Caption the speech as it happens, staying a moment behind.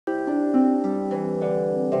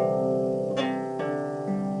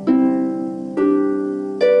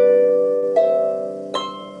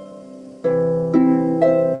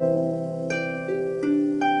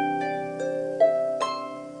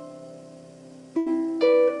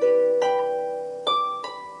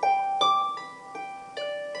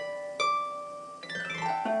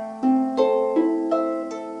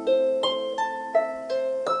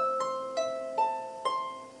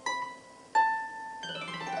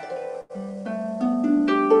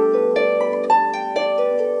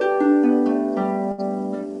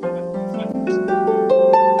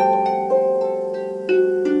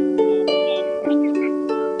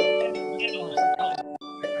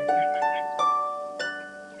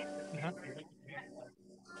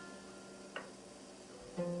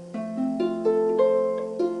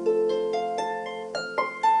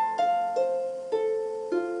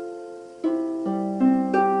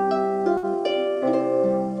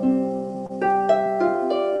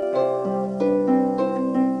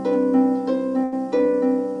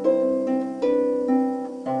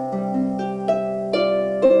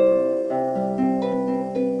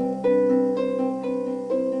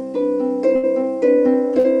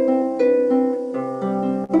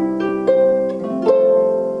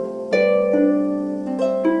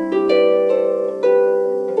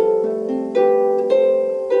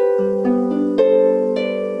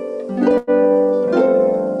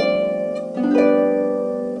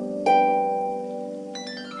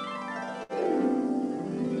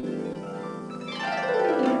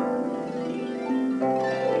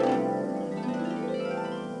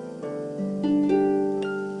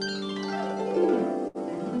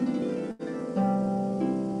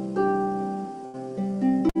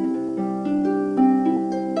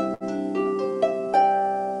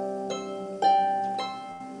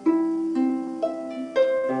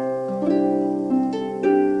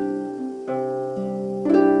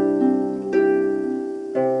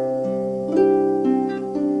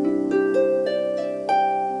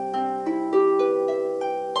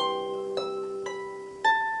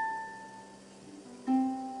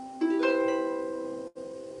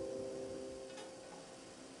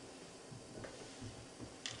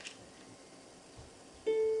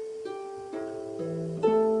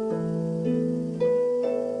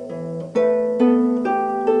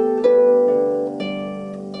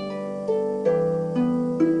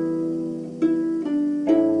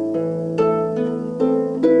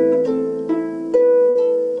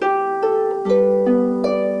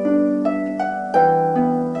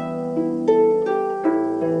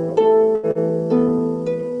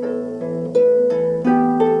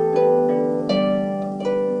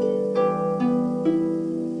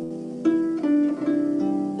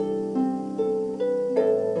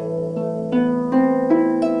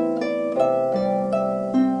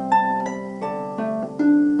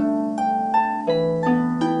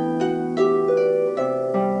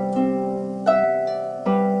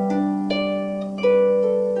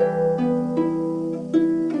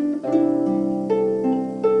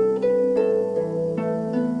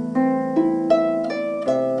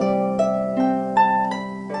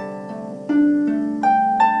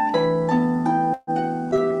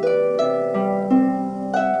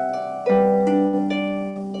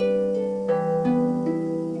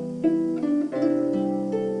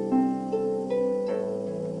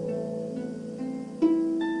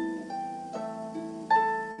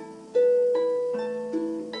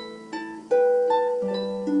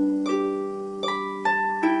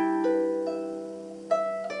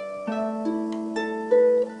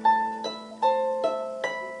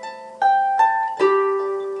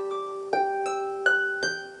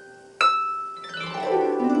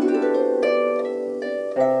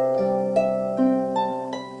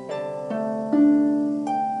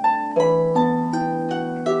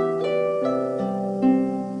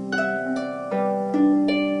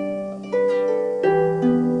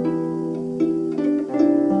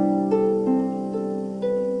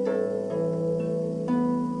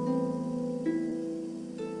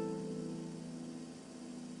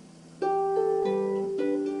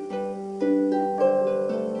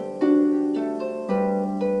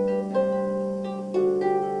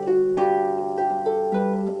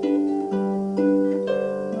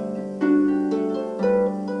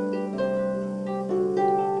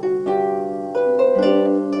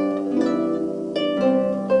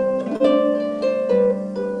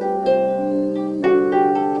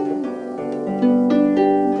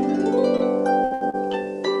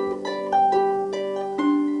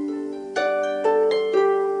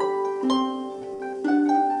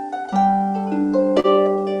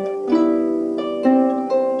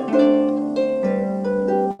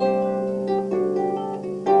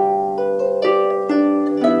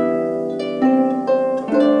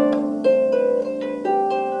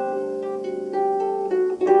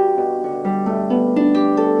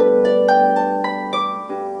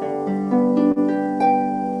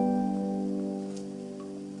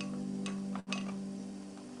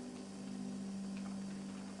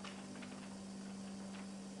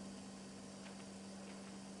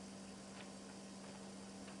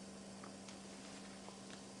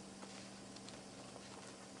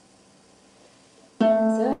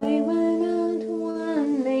So I went out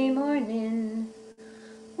one May morning,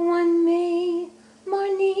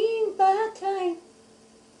 but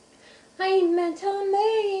I met a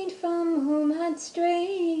maid from whom had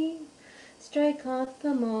strayed, strike off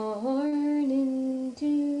the morning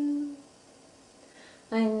dew.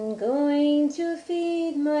 I'm going to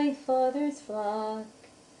feed my father's flock,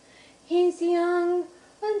 his young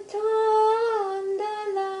and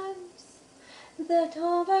tender lambs, that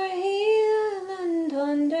over hill and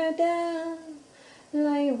under dell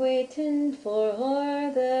lie waiting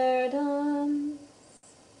for their dams.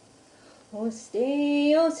 Oh stay,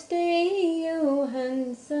 you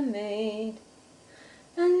handsome maid,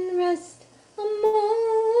 and rest a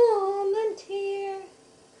moment here,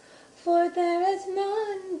 for there is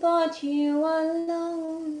none but you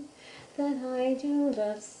alone that I do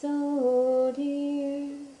love so dear.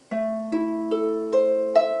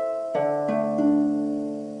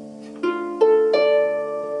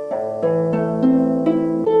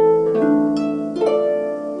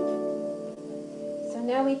 So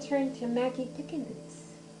now we turn to Maggie Pickens.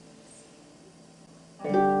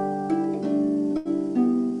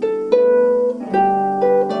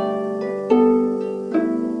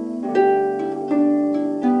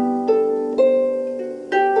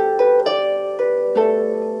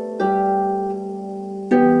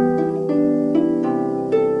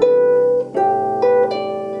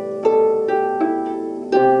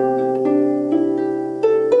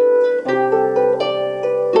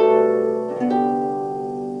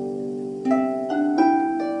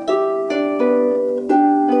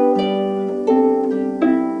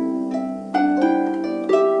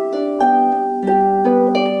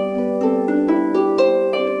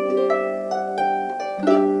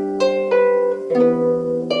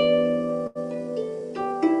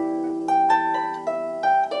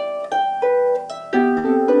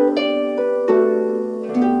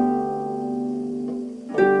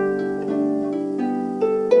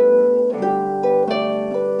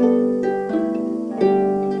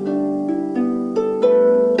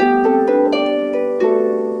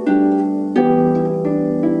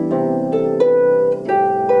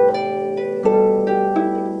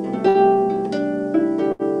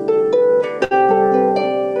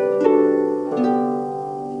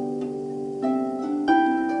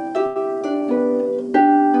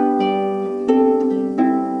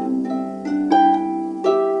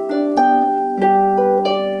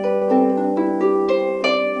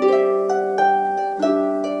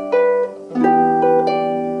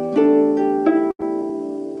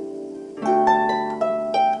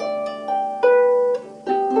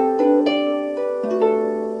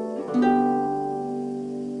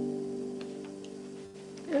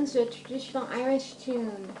 This is a traditional Irish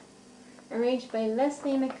tune, arranged by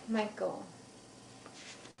Leslie McMichael.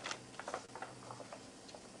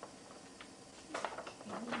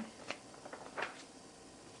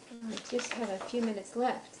 I just have a few minutes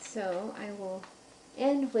left, so I will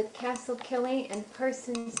end with Castle Kelly and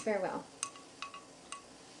Parson's Farewell.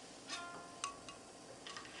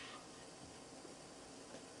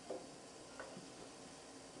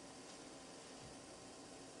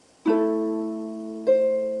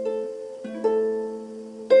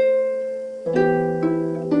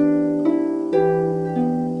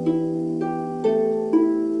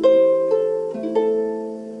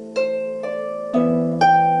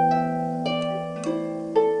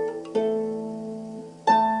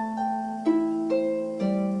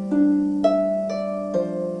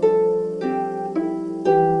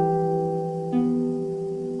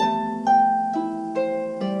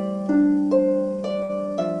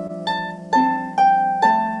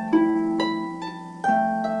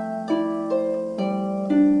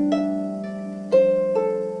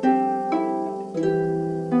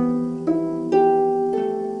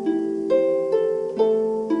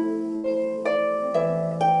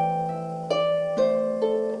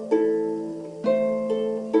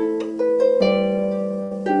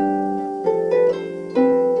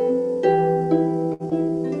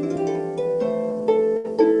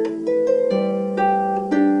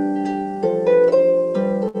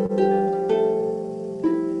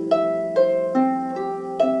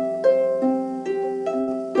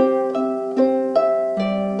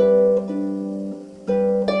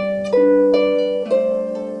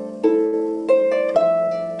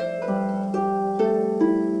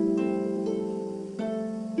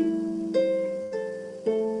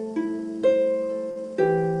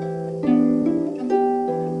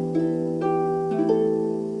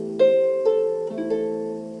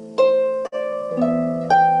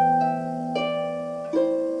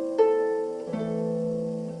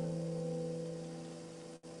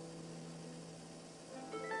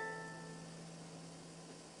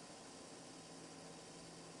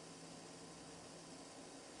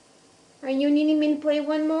 Are you needing me to play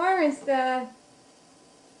one more? Or is the...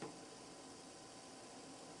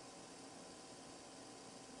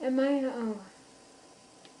 Am I... Oh.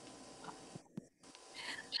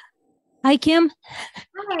 Hi, Kim.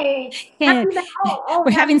 Hi. And Happy to... Oh,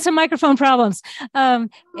 we're having some microphone problems. I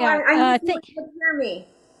need you to hear me.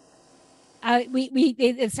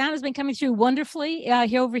 The sound has been coming through wonderfully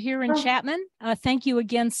over here in Chapman. Thank you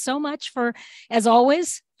again so much for, as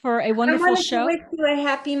always, for a wonderful show. I wanted to wish you a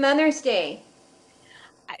happy Mother's Day.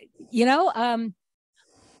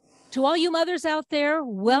 To all you mothers out there,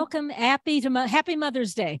 welcome, happy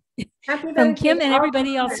Mother's Day. Happy From Kim and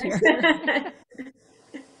everybody else here.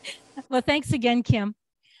 Well, thanks again, Kim.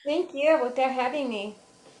 Thank you for having me.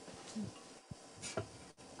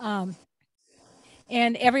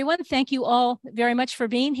 And everyone, thank you all very much for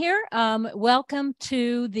being here. Welcome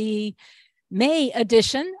to the May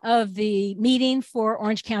edition of the meeting for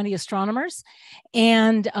Orange County Astronomers.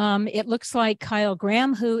 And it looks like Kyle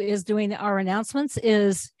Graham, who is doing our announcements,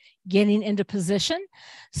 is getting into position.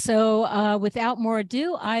 So without more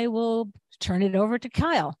ado, I will turn it over to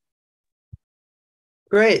Kyle.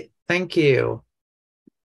 Great, thank you.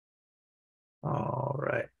 All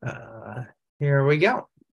right, here we go.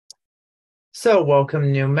 So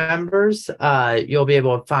welcome new members. You'll be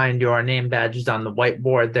able to find your name badges on the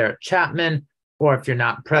whiteboard there at Chapman, or if you're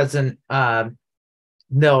not present,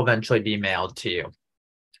 they'll eventually be mailed to you.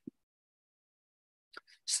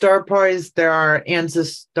 Star parties, there are ANZA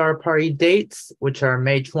star party dates, which are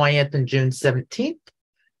May 20th and June 17th.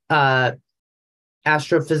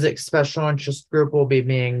 Astrophysics Special Interest Group will be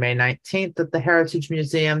meeting May 19th at the Heritage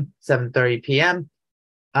Museum, 7:30 p.m.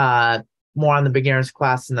 More on the beginners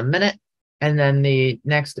class in a minute. And then the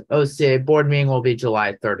next OCA board meeting will be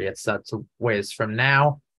July 30th, so that's a ways from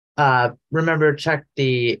now. Remember to check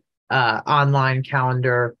the online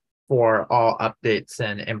calendar for all updates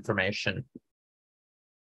and information.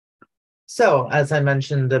 So, as I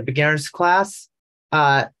mentioned, the beginners class,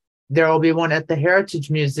 there will be one at the Heritage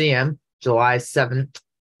Museum, July 7th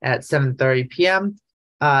at 7:30 p.m.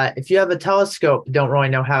 If you have a telescope, don't really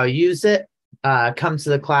know how to use it, come to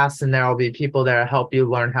the class and there will be people there to help you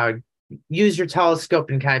learn how to use your telescope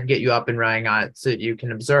and kind of get you up and running on it so that you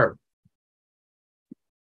can observe.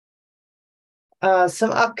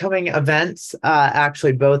 Some upcoming events,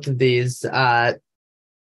 actually both of these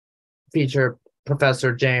feature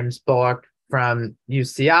Professor James Bullock from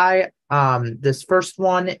UCI. This first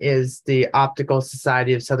one is the Optical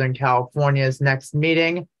Society of Southern California's next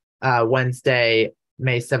meeting, Wednesday,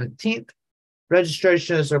 May 17th.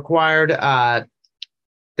 Registration is required.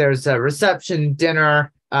 There's a reception,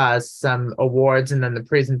 dinner, some awards, and then the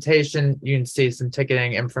presentation. You can see some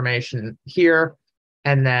ticketing information here.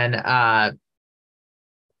 And then the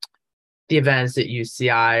events at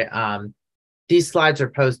UCI. These slides are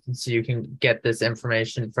posted so you can get this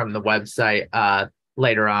information from the website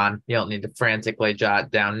later on. You don't need to frantically jot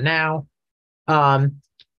it down now.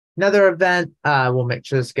 Another event, we'll make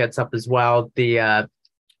sure this gets up as well.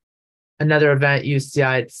 Another event,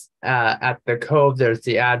 UCI, it's at the Cove. There's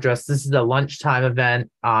the address. This is a lunchtime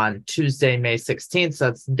event on Tuesday, May 16th. So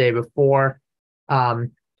that's the day before.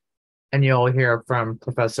 And you'll hear from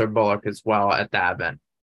Professor Bullock as well at that event.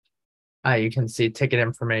 You can see ticket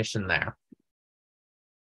information there.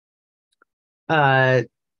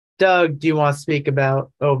 Doug, do you want to speak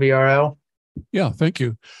about OVRO? Yeah, thank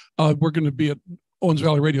you. We're going to be at Owens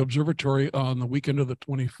Valley Radio Observatory on the weekend of the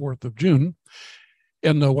 24th of June.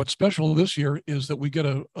 And what's special this year is that we get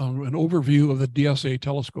an overview of the DSA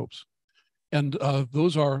telescopes. And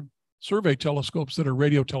those are survey telescopes that are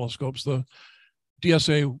radio telescopes. The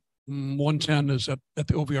DSA 110 is at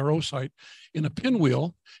the OVRO site in a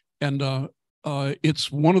pinwheel. And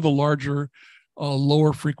it's one of the larger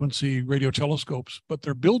lower frequency radio telescopes, but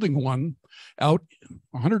they're building one out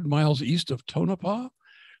 100 miles east of Tonopah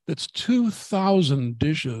that's 2,000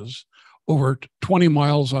 dishes over 20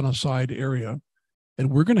 miles on a side area. And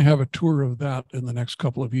we're going to have a tour of that in the next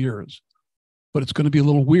couple of years. But it's going to be a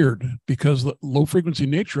little weird because the low frequency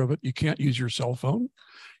nature of it, you can't use your cell phone.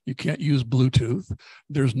 You can't use Bluetooth.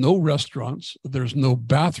 There's no restaurants. There's no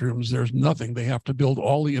bathrooms. There's nothing. They have to build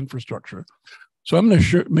all the infrastructure. So I'm going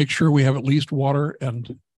to make sure we have at least water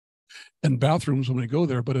and bathrooms when we go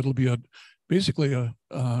there, but it'll be basically a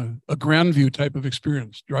grand view type of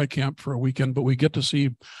experience, dry camp for a weekend, but we get to see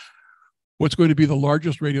what's going to be the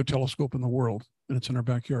largest radio telescope in the world, and it's in our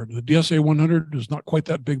backyard. The DSA 100 is not quite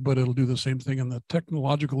that big, but it'll do the same thing, and the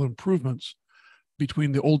technological improvements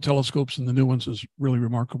between the old telescopes and the new ones is really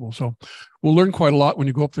remarkable. So we'll learn quite a lot when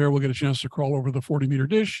you go up there. We'll get a chance to crawl over the 40-meter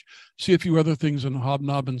dish, see a few other things and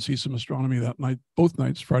hobnob and see some astronomy that night, both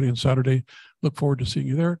nights, Friday and Saturday. Look forward to seeing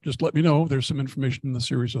you there. Just let me know. There's some information in the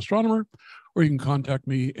series Astronomer, or you can contact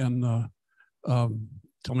me and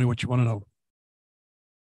tell me what you want to know.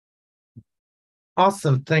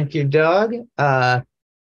 Awesome. Thank you, Doug.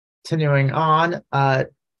 Continuing on,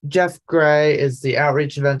 Jeff Gray is the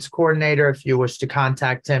Outreach Events Coordinator. If you wish to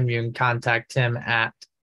contact him, you can contact him at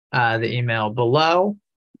the email below.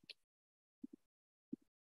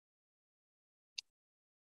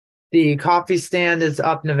 The coffee stand is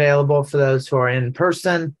up and available for those who are in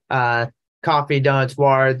person. Coffee, donuts,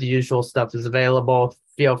 water, the usual stuff is available.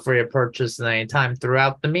 Feel free to purchase at any time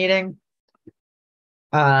throughout the meeting.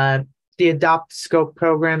 The Adopt Scope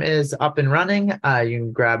program is up and running. You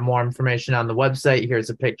can grab more information on the website.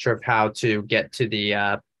 Here's a picture of how to get to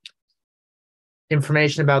the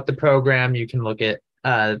information about the program. You can look at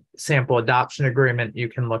sample adoption agreement. You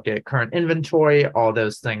can look at current inventory. All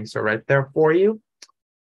those things are right there for you.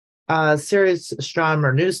 Serious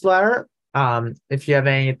Astronomer newsletter. If you have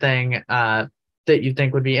anything that you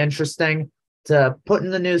think would be interesting to put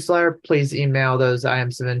in the newsletter, please email those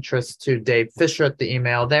items of interest to Dave Fisher at the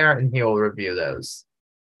email there, and he will review those.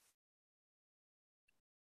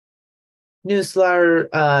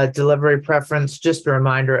 Newsletter delivery preference. Just a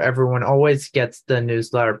reminder, everyone always gets the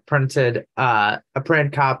newsletter printed, a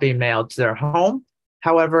printed copy mailed to their home.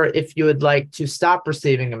 However, if you would like to stop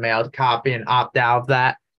receiving a mailed copy and opt out of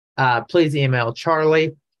that, please email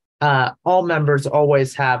Charlie. All members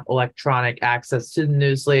always have electronic access to the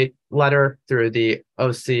newsletter through the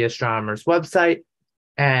OCA Astronomers website,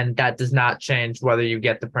 and that does not change whether you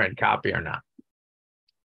get the printed copy or not.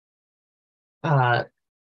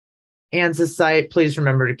 ANSA site, please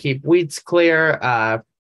remember to keep weeds clear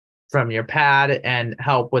from your pad and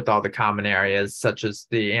help with all the common areas such as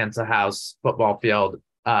the ANSA house, football field,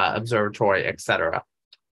 observatory, etc.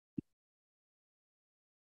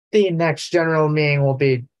 The next general meeting will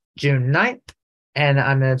be June 9th, and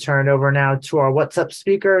I'm going to turn it over now to our What's Up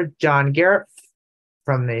speaker, John Garrett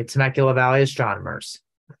from the Temecula Valley Astronomers.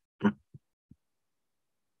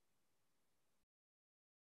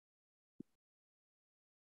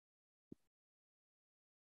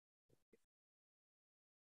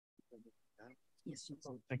 Yes.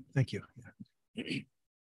 Thank you.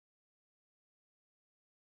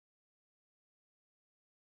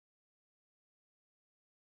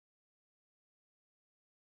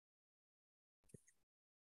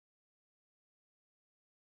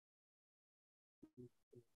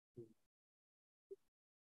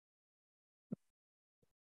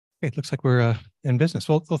 Okay, it looks like we're in business.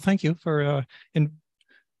 Well, thank you for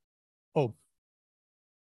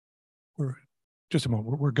we're just a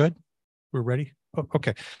moment. We're good. We're ready. Oh,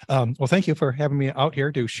 okay. Well, thank you for having me out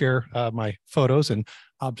here to share my photos and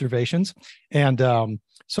observations. And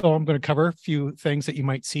so I'm going to cover a few things that you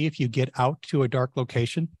might see if you get out to a dark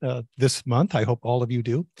location this month. I hope all of you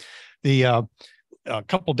do. A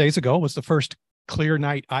couple days ago was the first clear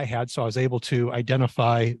night I had, so I was able to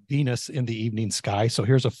identify Venus in the evening sky. So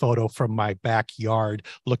here's a photo from my backyard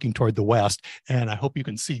looking toward the west, and I hope you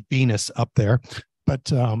can see Venus up there.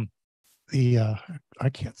 But I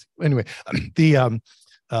can't see. Anyway,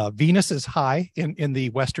 Venus is high in the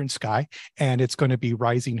western sky, and it's going to be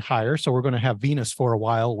rising higher. So we're going to have Venus for a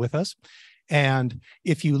while with us. And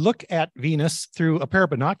if you look at Venus through a pair of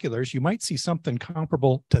binoculars, you might see something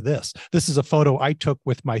comparable to this. This is a photo I took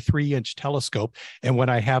with my 3-inch telescope. And when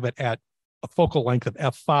I have it at a focal length of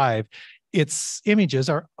f5, its images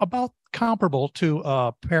are about comparable to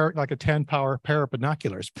a pair, like a 10-power pair of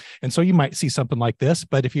binoculars. And so you might see something like this,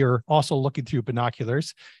 but if you're also looking through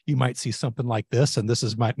binoculars, you might see something like this. And this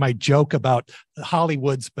is my joke about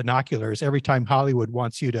Hollywood's binoculars. Every time Hollywood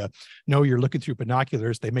wants you to know you're looking through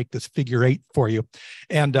binoculars, they make this figure 8 for you.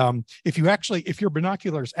 And if your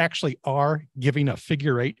binoculars actually are giving a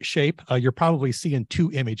figure 8 shape, you're probably seeing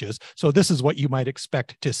 2 images. So this is what you might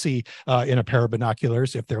expect to see in a pair of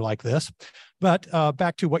binoculars if they're like this. But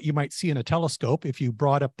back to what you might see in a telescope, if you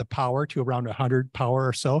brought up the power to around 100 power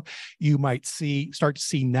or so, you might start to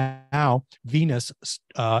see now Venus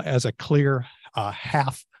as a clear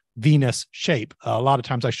half Venus shape. A lot of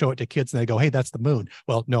times I show it to kids and they go, "Hey, that's the moon."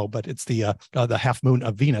 Well, no, but it's the half moon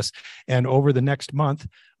of Venus. And over the next month,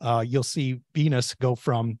 you'll see Venus go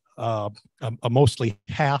from a mostly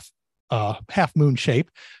half moon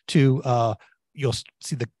shape to you'll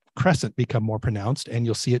see the crescent become more pronounced, and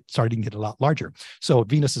you'll see it starting to get a lot larger. So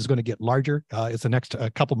Venus is going to get larger as the next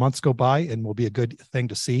couple months go by, and will be a good thing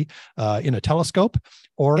to see in a telescope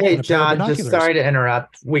or Hey, in a pair of John, binoculars. just sorry to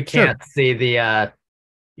interrupt. We Sure. can't see the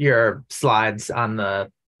your slides on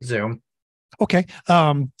the Zoom. Okay.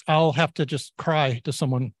 I'll have to just cry to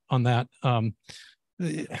someone on that.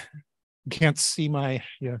 Can't see my,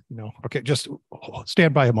 okay, just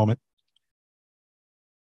stand by a moment.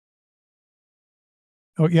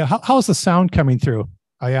 Oh yeah, how's the sound coming through?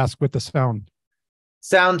 I asked with the sound.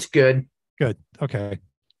 Sounds good. Good, okay.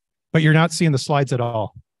 But you're not seeing the slides at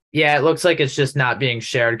all? Yeah, it looks like it's just not being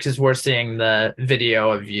shared because we're seeing the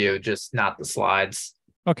video of you, just not the slides.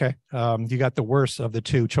 Okay, you got the worst of the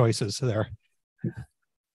two choices there.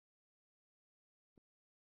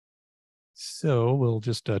 So we'll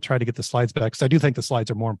just try to get the slides back, because I do think the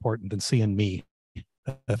slides are more important than seeing me.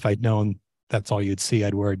 If I'd known that's all you'd see,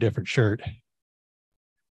 I'd wear a different shirt.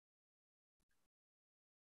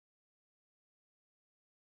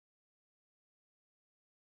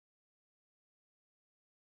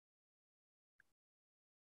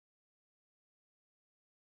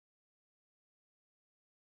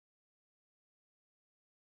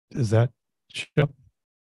 Is that show?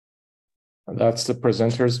 That's the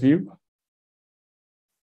presenter's view.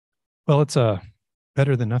 Well, it's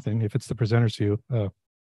better than nothing. If it's the presenter's view,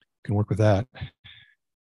 can work with that.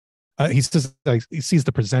 He says he sees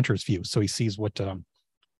the presenter's view, so he sees what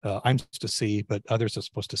I'm supposed to see, but others are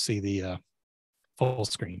supposed to see the full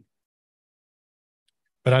screen.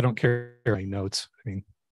 But I don't care any notes. I mean,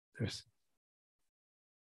 there's.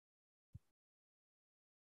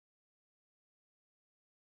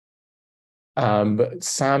 But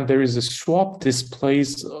Sam, there is a swap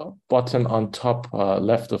displays button on top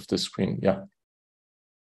left of the screen. Yeah.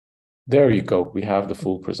 There you go. We have the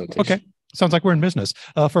full presentation. Okay. Sounds like we're in business.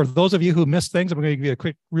 For those of you who missed things, I'm going to give you a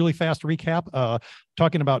quick, really fast recap,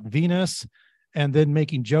 talking about Venus, and then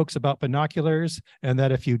making jokes about binoculars, and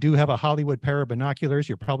that if you do have a Hollywood pair of binoculars,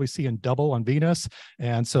 you're probably seeing double on Venus.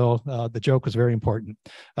 And so the joke was very important.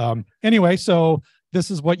 Anyway, so this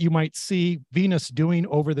is what you might see Venus doing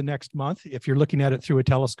over the next month. If you're looking at it through a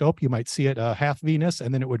telescope, you might see it half Venus,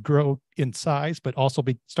 and then it would grow in size, but also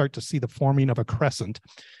start to see the forming of a crescent.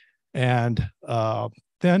 And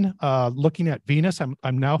then looking at Venus,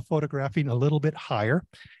 I'm now photographing a little bit higher.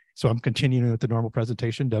 So I'm continuing with the normal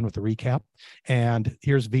presentation, done with the recap. And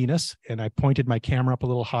here's Venus, and I pointed my camera up a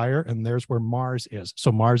little higher, and there's where Mars is.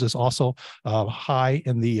 So Mars is also high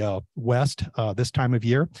in the west this time of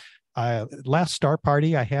year. Last star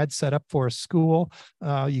party I had set up for a school,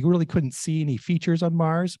 you really couldn't see any features on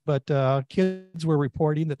Mars, but kids were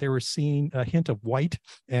reporting that they were seeing a hint of white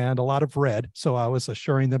and a lot of red. So I was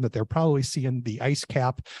assuring them that they're probably seeing the ice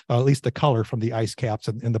cap, at least the color from the ice caps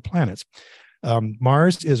and the planets.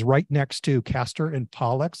 Mars is right next to Castor and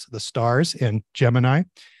Pollux, the stars in Gemini.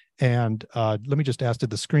 And let me just ask, did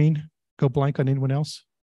the screen go blank on anyone else?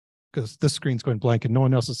 Because this screen's going blank and no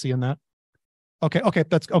one else is seeing that. Okay,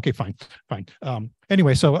 that's okay, fine.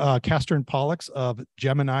 Anyway, so Castor and Pollux of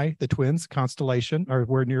Gemini, the twins constellation,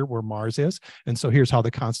 are near where Mars is. And so here's how the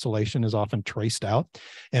constellation is often traced out.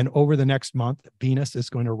 And over the next month, Venus is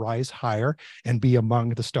going to rise higher and be among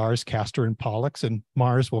the stars Castor and Pollux, and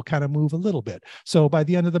Mars will kind of move a little bit. So by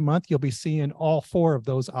the end of the month, you'll be seeing all four of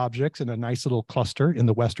those objects in a nice little cluster in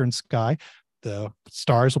the western sky. The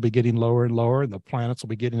stars will be getting lower and lower, and the planets will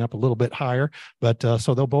be getting up a little bit higher. But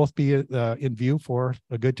so they'll both be in view for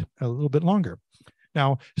a little bit longer.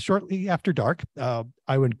 Now, shortly after dark,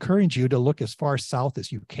 I would encourage you to look as far south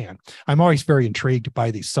as you can. I'm always very intrigued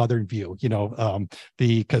by the southern view,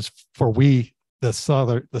 because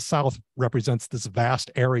the south represents this vast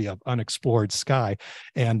area of unexplored sky.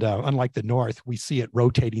 And unlike the north, we see it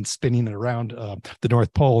rotating, spinning around the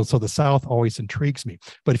North Pole. So the south always intrigues me.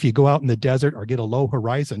 But if you go out in the desert or get a low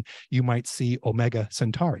horizon, you might see Omega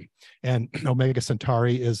Centauri. And Omega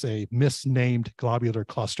Centauri is a misnamed globular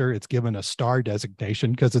cluster. It's given a star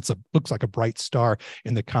designation because looks like a bright star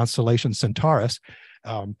in the constellation Centaurus.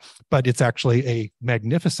 But it's actually a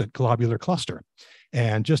magnificent globular cluster.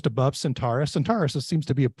 And just above Centaurus seems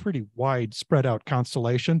to be a pretty wide spread out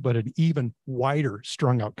constellation, but an even wider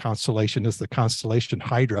strung out constellation is the constellation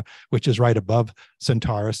Hydra, which is right above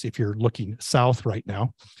Centaurus if you're looking south right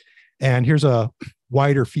now. And here's a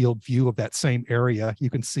wider field view of that same area. You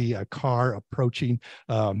can see a car approaching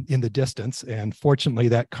in the distance. And fortunately,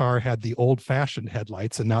 that car had the old-fashioned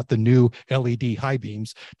headlights and not the new LED high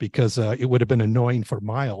beams, because it would have been annoying for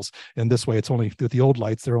miles. And this way, it's only with the old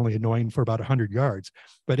lights, they're only annoying for about 100 yards.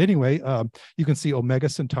 But anyway, you can see Omega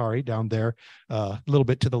Centauri down there a little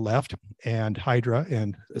bit to the left, and Hydra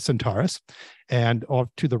and Centaurus. And off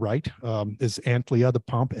to the right is Antlia, the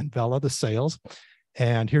pump, and Vela, the sails.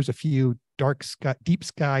 And here's a few dark sky, deep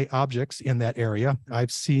sky objects in that area. I've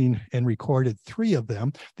seen and recorded 3 of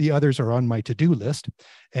them. The others are on my to-do list.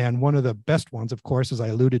 And one of the best ones, of course, as I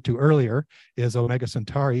alluded to earlier, is Omega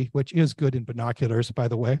Centauri, which is good in binoculars, by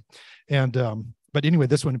the way. And but anyway,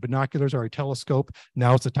 this one in binoculars or a telescope,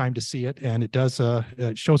 now's the time to see it. And it does,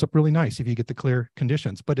 it shows up really nice if you get the clear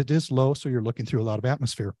conditions, but it is low, so you're looking through a lot of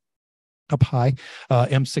atmosphere. Up high,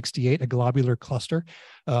 M68, a globular cluster,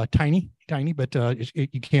 tiny, but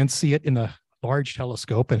you can see it in a large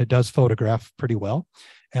telescope, and it does photograph pretty well.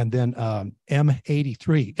 And then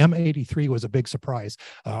M83. M83 was a big surprise.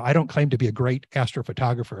 I don't claim to be a great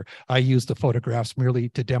astrophotographer. I use the photographs merely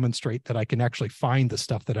to demonstrate that I can actually find the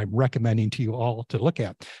stuff that I'm recommending to you all to look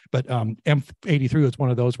at. But M83 was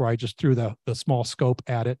one of those where I just threw the small scope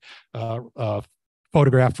at it,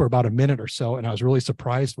 photographed for about a minute or so, and I was really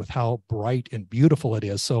surprised with how bright and beautiful it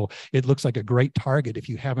is. So it looks like a great target. If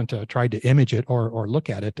you haven't tried to image it or look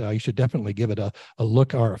at it, you should definitely give it a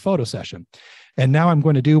look or a photo session. And now I'm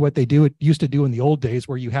going to do what they used to do in the old days,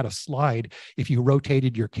 where you had a slide. If you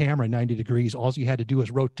rotated your camera 90 degrees, all you had to do was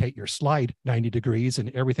rotate your slide 90 degrees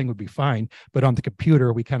and everything would be fine. But on the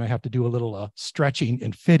computer, we kind of have to do a little stretching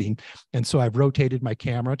and fitting. And so I've rotated my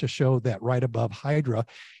camera to show that right above Hydra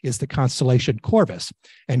is the constellation Corvus.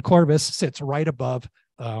 And Corvus sits right above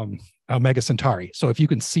Omega Centauri. So if you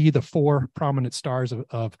can see the 4 prominent stars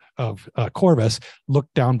of Corvus, look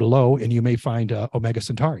down below and you may find Omega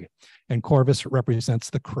Centauri. And Corvus represents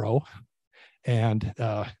the crow. And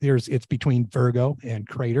it's between Virgo and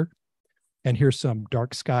Crater. And here's some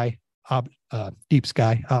dark sky, deep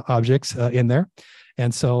sky objects in there.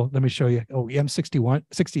 And so let me show you. Oh,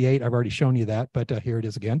 M68, I've already shown you that, but here it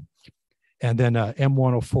is again. And then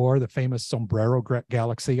M104, the famous Sombrero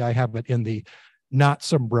galaxy, I have it in the not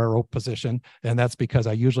sombrero position. And that's because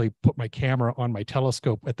I usually put my camera on my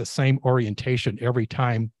telescope at the same orientation every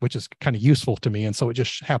time, which is kind of useful to me. And so it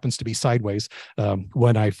just happens to be sideways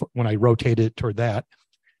when I rotate it toward that.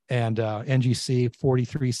 And NGC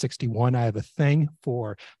 4361, I have a thing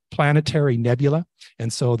for planetary nebula.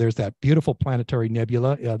 And so there's that beautiful planetary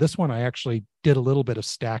nebula. This one I actually did a little bit of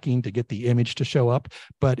stacking to get the image to show up,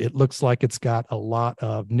 but it looks like it's got a lot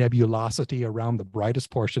of nebulosity around the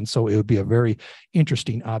brightest portion. So it would be a very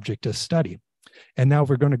interesting object to study. And now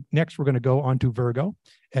we're going to go on to Virgo.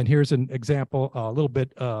 And here's an example, a little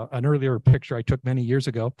bit, an earlier picture I took many years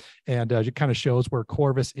ago. And it kind of shows where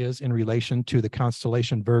Corvus is in relation to the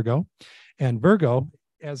constellation Virgo. And Virgo,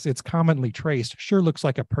 as it's commonly traced, sure looks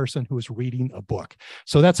like a person who is reading a book.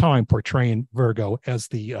 So that's how I'm portraying Virgo, as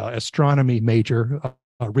the astronomy major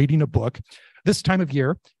reading a book. This time of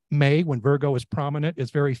year, May, when Virgo is prominent,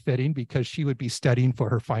 is very fitting because she would be studying for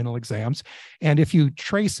her final exams. And if you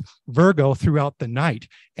trace Virgo throughout the night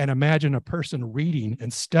and imagine a person reading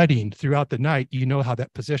and studying throughout the night, you know how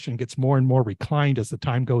that position gets more and more reclined as the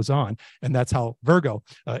time goes on. And that's how Virgo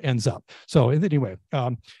ends up. So anyway,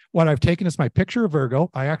 what I've taken is my picture of Virgo.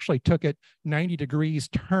 I actually took it 90 degrees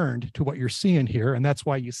turned to what you're seeing here. And that's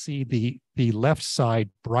why you see the left side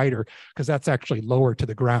brighter, because that's actually lower to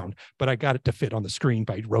the ground. But I got it to fit on the screen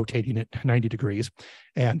by rotating it 90 degrees.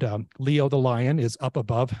 And Leo the lion is up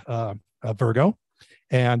above Virgo.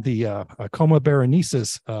 And the Coma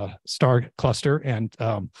Berenices star cluster and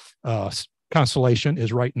constellation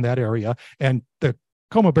is right in that area. And the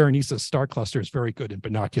Coma Berenices star cluster is very good in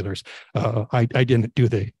binoculars. I didn't do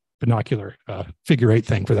the binocular figure 8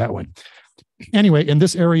 thing for that one. Anyway, in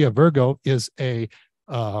this area, Virgo is a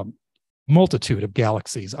multitude of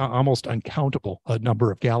galaxies, almost uncountable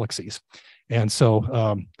number of galaxies. And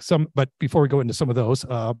so but before we go into some of those,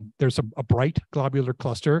 there's a bright globular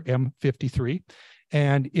cluster, M53.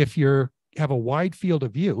 And if you have a wide field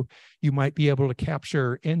of view, you might be able to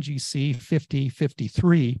capture NGC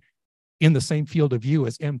 5053 in the same field of view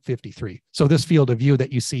as M53. So this field of view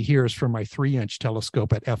that you see here is from my 3-inch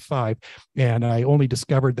telescope at f5. And I only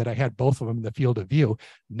discovered that I had both of them in the field of view.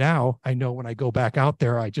 Now I know when I go back out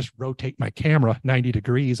there, I just rotate my camera 90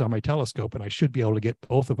 degrees on my telescope, and I should be able to get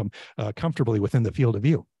both of them comfortably within the field of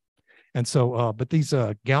view. And so, but these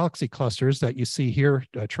galaxy clusters that you see here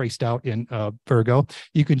traced out in Virgo,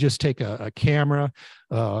 you can just take a camera,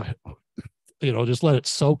 just let it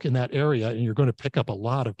soak in that area, and you're going to pick up a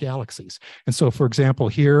lot of galaxies. And so, for example,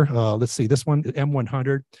 here, let's see, this one,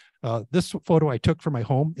 M100. This photo I took from my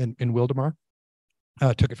home in Wildemar.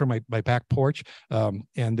 Took it from my back porch, and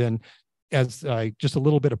then as I just a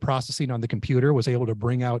little bit of processing on the computer was able to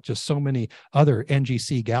bring out just so many other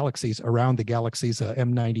NGC galaxies around the galaxies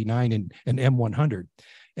M99 and M100.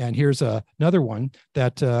 And here's another one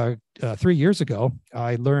that 3 years ago,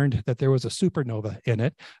 I learned that there was a supernova in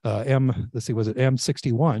it, was it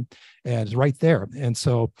M61? And it's right there. And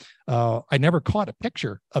so I never caught a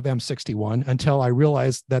picture of M61 until I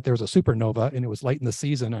realized that there was a supernova, and it was late in the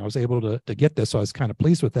season. I was able to get this, so I was kind of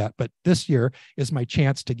pleased with that. But this year is my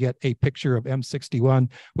chance to get a picture of M61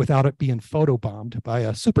 without it being photobombed by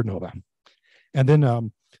a supernova. And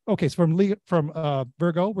then, okay, so from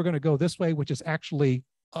Virgo, we're going to go this way, which is actually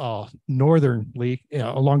northernly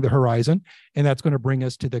along the horizon, and that's going to bring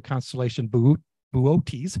us to the constellation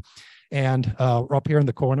Boötes. And up here in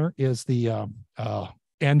the corner is the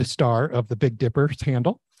end star of the Big Dipper's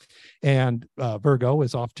handle, and Virgo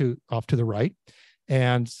is off to the right.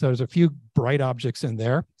 And so there's a few bright objects in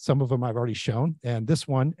there. Some of them I've already shown. And this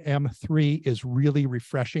one, M3, is really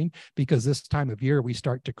refreshing because this time of year we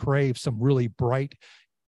start to crave some really bright,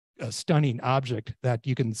 stunning object that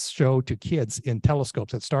you can show to kids in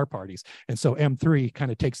telescopes at star parties. And so M3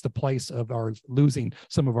 kind of takes the place of our losing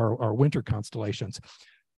some of our winter constellations.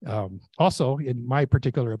 Also, in my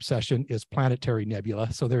particular obsession is planetary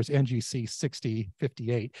nebula. So there's NGC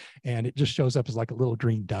 6058, and it just shows up as like a little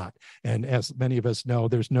green dot. And as many of us know,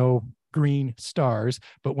 there's no green stars,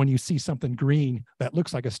 but when you see something green that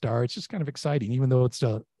looks like a star, it's just kind of exciting, even though it's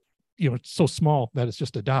it's so small that it's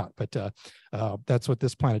just a dot. But that's what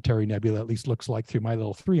this planetary nebula at least looks like through my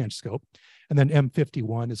little 3-inch scope. And then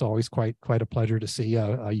M51 is always quite a pleasure to see.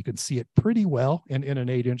 You can see it pretty well in an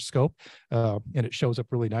 8-inch scope, and it shows up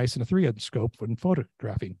really nice in a 3-inch scope when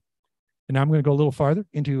photographing. And now I'm going to go a little farther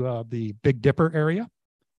into the Big Dipper area.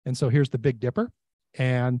 And so here's the Big Dipper.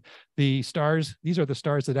 And the stars, these are the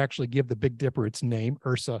stars that actually give the Big Dipper its name,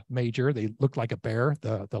 Ursa Major. They look like a bear,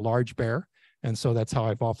 the large bear. And so that's how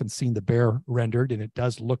I've often seen the bear rendered, and it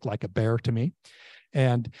does look like a bear to me.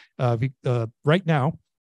 And right now,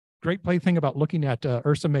 great thing about looking at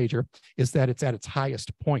Ursa Major is that it's at its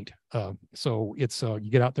highest point. So it's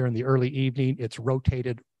you get out there in the early evening, it's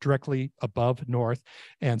rotated directly above north,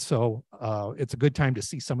 and so it's a good time to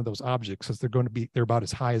see some of those objects because they're about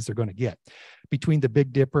as high as they're going to get. Between the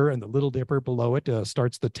Big Dipper and the Little Dipper below it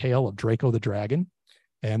starts the tail of Draco the dragon,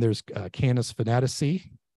 and there's Canis Fanatici.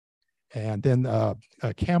 And then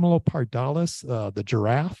Camelopardalis, the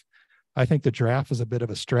giraffe. I think the giraffe is a bit of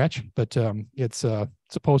a stretch, but it's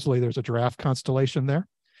supposedly there's a giraffe constellation there.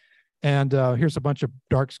 And here's a bunch of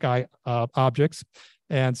dark sky objects.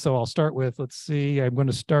 And so I'll start with, let's see, I've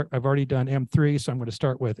already done M3, so I'm going to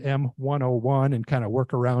start with M101 and kind of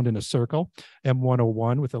work around in a circle.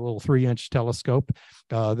 M101 with a little 3-inch telescope,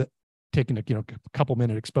 taking a couple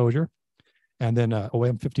minute exposure. And then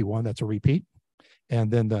M51, that's a repeat. And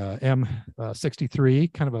then the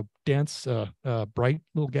M63, kind of a dense, bright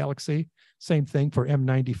little galaxy. Same thing for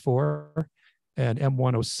M94 and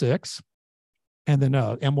M106. And then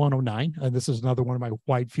M109, and this is another one of my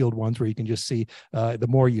wide field ones where you can just see the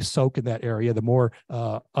more you soak in that area, the more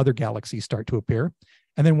other galaxies start to appear.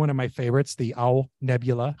 And then one of my favorites, the Owl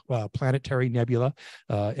Nebula, planetary nebula,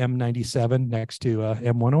 M97 next to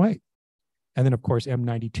M108. And then, of course,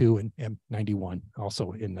 M92 and M91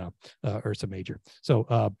 also in Ursa Major.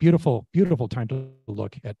 So beautiful, beautiful time to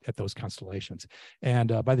look at those constellations.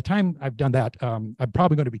 And by the time I've done that, I'm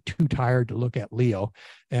probably going to be too tired to look at Leo.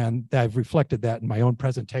 And I've reflected that in my own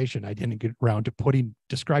presentation. I didn't get around to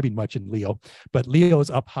describing much in Leo, but Leo is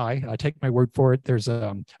up high. Take my word for it. There's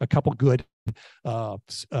a couple good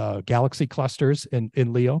galaxy clusters in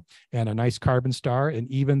Leo, and a nice carbon star, and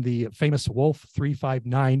even the famous Wolf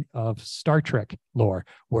 359 of Star Trek lore,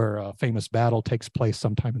 where a famous battle takes place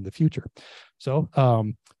sometime in the future. So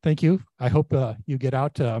thank you. I hope you get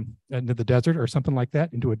out into the desert or something like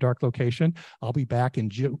that, into a dark location. I'll be back in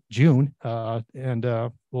June,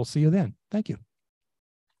 and we'll see you then. Thank you.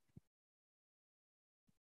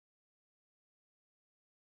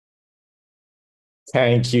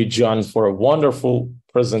 Thank you, John, for a wonderful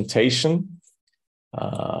presentation.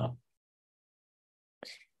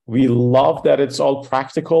 We love that it's all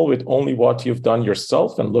practical with only what you've done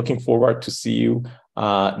yourself, and looking forward to see you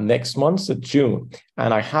next month in June.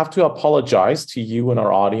 And I have to apologize to you and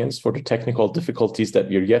our audience for the technical difficulties that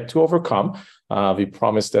we're yet to overcome. We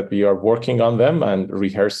promise that we are working on them and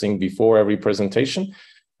rehearsing before every presentation,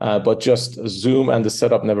 but just Zoom and the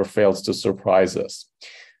setup never fails to surprise us.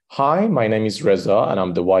 Hi, my name is Reza, and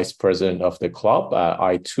I'm the Vice President of the club.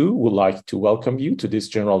 I, too, would like to welcome you to this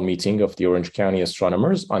general meeting of the Orange County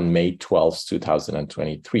Astronomers on May 12th,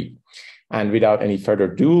 2023. And without any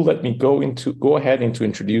further ado, let me go ahead into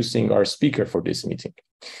introducing our speaker for this meeting.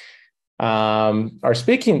 Our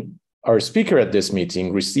speaker at this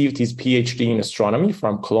meeting received his PhD in astronomy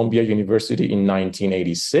from Columbia University in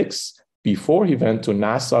 1986, before he went to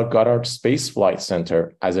NASA Goddard Space Flight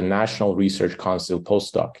Center as a National Research Council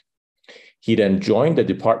postdoc. He then joined the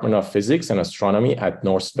Department of Physics and Astronomy at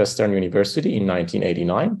Northwestern University in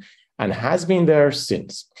 1989 and has been there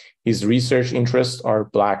since. His research interests are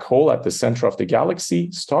black hole at the center of the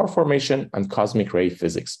galaxy, star formation, and cosmic ray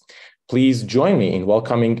physics. Please join me in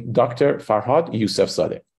welcoming Dr. Farhad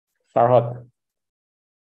Yousefzadeh. Farhad.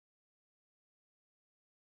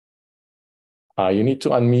 You need to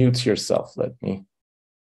unmute yourself. Let me.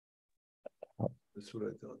 That's what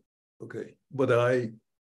I thought. Okay, but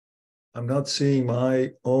I'm not seeing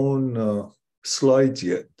my own slides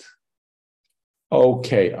yet.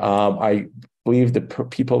 Okay, I believe the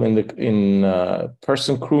people in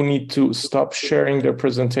person crew need to stop sharing their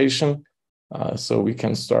presentation so we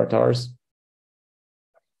can start ours.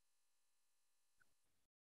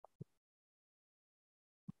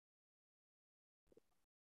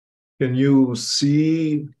 Can you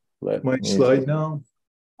see my slide now?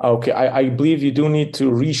 Okay, I believe you do need to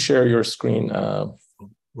reshare your screen.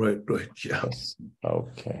 Right, yeah. Yes.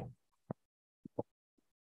 Okay.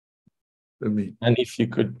 Let me. And if you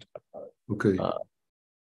could okay.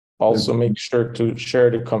 Also make sure to share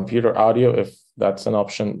the computer audio if that's an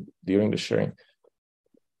option during the sharing.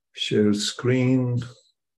 Share screen.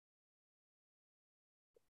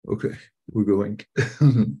 Okay, we're going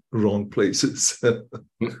wrong places.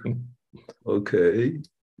 Okay.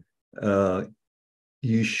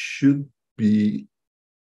 You should be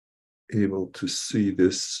able to see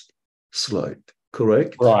this slide,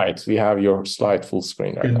 correct? Right, we have your slide full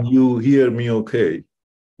screen right now. Can you hear me okay?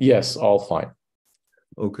 Yes, all fine.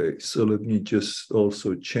 Okay, so let me just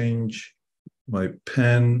also change my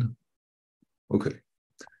pen. Okay.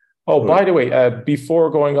 Oh, by the way, before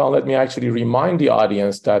going on, let me actually remind the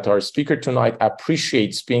audience that our speaker tonight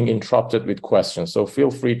appreciates being interrupted with questions. So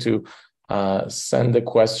feel free to send the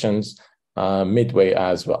questions midway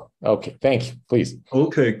as well. Okay, thank you, please.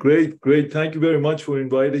 Okay, great. Thank you very much for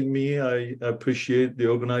inviting me. I appreciate the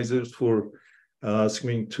organizers for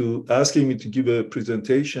asking me to give a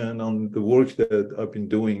presentation on the work that I've been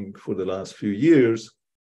doing for the last few years.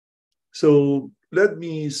 So let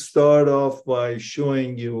me start off by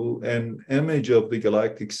showing you an image of the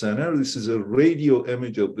galactic center. This is a radio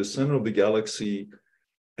image of the center of the galaxy.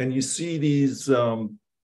 And you see these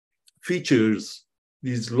features,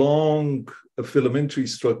 these long filamentary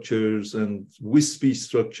structures and wispy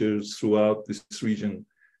structures throughout this region.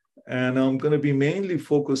 And I'm going to be mainly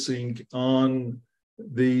focusing on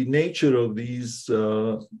the nature of these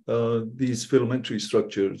filamentary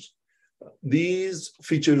structures. These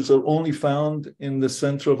features are only found in the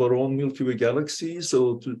center of our own Milky Way galaxy.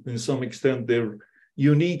 So in some extent, they're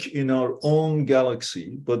unique in our own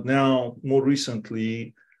galaxy. But now, more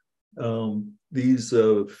recently, these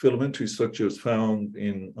filamentary structures found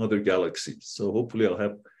in other galaxies. So hopefully I'll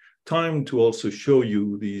have time to also show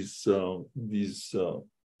you these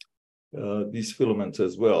filaments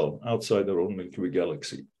as well outside our own Milky Way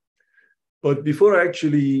galaxy. But before I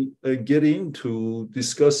actually get into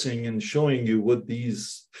discussing and showing you what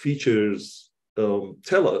these features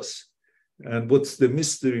tell us, and what's the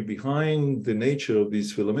mystery behind the nature of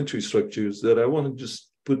these filamentary structures, that I want to just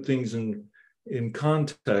put things in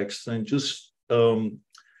context and just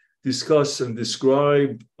discuss and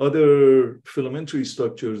describe other filamentary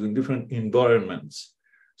structures in different environments.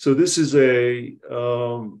 So this is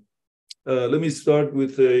let me start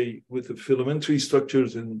with the filamentary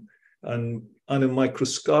structures on a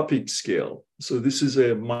microscopic scale. So this is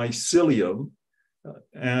a mycelium,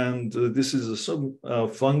 and this is some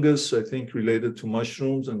fungus, I think, related to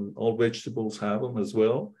mushrooms, and all vegetables have them as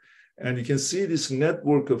well. And you can see this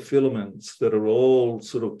network of filaments that are all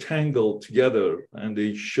sort of tangled together, and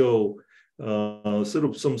they show sort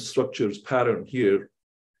of some structures pattern here.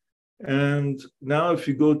 And now if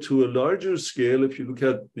you go to a larger scale, if you look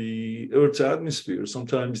at the Earth's atmosphere,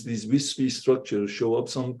 sometimes these wispy structures show up,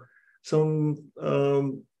 some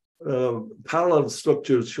parallel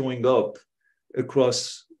structures showing up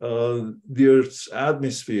across the Earth's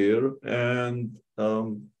atmosphere, and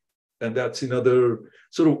that's another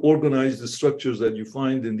sort of organized structures that you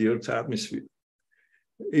find in the Earth's atmosphere.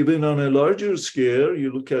 Even on a larger scale,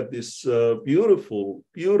 you look at this beautiful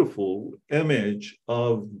image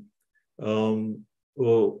of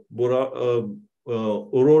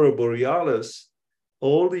aurora borealis,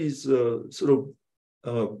 all these sort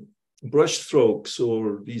of brush strokes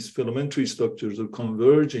or these filamentary structures are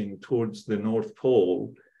converging towards the North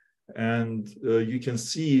Pole. And you can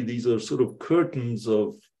see these are sort of curtains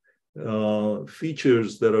of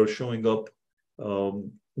features that are showing up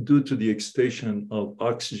due to the excitation of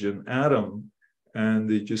oxygen atom, and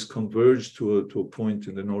they just converge to a point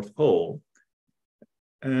in the North Pole.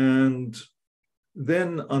 And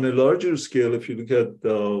then on a larger scale, if you look at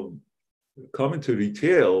cometary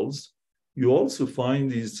tails, you also find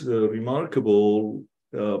these remarkable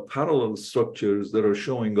parallel structures that are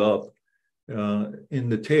showing up in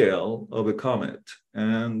the tail of a comet.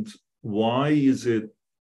 And why is it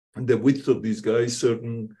the width of these guys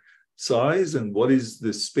certain size, and what is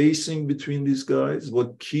the spacing between these guys?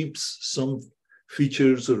 What keeps some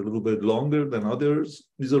features a little bit longer than others?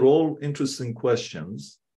 These are all interesting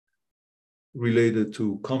questions related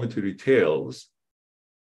to cometary tails.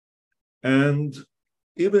 And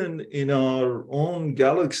even in our own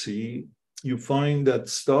galaxy, you find that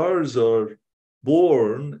stars are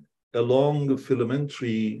born along the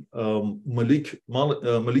filamentary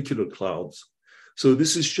molecular clouds. So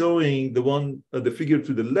this is showing the figure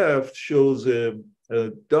to the left shows a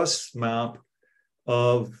dust map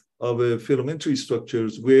of filamentary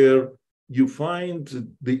structures where you find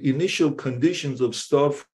the initial conditions of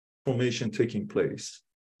star formation taking place.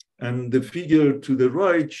 And the figure to the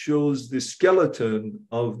right shows the skeleton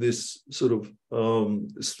of this sort of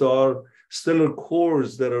stellar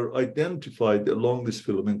cores that are identified along these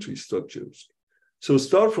filamentary structures. So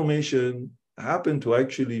star formation happened to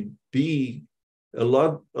actually be a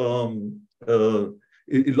lot,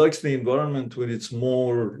 it likes the environment when it's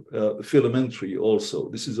more filamentary also.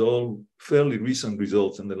 This is all fairly recent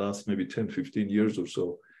results in the last maybe 10, 15 years or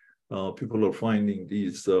so. People are finding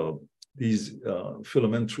these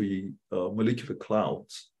filamentary molecular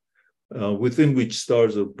clouds within which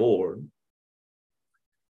stars are born.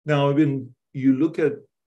 Now, when you look at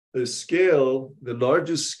a scale, the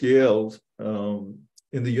largest scale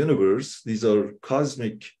in the universe, these are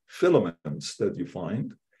cosmic filaments that you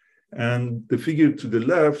find. And the figure to the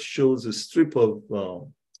left shows a strip of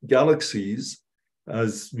galaxies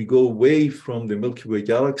as we go away from the Milky Way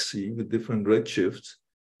galaxy with different redshifts.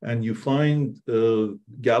 And you find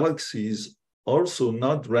galaxies also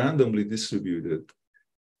not randomly distributed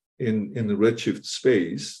in the redshift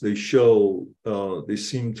space. They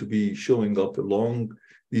seem to be showing up along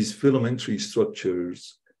these filamentary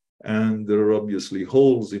structures, and there are obviously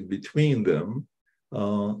holes in between them.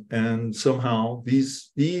 And somehow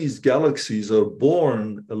these galaxies are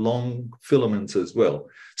born along filaments as well.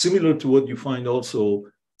 Similar to what you find also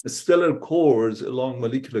stellar cores along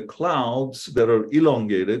molecular clouds that are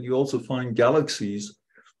elongated. You also find galaxies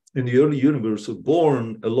in the early universe are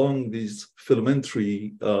born along these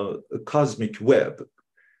filamentary cosmic web.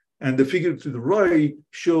 And the figure to the right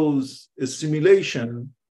shows a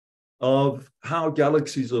simulation of how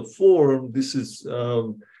galaxies are formed. This is,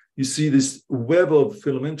 you see this web of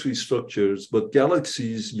filamentary structures, but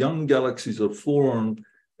young galaxies are formed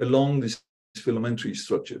along these filamentary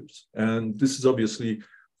structures. And this is obviously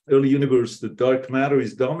early universe. The dark matter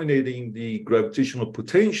is dominating the gravitational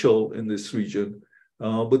potential in this region.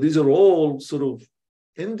 But these are all sort of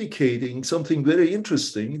indicating something very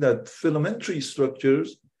interesting, that filamentary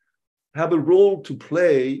structures have a role to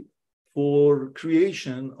play for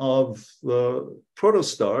creation of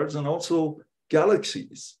protostars and also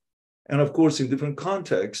galaxies. And of course, in different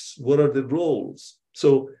contexts, what are the roles?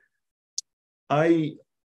 So I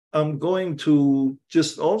am going to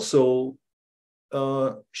just also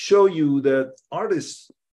show you that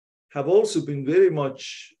artists have also been very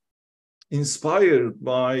much inspired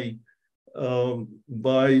by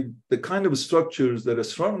the kind of structures that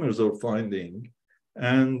astronomers are finding.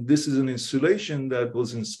 And this is an installation that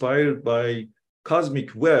was inspired by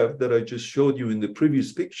cosmic web that I just showed you in the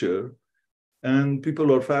previous picture. And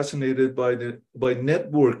people are fascinated by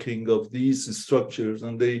networking of these structures,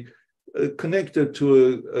 and they connected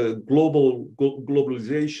to a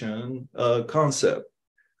globalization concept.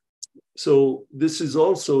 So this is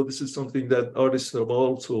something that artists have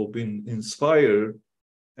also been inspired.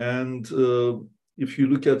 And if you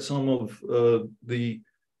look at some of the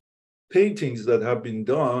paintings that have been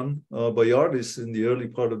done by artists in the early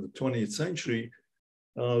part of the 20th century,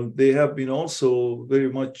 they have been also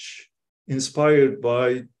very much inspired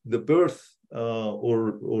by the birth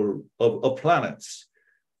of planets.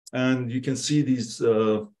 And you can see these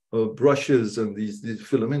brushes and these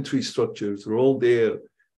filamentary structures are all there.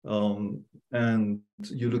 And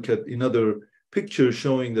you look at another picture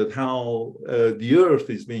showing that how the Earth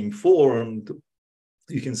is being formed.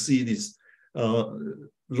 You can see these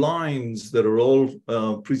lines that are all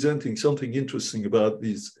presenting something interesting about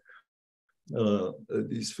these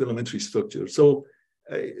filamentary structures. So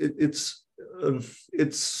it's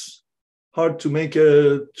hard to make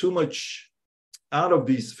too much out of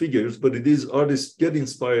these figures, but it is artists get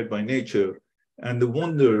inspired by nature and the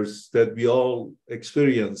wonders that we all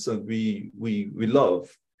experience and we love.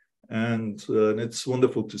 And it's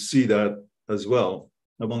wonderful to see that as well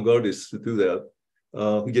among artists to do that,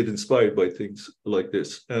 who get inspired by things like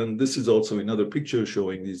this. And this is also another picture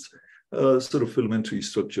showing these sort of filamentary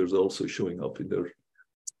structures also showing up in their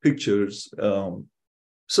pictures.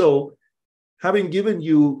 So having given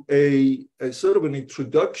you a sort of an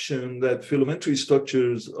introduction that filamentary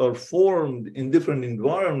structures are formed in different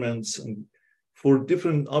environments and for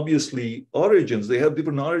different, obviously, origins. They have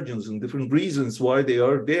different origins and different reasons why they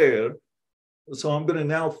are there. So I'm going to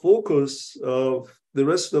now focus the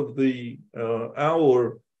rest of the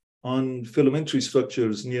hour on filamentary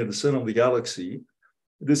structures near the center of the galaxy.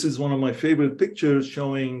 This is one of my favorite pictures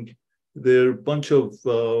showing there bunch of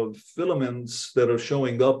filaments that are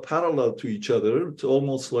showing up parallel to each other. It's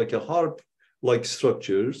almost like a harp-like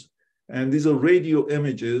structures. And these are radio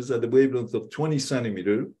images at the wavelength of 20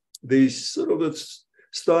 centimeter. They sort of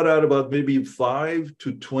start out about maybe 5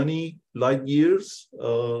 to 20 light years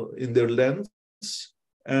in their lengths.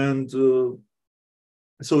 And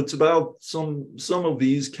so it's about some of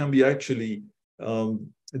these can be actually,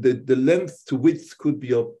 the length to width could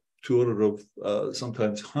be up to order of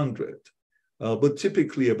sometimes 100, but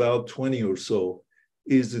typically about 20 or so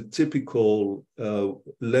is a typical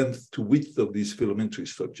length to width of these filamentary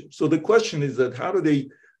structures. So the question is that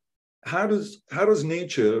how does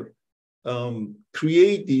nature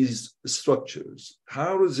create these structures?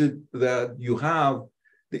 How is it that you have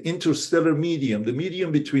the interstellar medium, the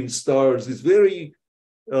medium between stars is very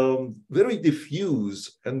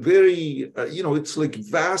diffuse and very, it's like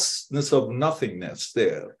vastness of nothingness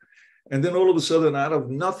there. And then all of a sudden, out of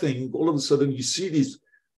nothing, all of a sudden you see these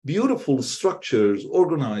beautiful structures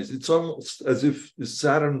organized. It's almost as if the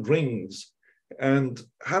Saturn rings. And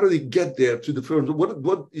how do they get there to the first?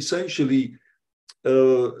 What essentially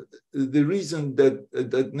the reason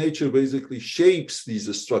that nature basically shapes these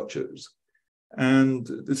structures? And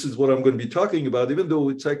this is what I'm going to be talking about, even though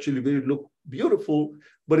it's actually very beautiful,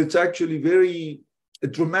 but it's actually very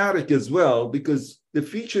dramatic as well, because the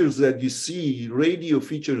features that you see, radio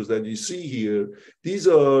features that you see here, these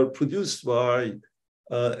are produced by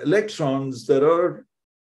electrons that are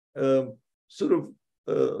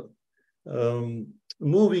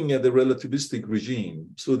moving at the relativistic regime.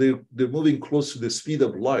 So they're moving close to the speed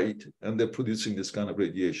of light, and they're producing this kind of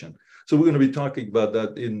radiation. So we're going to be talking about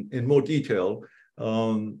that in more detail.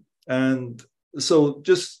 And so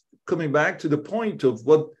just coming back to the point of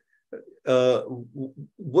what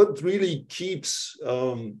really keeps,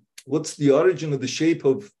 what's the origin of the shape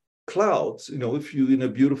of clouds? If you, in a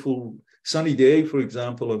beautiful sunny day, for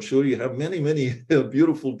example, I'm sure you have many, many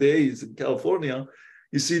beautiful days in California,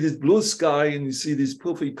 you see this blue sky and you see these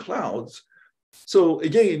puffy clouds. So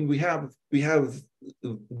again, we have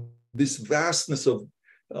this vastness of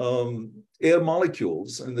air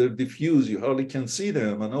molecules, and they're diffuse, you hardly can see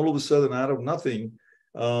them. And all of a sudden, out of nothing,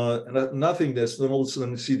 nothingness, then all of a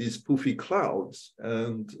sudden you see these poofy clouds.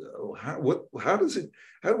 And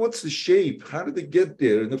what's the shape? How did they get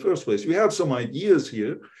there in the first place? We have some ideas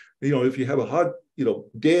here. If you have a hot,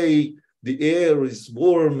 day, the air is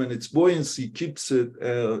warm and its buoyancy keeps it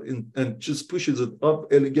and just pushes it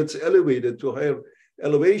up, and it gets elevated to higher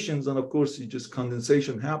elevations. And of course,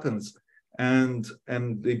 condensation happens. And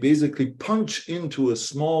they basically punch into a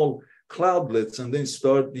small cloudlets, and then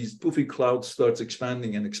these poofy clouds starts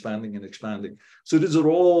expanding and expanding and expanding. So these are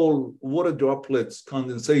all water droplets,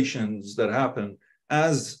 condensations that happen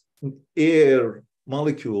as air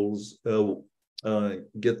molecules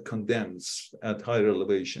get condensed at higher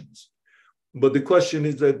elevations. But the question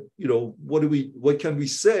is that, what can we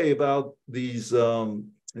say about these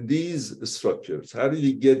structures? How did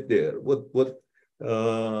you get there? What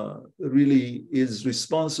really is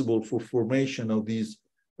responsible for formation of these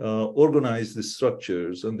organized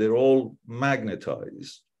structures? And they're all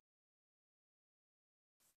magnetized.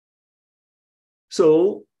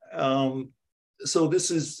 So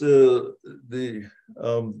this is the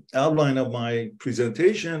outline of my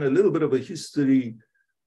presentation, a little bit of a history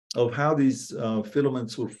of how these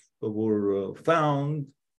filaments were found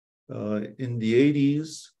in the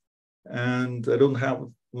 80s. And I don't have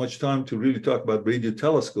much time to really talk about radio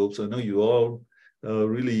telescopes. I know you all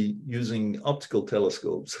really using optical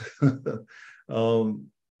telescopes,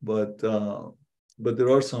 but there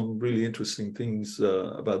are some really interesting things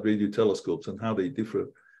about radio telescopes and how they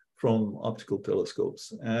differ from optical telescopes.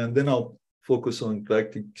 And then I'll focus on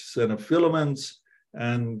galactic center filaments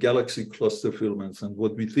and galaxy cluster filaments and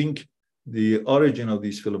what we think the origin of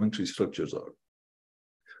these filamentary structures are.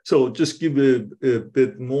 So just give a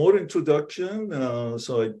bit more introduction.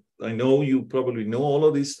 So I know you probably know all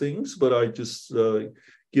of these things, but I just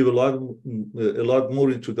give a lot more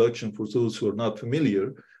introduction for those who are not familiar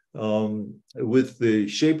with the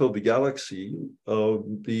shape of the galaxy.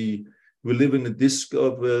 We live in a disk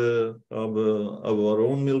of our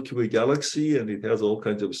own Milky Way galaxy, and it has all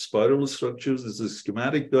kinds of spiral structures. There's a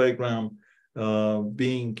schematic diagram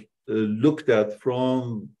being looked at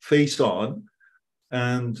from face on.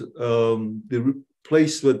 And the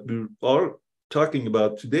place that we are talking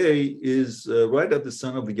about today is right at the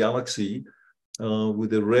center of the galaxy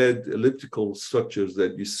with the red elliptical structures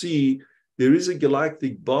that you see. There is a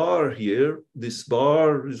galactic bar here. This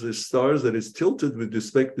bar is a star that is tilted with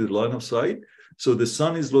respect to the line of sight. So the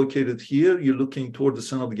sun is located here. You're looking toward the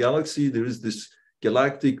center of the galaxy. There is this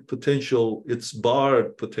galactic potential, it's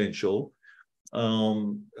barred potential,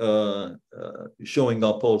 showing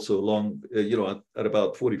up also along, at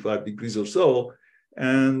about 45 degrees or so.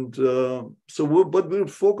 And but we're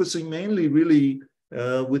focusing mainly really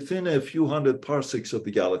within a few hundred parsecs of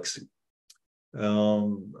the galaxy.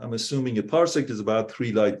 I'm assuming a parsec is about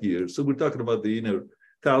 3 light years. So we're talking about the inner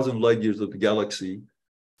 1,000 light years of the galaxy.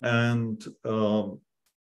 And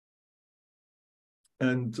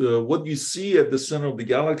what you see at the center of the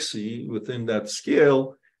galaxy within that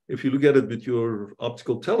scale, if you look at it with your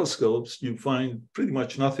optical telescopes, you find pretty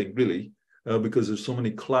much nothing really, because there's so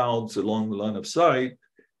many clouds along the line of sight.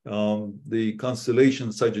 The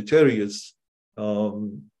constellation Sagittarius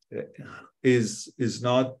is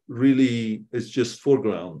not really, it's just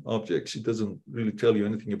foreground objects. It doesn't really tell you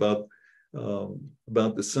anything about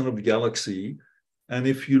the center of the galaxy. And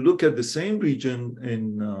if you look at the same region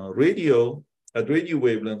in radio, at radio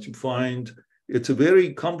wavelengths, you find it's a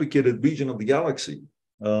very complicated region of the galaxy.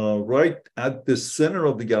 Right at the center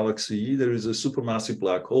of the galaxy, there is a supermassive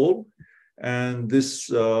black hole. And this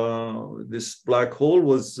black hole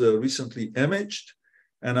was recently imaged,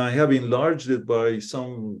 and I have enlarged it by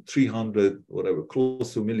some 300, whatever,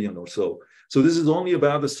 close to a million or so. So this is only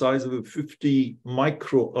about the size of a 50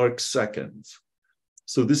 micro arc seconds.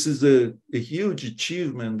 So this is a huge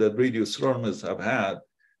achievement that radio astronomers have had,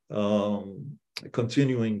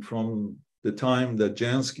 continuing from the time that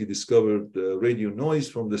Jansky discovered radio noise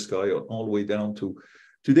from the sky all the way down to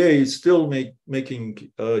today, still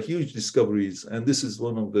making huge discoveries. And this is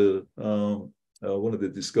one of the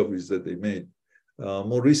discoveries that they made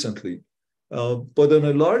more recently. But on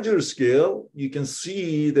a larger scale, you can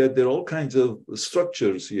see that there are all kinds of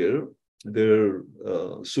structures here. There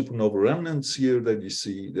are supernova remnants here that you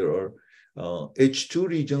see. There are H2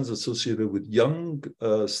 regions associated with young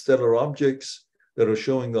stellar objects that are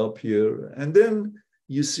showing up here. And then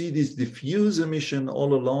you see this diffuse emission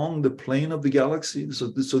all along the plane of the galaxy. So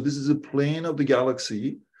this is a plane of the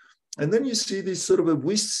galaxy. And then you see these sort of a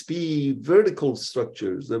wispy vertical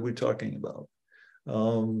structures that we're talking about.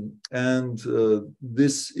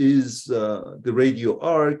 This is the radio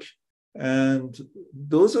arc. And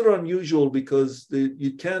those are unusual because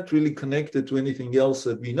you can't really connect it to anything else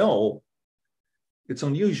that we know. It's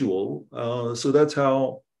unusual. So that's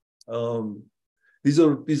how these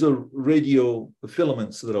are radio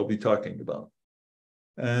filaments that I'll be talking about.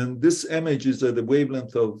 And this image is at a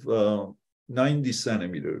wavelength of 90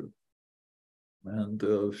 centimeter and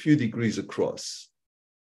a few degrees across.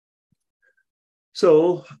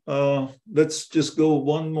 So let's just go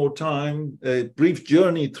one more time, a brief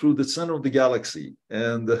journey through the center of the galaxy.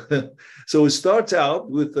 And so it starts out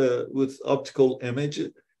with optical image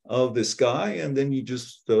of the sky, and then you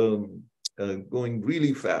just going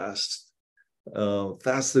really fast.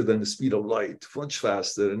 Faster than the speed of light, much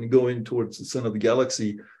faster, and you go in towards the center of the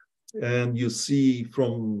galaxy, and you see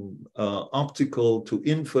from optical to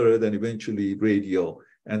infrared and eventually radio,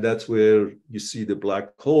 and that's where you see the black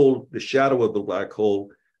hole, the shadow of the black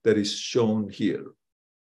hole that is shown here.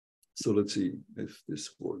 So let's see if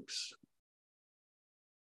this works.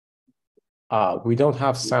 We don't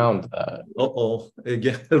have sound.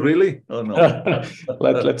 Again, really? Oh no.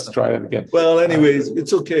 Let's try it again. Well, anyways,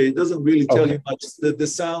 it's okay. It doesn't really tell you much. The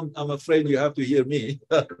sound, I'm afraid you have to hear me.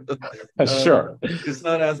 Sure. It's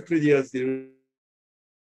not as pretty as the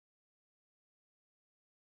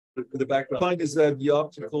background. The point is that the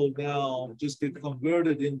optical now just get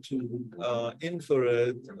converted into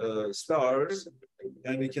infrared stars,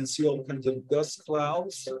 and we can see all kinds of dust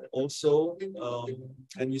clouds also.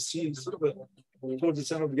 And you see sort of towards the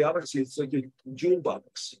center of the galaxy, it's like a jewel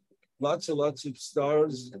box. lots and lots of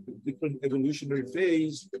stars, different evolutionary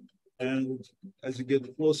phase. And as you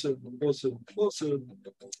get closer and closer and closer,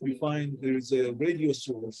 we find there is a radio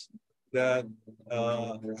source that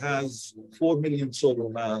has 4 million solar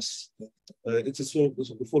mass. It's a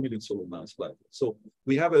 4 million solar mass black hole. So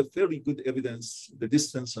we have a fairly good evidence, the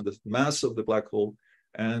distance and the mass of the black hole.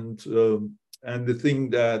 And the thing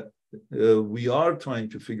that we are trying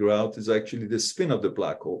to figure out is actually the spin of the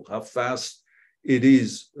black hole, how fast it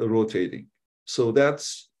is rotating. So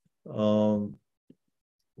that's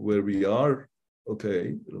where we are.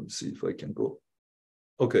 Okay, let me see if I can go.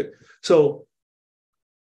 Okay, so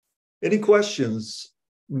any questions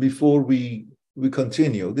before we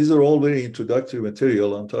continue? These are all very introductory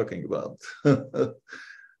material I'm talking about.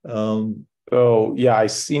 So yeah, I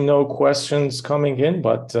see no questions coming in,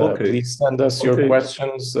 but Okay. please send us your Okay.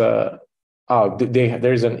 questions.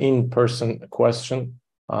 There's an in-person question.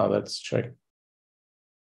 Let's check.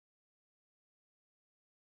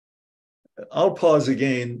 I'll pause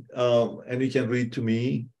again, and you can read to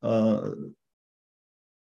me.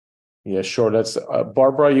 Yeah, sure. That's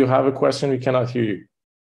Barbara, you have a question? We cannot hear you.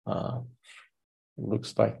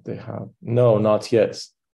 Looks like they have. No, not yet.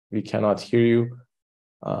 We cannot hear you.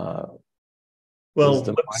 Well,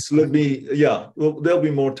 let me, yeah, well, there'll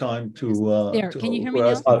be more time to. There, can you hear me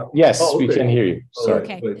now? Yes, Oh, we okay. can hear you. Sorry.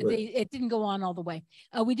 Okay, Wait. it didn't go on all the way.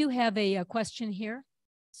 We do have a question here,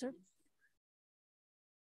 sir.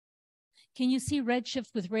 Can you see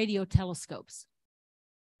redshift with radio telescopes?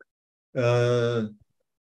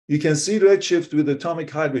 You can see redshift with atomic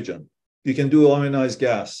hydrogen. You can do ionized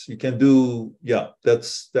gas. You can do, yeah,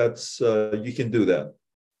 that's you can do that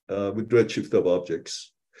with redshift of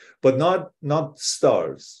objects, but not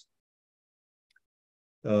stars.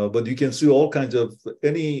 But you can see all kinds of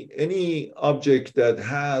any object that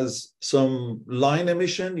has some line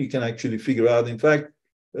emission. You can actually figure out. In fact,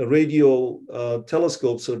 radio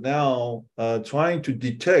telescopes are now trying to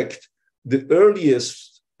detect the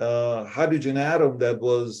earliest hydrogen atom that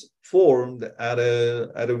was formed at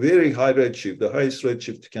a very high redshift, the highest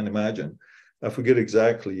redshift you can imagine. I forget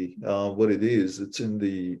exactly what it is. It's in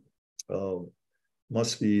the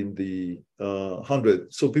must be in the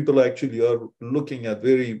 100. So people actually are looking at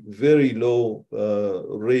very, very low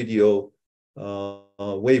radio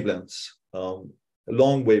wavelengths,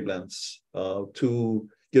 long wavelengths, to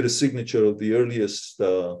get a signature of the earliest,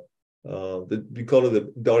 we call it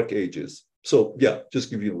the dark ages. So yeah, just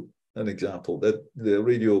give you an example that the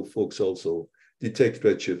radio folks also detect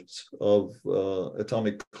redshifts of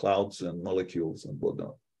atomic clouds and molecules and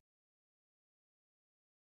whatnot.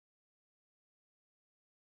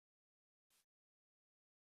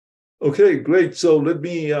 Okay, great. So let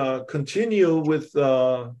me continue with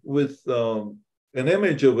an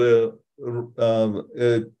image of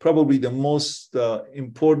probably the most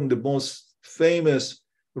important, the most famous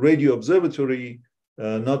radio observatory,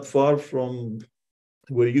 not far from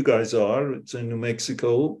where you guys are. It's in New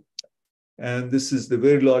Mexico. And this is the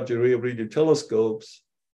very large array of radio telescopes.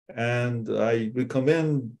 And I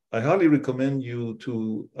highly recommend you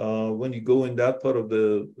to, when you go in that part of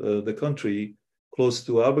the country, close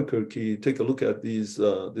to Albuquerque, take a look at this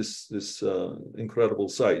incredible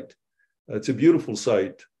site. It's a beautiful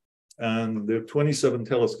site, and there are 27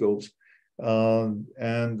 telescopes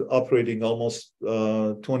and operating almost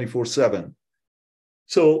 24/7.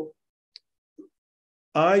 So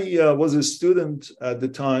I was a student at the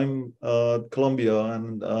time at Columbia,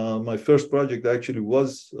 and my first project actually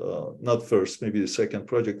was, not first, maybe the second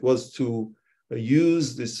project, was to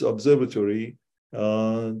use this observatory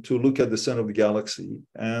to look at the center of the galaxy.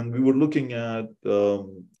 And we were looking at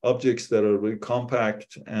objects that are very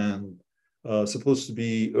compact and supposed to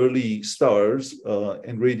be early stars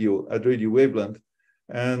at radio wavelength.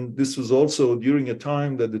 And this was also during a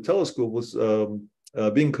time that the telescope was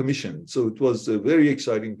being commissioned. So it was a very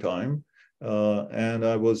exciting time. And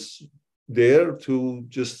I was there to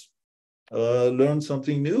just learn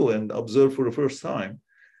something new and observe for the first time.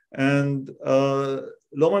 And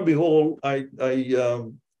lo and behold,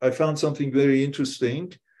 I found something very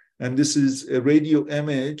interesting, and this is a radio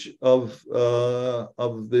image of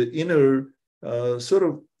the inner sort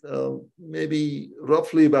of maybe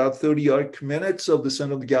roughly about 30 arc minutes of the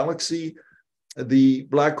center of the galaxy. The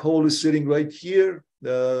black hole is sitting right here,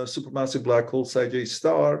 the supermassive black hole Psi-J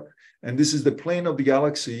star, and this is the plane of the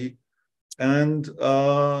galaxy. And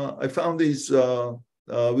I found these.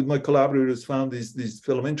 With my collaborators, found these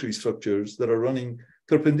filamentary structures that are running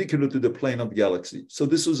perpendicular to the plane of the galaxy. So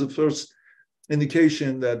this was the first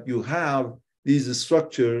indication that you have these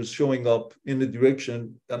structures showing up in the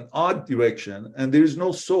direction, an odd direction, and there is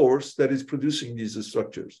no source that is producing these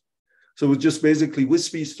structures. So it was just basically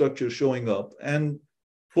wispy structure showing up. And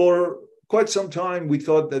for quite some time, we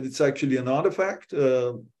thought that it's actually an artifact.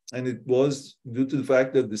 And it was due to the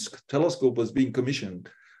fact that this telescope was being commissioned.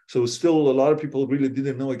 So still a lot of people really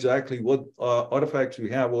didn't know exactly what artifacts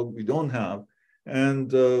we have, what we don't have.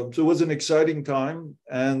 And so it was an exciting time.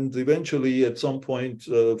 And eventually at some point,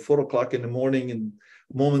 4 o'clock in the morning, in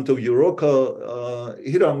moment of Eureka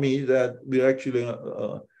hit on me that we're actually,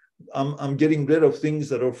 I'm getting rid of things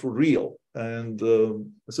that are for real. And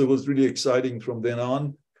so it was really exciting from then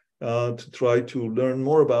on to try to learn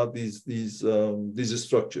more about these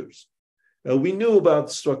structures. We knew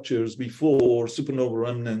about structures before, supernova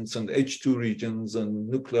remnants and H2 regions and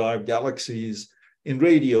nuclei galaxies in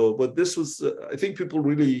radio, but this was, I think people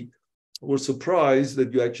really were surprised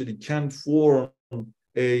that you actually can form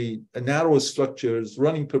a narrow structures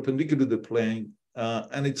running perpendicular to the plane,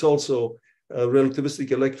 and it's also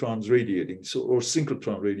relativistic electrons radiating, so or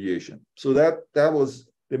synchrotron radiation. So that was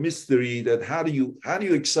the mystery, that how do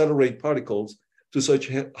you accelerate particles to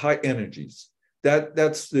such high energies?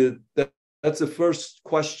 That's the first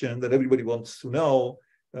question that everybody wants to know,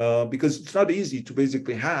 because it's not easy to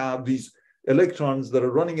basically have these electrons that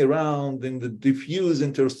are running around in the diffuse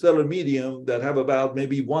interstellar medium that have about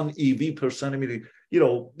maybe 1 eV per centimeter. You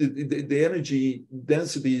know, the energy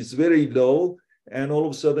density is very low, and all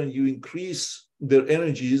of a sudden you increase their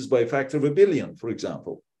energies by a factor of 1 billion, for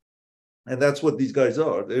example. And that's what these guys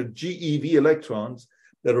are. They're GeV electrons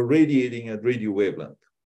that are radiating at radio wavelength.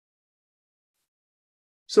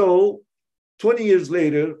 So 20 years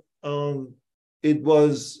later, it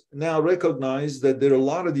was now recognized that there are a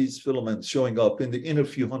lot of these filaments showing up in the inner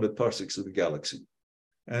few hundred parsecs of the galaxy.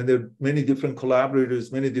 And there are many different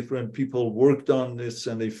collaborators, many different people worked on this,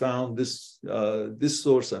 and they found this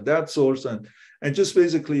source and that source. And just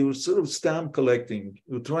basically, we're sort of stamp collecting.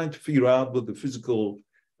 We're trying to figure out what the physical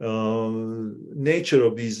nature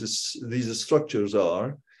of these structures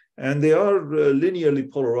are. And they are linearly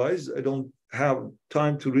polarized. I don't have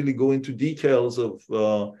time to really go into details of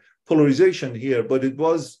polarization here, but it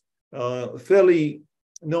was fairly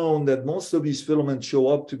known that most of these filaments show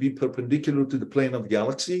up to be perpendicular to the plane of the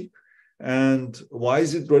galaxy. And why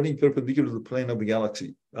is it running perpendicular to the plane of the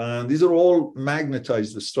galaxy? And these are all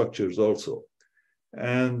magnetized structures also.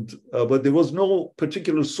 And but there was no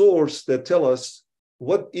particular source that tell us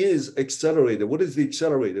what is accelerated, what is the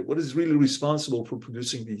accelerator, what is really responsible for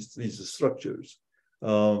producing these structures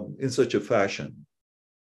in such a fashion.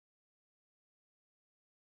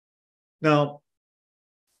 Now,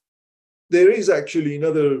 there is actually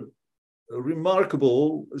another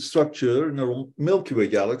remarkable structure in our Milky Way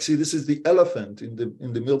galaxy. This is the elephant in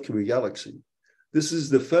the Milky Way galaxy. This is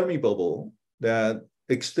the Fermi bubble that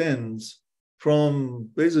extends from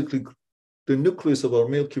basically the nucleus of our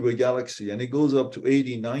Milky Way galaxy, and it goes up to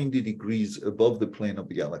 80, 90 degrees above the plane of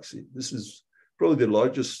the galaxy. This is probably the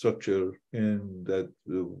largest structure that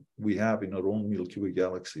we have in our own Milky Way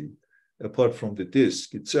galaxy, apart from the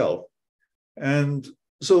disk itself. And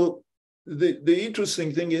so the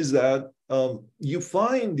interesting thing is that you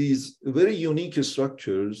find these very unique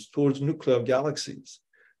structures towards nuclear galaxies.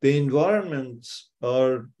 The environments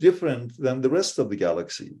are different than the rest of the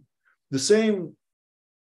galaxy. The same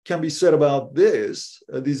can be said about this.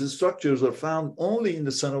 These structures are found only in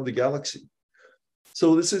the center of the galaxy.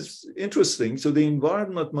 So this is interesting. So the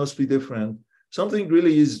environment must be different. Something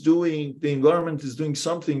really is doing, the environment is doing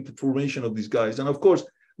something to the formation of these guys. And of course,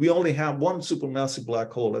 we only have one supermassive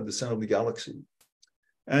black hole at the center of the galaxy.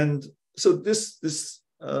 And so these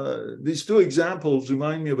two examples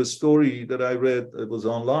remind me of a story that I read that was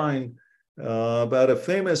online about a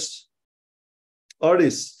famous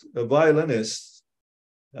artist, a violinist,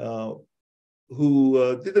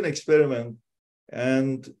 who did an experiment,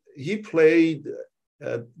 and he played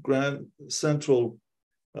at Grand Central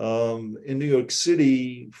in New York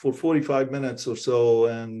City for 45 minutes or so,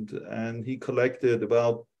 and he collected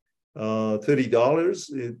about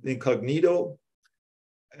 $30 incognito,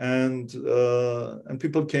 and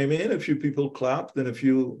people came in. A few people clapped,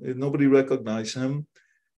 and nobody recognized him.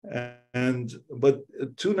 But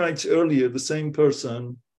 2 nights earlier, the same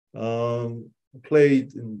person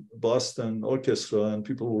played in Boston Orchestra, and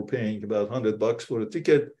people were paying about $100 for a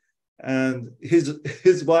ticket. And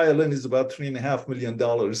his violin is about $3.5 million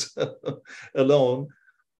alone.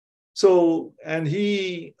 So, and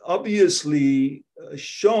he obviously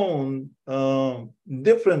shown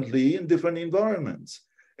differently in different environments.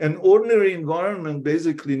 An ordinary environment,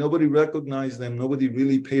 basically, nobody recognized him, nobody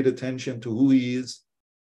really paid attention to who he is.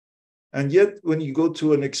 And yet, when you go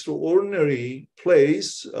to an extraordinary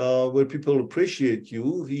place where people appreciate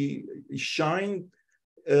you, he shined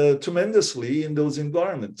tremendously in those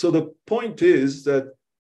environments. So the point is that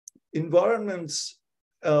environments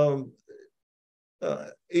are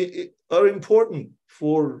important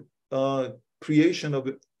for creation of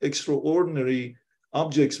extraordinary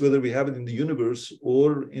objects, whether we have it in the universe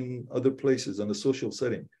or in other places in a social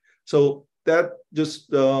setting. So that just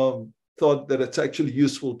thought that it's actually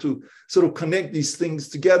useful to sort of connect these things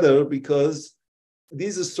together, because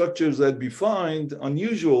these are structures that we find,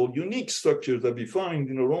 unusual, unique structures that we find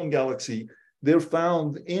in our own galaxy. They're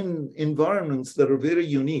found in environments that are very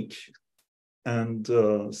unique. And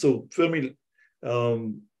so Fermi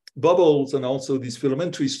bubbles and also these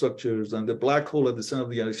filamentary structures and the black hole at the center of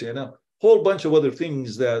the galaxy and a whole bunch of other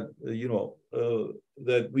things that,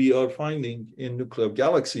 that we are finding in nuclear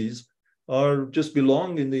galaxies are just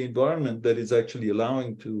belong in the environment that is actually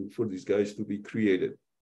allowing for these guys to be created.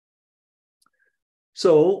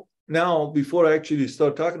 So now, before I actually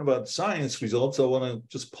start talking about science results, I want to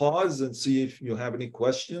just pause and see if you have any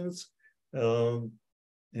questions.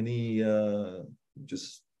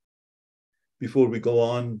 Just before we go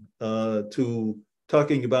on to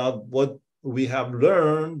talking about what we have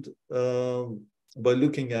learned by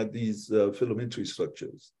looking at these filamentary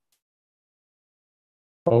structures.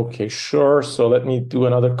 Okay, sure. So let me do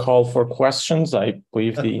another call for questions. I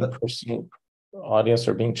believe the in-person audience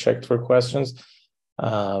are being checked for questions.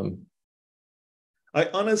 I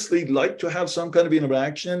honestly like to have some kind of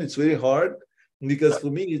interaction. It's very hard because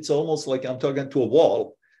for me, it's almost like I'm talking to a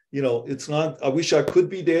wall. It's not, I wish I could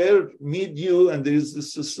be there, meet you, and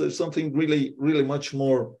there's something really, really much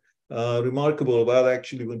more remarkable about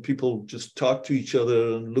actually when people just talk to each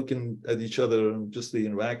other and looking at each other, and just the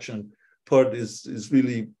interaction part is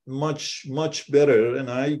really much, much better. And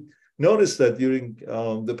I noticed that during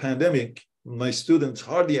the pandemic, my students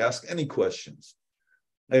hardly ask any questions.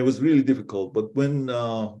 It was really difficult. But when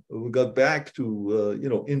we got back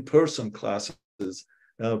to, in-person classes,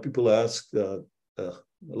 people asked a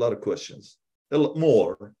lot of questions, a lot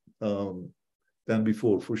more than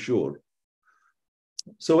before, for sure.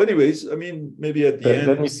 So anyways, I mean, maybe at the end.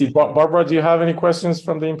 Let me see. Barbara, do you have any questions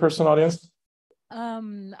from the in-person audience?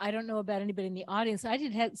 I don't know about anybody in the audience. I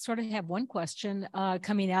did sort of have one question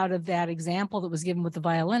coming out of that example that was given with the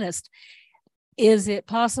violinist. Is it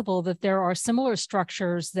possible that there are similar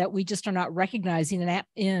structures that we just are not recognizing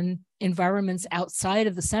in environments outside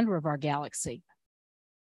of the center of our galaxy?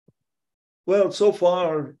 Well, so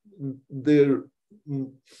far, we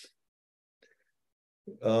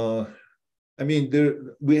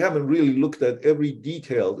haven't really looked at every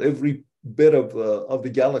detail, every bit of the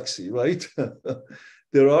galaxy, right?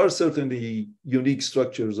 There are certainly unique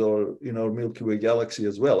structures in our Milky Way galaxy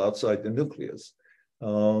as well, outside the nucleus.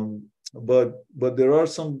 But there are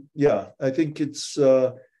some, I think it's,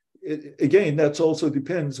 again, that's also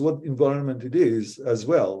depends what environment it is as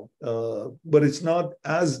well. But it's not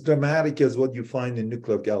as dramatic as what you find in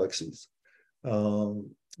nuclear galaxies.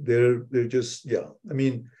 They're just,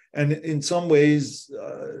 and in some ways,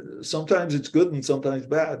 sometimes it's good and sometimes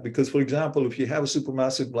bad, because, for example, if you have a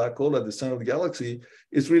supermassive black hole at the center of the galaxy,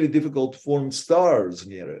 it's really difficult to form stars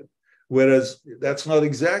near it. Whereas that's not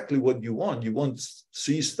exactly what you want. You want to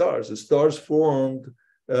see stars. The stars formed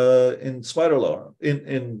in spiral arm,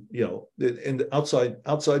 in the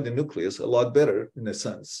outside the nucleus, a lot better in a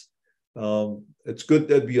sense. It's good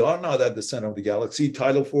that we are not at the center of the galaxy.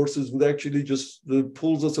 Tidal forces would actually just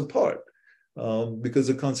pulls us apart. Because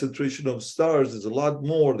the concentration of stars is a lot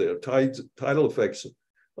more there. Tidal effects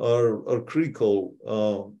are critical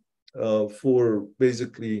for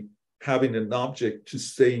basically having an object to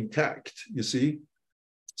stay intact, you see?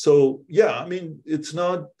 So, it's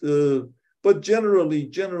not, but generally,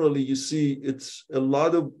 you see, it's a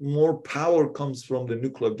lot of more power comes from the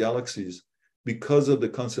nuclear galaxies because of the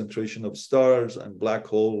concentration of stars and black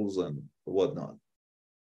holes and whatnot.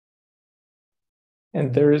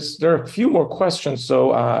 And there are a few more questions.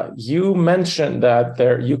 So you mentioned that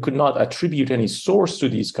you could not attribute any source to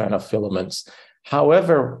these kind of filaments.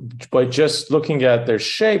 However, by just looking at their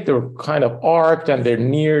shape, they're kind of arced and they're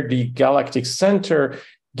near the galactic center.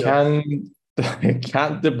 Can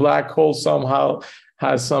the black hole somehow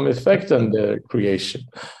has some effect on the creation?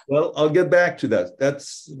 Well, I'll get back to that.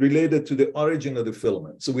 That's related to the origin of the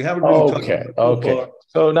filament. So we haven't really talked about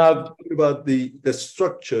So now about the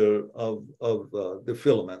structure of the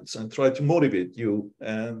filaments and try to motivate you,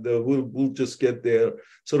 and we'll just get there,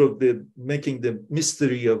 sort of making the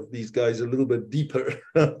mystery of these guys a little bit deeper,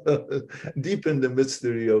 deepen the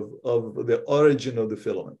mystery of the origin of the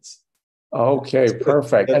filaments. Okay,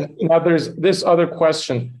 perfect. And now there's this other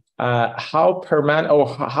question. How permanent or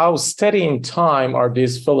how steady in time are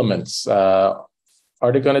these filaments?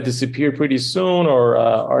 are they going to disappear pretty soon, or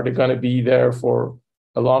are they going to be there for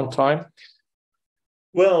a long time?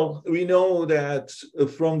 Well, we know that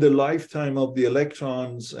from the lifetime of the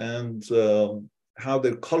electrons and how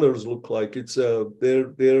their colors look like, it's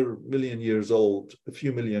they're million years old, a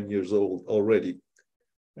few million years old already.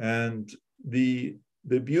 And the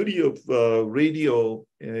beauty of radio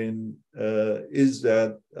is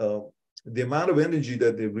that the amount of energy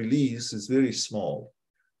that they release is very small,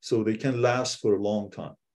 so they can last for a long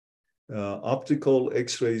time. Optical,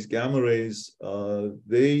 X-rays, gamma rays,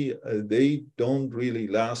 they don't really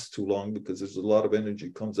last too long because there's a lot of energy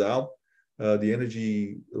comes out. The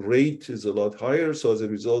energy rate is a lot higher, so as a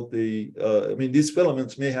result, I mean, these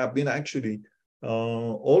filaments may have been actually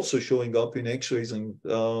also showing up in X-rays and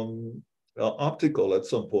optical at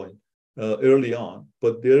some point early on,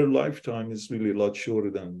 but their lifetime is really a lot shorter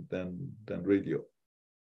than radio.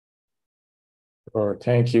 Sure,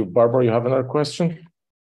 thank you. Barbara, you have another question?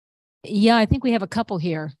 Yeah, I think we have a couple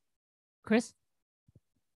here. Chris?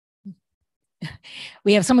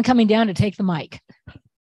 We have someone coming down to take the mic.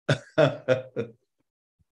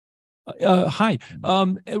 Hi.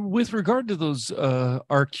 With regard to those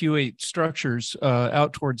RQ8 structures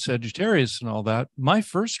out towards Sagittarius and all that, my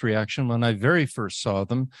first reaction when I very first saw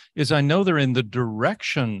them is I know they're in the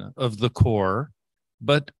direction of the core,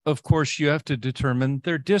 but of course you have to determine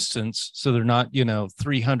their distance. So they're not,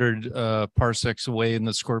 300 parsecs away in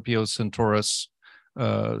the Scorpio Centaurus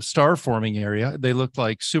star forming area. They look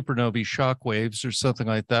like supernovae shock waves or something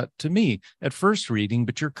like that to me at first reading,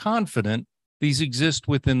 but you're confident these exist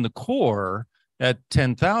within the core at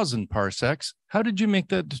 10,000 parsecs. How did you make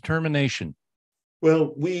that determination?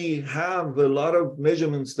 Well, we have a lot of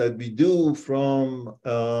measurements that we do from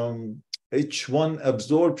H1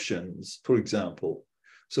 absorptions, for example.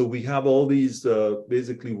 So we have all these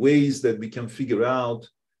basically ways that we can figure out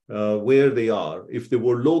where they are. If they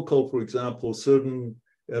were local, for example, certain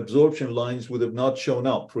absorption lines would have not shown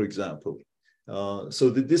up, for example. So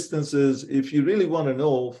the distances, if you really want to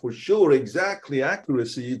know for sure exactly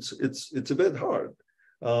accuracy, it's a bit hard.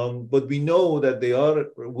 But we know that they are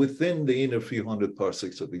within the inner few hundred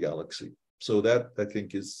parsecs of the galaxy. So that I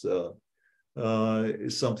think is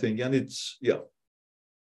something, and it's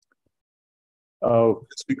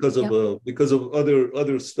it's because of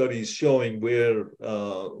other studies showing where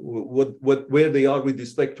where they are with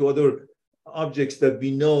respect to other objects that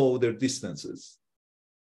we know their distances.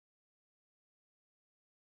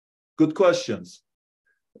 Good questions.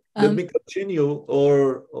 Let me continue,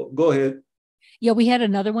 or go ahead. Yeah, we had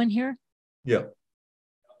another one here. Yeah.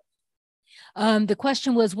 The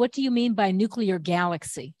question was, what do you mean by nuclear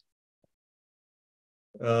galaxy?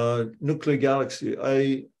 Nuclear galaxy.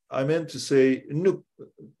 I meant to say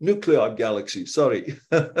nuclear galaxy. Sorry,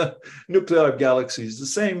 nuclear galaxy is the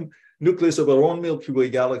same nucleus of our own Milky Way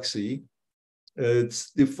galaxy.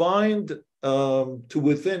 It's defined to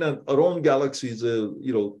within our own galaxy is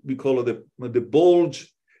we call it the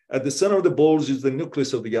bulge. At the center of the bulge is the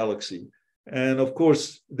nucleus of the galaxy. And of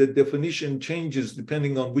course, the definition changes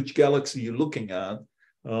depending on which galaxy you're looking at.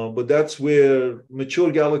 But that's where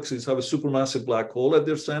mature galaxies have a supermassive black hole at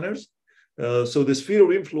their centers. So the sphere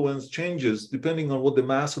of influence changes depending on what the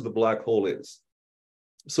mass of the black hole is.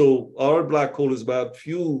 So our black hole is about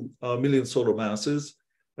few million solar masses.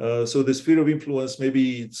 So the sphere of influence,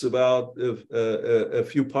 maybe it's about a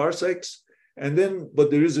few parsecs. And then, but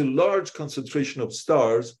there is a large concentration of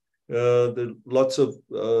stars. So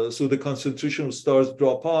the concentration of stars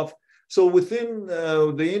drop off. So within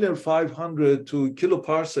the inner 500 to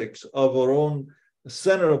kiloparsecs of our own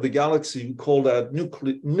center of the galaxy, we call that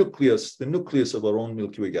nucleus, the nucleus of our own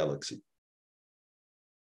Milky Way galaxy.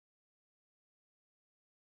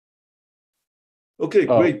 Okay,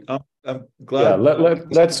 great. I'm glad. Yeah,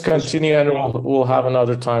 let's continue, and we'll have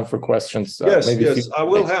another time for questions. Yes. I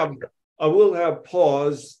will have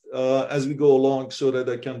pause as we go along so that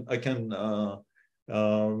I can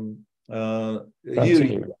hear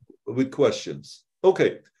you with questions.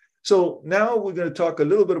 Okay. So now we're going to talk a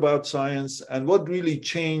little bit about science and what really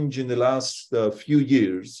changed in the last few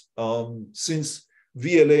years since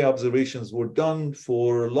VLA observations were done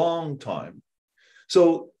for a long time.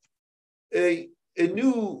 So a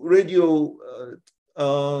new radio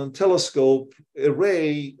telescope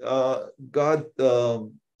array got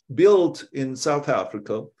built in South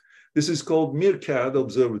Africa. This is called Meerkat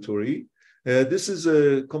Observatory. This is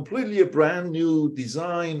a brand new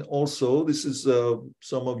design also. This is,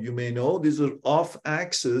 some of you may know, these are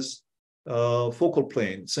off-axis focal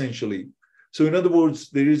plane, essentially. So in other words,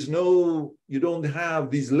 you don't have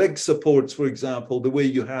these leg supports, for example, the way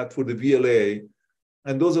you had for the VLA.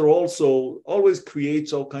 and those are also always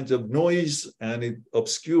creates all kinds of noise, and it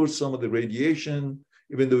obscures some of the radiation,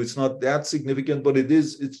 even though it's not that significant, but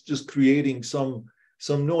it's just creating some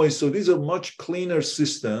noise. So these are much cleaner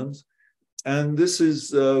systems. And this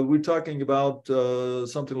is, we're talking about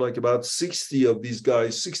something like about 60 of these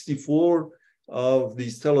guys, 64 of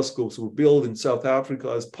these telescopes were built in South Africa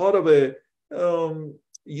as part of a, an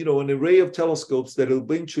array of telescopes that will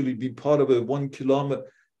eventually be part of a 1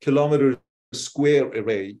 kilometer square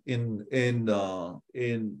array in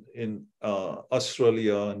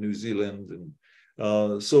Australia, New Zealand, and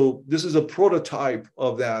so this is a prototype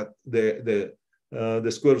of that, the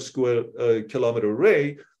square kilometer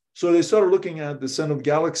array. So they started looking at the center of the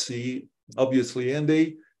galaxy, obviously, and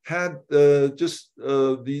they had they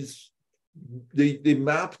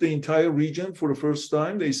mapped the entire region for the first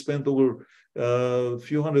time. They spent over a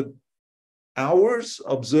few hundred hours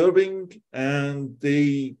observing, and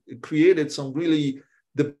they created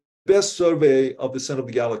the best survey of the center of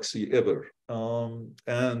the galaxy ever.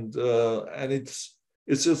 And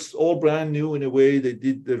it's just all brand new in a way.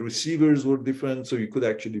 The receivers were different, so you could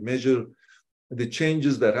actually measure the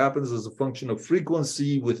changes that happens as a function of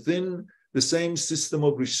frequency within the same system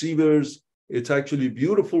of receivers. It's actually a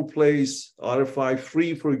beautiful place, RFI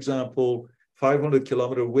free, for example, 500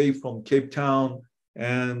 kilometers away from Cape Town.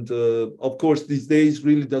 And of course, these days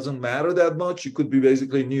really doesn't matter that much. You could be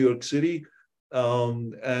basically in New York City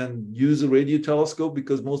and use a radio telescope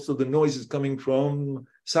because most of the noise is coming from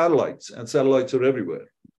satellites, and satellites are everywhere.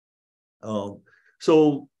 But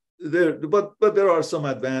there are some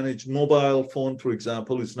advantage. Mobile phone, for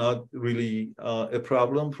example, is not really a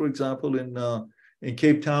problem. For example, in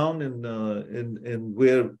Cape Town and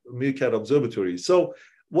where Meerkat Observatory. So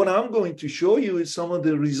what I'm going to show you is some of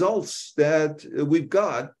the results that we've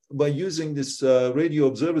got by using this radio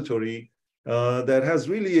observatory that has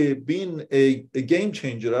really been a game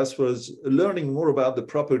changer as far as learning more about the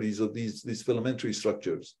properties of these filamentary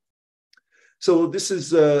structures. So this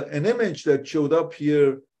is an image that showed up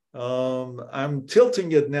here. I'm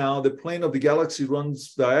tilting it now. The plane of the galaxy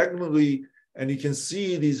runs diagonally, and you can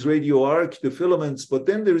see these radio arc, the filaments, but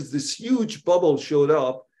then there's this huge bubble showed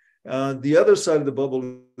up. The other side of the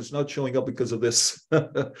bubble is not showing up because of this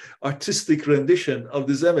artistic rendition of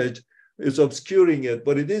this image. It's obscuring it,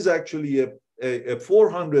 but it is actually a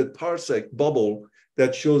 400 parsec bubble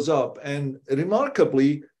that shows up. And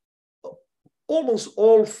remarkably, almost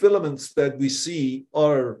all filaments that we see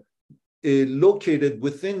are located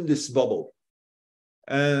within this bubble.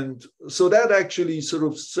 And so that actually sort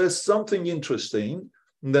of says something interesting,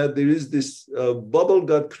 that there is this bubble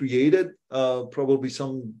got created, probably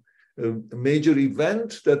some major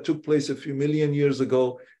event that took place a few million years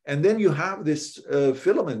ago. And then you have this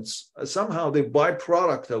filaments, somehow the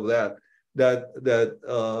byproduct of that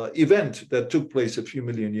event that took place a few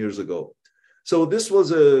million years ago. So this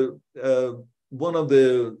was one of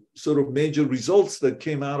the sort of major results that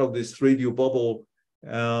came out of this radio bubble.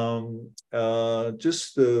 I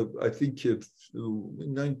think in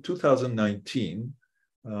 2019,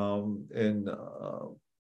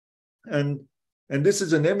 and this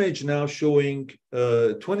is an image now showing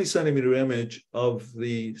a 20 centimeter image of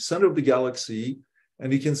the center of the galaxy.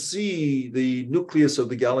 And you can see the nucleus of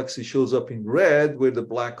the galaxy shows up in red where the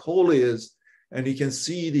black hole is. And you can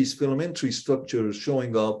see these filamentary structures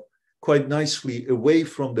showing up quite nicely away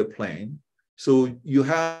from the plane. So you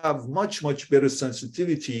have much, much better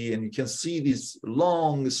sensitivity, and you can see these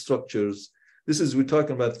long structures. We're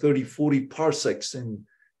talking about 30, 40 parsecs in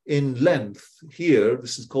length here.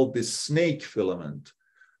 This is called the snake filament.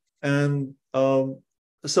 And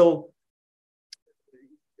so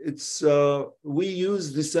we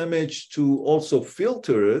use this image to also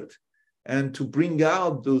filter it and to bring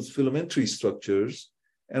out those filamentary structures.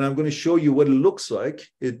 And I'm going to show you what it looks like.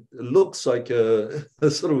 It looks like a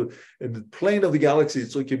sort of in the plane of the galaxy.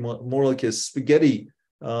 It's looking more like a spaghetti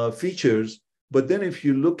features. But then if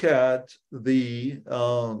you look at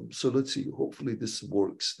so let's see, hopefully this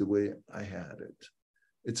works the way I had it.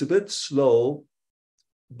 It's a bit slow,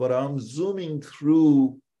 but I'm zooming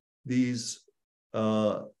through these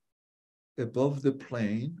above the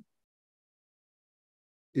plane.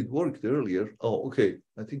 It worked earlier. Oh, okay.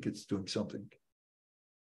 I think it's doing something.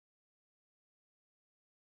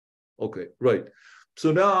 Okay, right.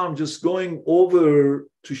 So now I'm just going over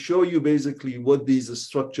to show you basically what these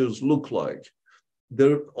structures look like.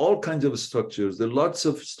 There are all kinds of structures. There are lots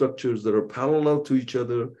of structures that are parallel to each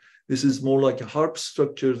other. This is more like a harp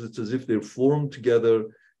structures. It's as if they're formed together.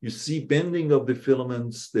 You see bending of the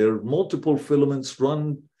filaments. There are multiple filaments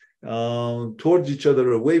run towards each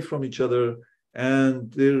other, away from each other. And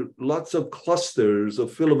there are lots of clusters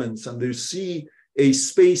of filaments. And you see a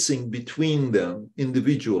spacing between them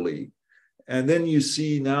individually. And then you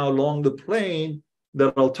see now along the plane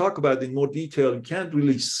that I'll talk about in more detail, you can't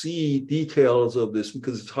really see details of this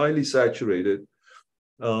because it's highly saturated.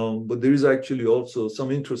 But there is actually also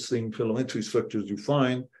some interesting filamentary structures you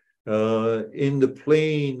find in the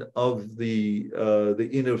plane of the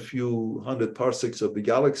inner few hundred parsecs of the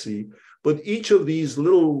galaxy. But each of these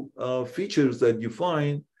little features that you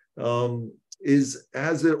find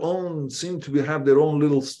has their own, seem to have their own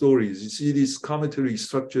little stories. You see these cometary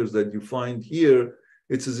structures that you find here.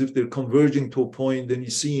 It's as if they're converging to a point. Then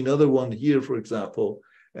you see another one here, for example.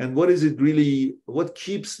 And what is it really, what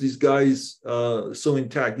keeps these guys so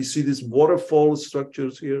intact? You see these waterfall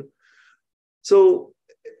structures here. So,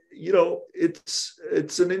 you know,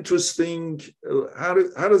 it's an interesting, how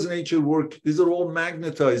does nature work? These are all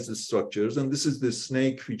magnetized structures. And this is the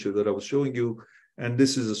snake feature that I was showing you. And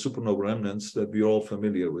this is a supernova remnants that we're all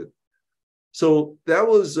familiar with. So that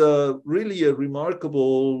was really a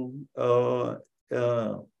remarkable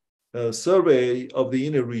survey of the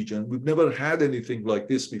inner region. We've never had anything like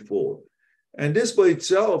this before. And this by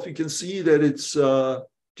itself, you can see that it's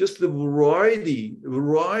just the variety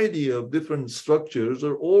of different structures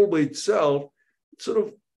are all by itself sort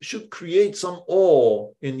of should create some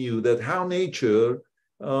awe in you that how nature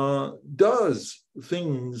does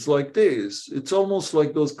things like this. It's almost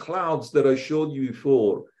like those clouds that I showed you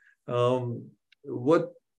before.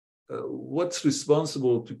 What's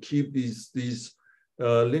responsible to keep these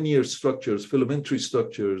linear structures, filamentary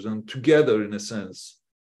structures, and together in a sense,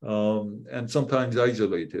 and sometimes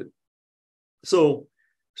isolated. So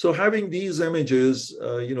having these images,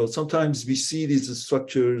 you know, sometimes we see these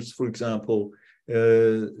structures, for example,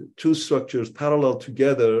 two structures parallel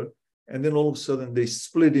together, and then all of a sudden they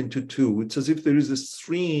split into two. It's as if there is a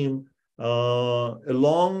stream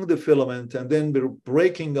along the filament, and then they're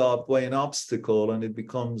breaking up by an obstacle, and it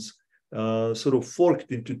becomes sort of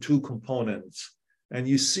forked into two components. And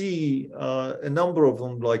you see a number of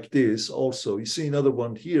them like this also. You see another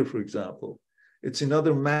one here, for example. It's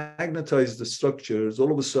another magnetized structures.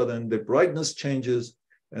 All of a sudden, the brightness changes,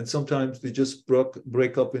 and sometimes they just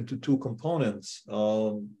break up into two components.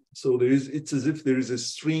 So it's as if there is a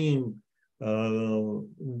stream along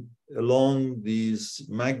these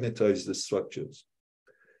magnetized structures.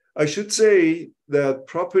 I should say that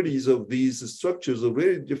properties of these structures are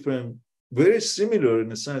very different, very similar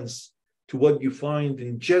in a sense to what you find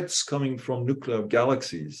in jets coming from nuclear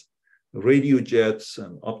galaxies, radio jets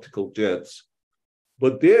and optical jets.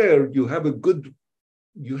 But there you have a good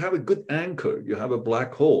anchor, you have a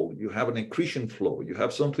black hole, you have an accretion flow, you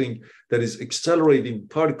have something that is accelerating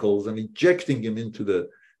particles and ejecting them into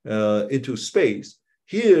space.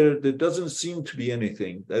 Here, there doesn't seem to be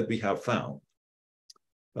anything that we have found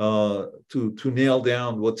to nail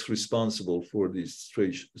down what's responsible for these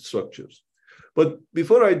structures. But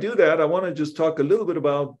before I do that, I want to just talk a little bit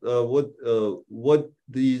about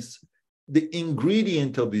the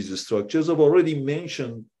ingredient of these structures. I've already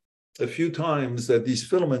mentioned a few times that these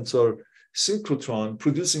filaments are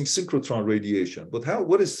producing synchrotron radiation. But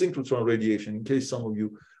what is synchrotron radiation? In case some of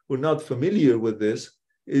you were not familiar with this,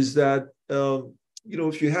 is that you know,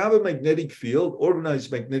 if you have a magnetic field, organized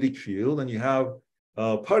magnetic field, and you have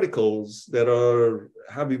particles that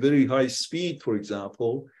have a very high speed, for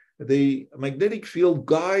example, the magnetic field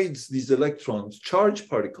guides these electrons, charged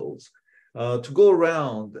particles, to go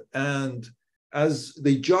around, and as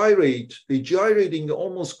they're gyrating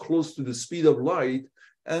almost close to the speed of light,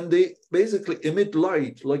 and they basically emit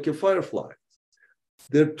light like a firefly.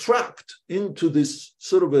 They're trapped into this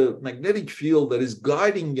sort of a magnetic field that is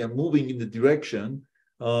guiding them, moving in the direction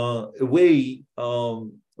away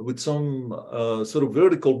with some sort of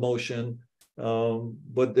vertical motion,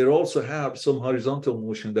 but they also have some horizontal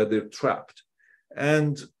motion that they're trapped.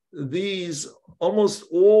 And these, almost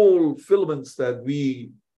all filaments that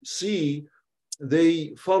we see,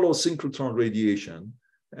 they follow synchrotron radiation.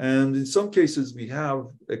 And in some cases, we have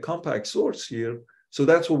a compact source here. So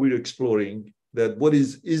that's what we're exploring, that what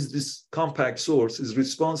is this compact source is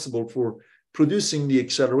responsible for producing the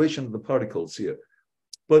acceleration of the particles here.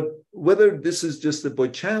 But whether this is just a by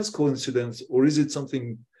chance coincidence, or is it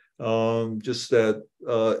something just that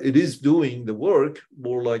it is doing the work,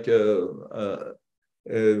 more like a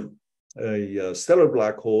stellar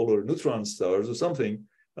black hole or neutron stars or something.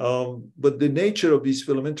 But the nature of these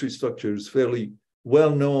filamentary structures is fairly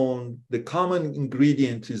well known. The common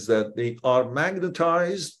ingredient is that they are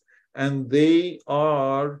magnetized and they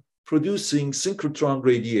are producing synchrotron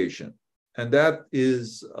radiation. And that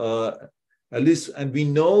is at least, and we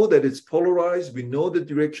know that it's polarized. We know the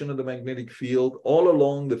direction of the magnetic field all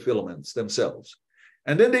along the filaments themselves.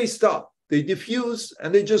 And then they stop. They diffuse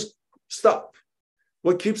and they just stop.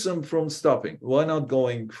 What keeps them from stopping? Why not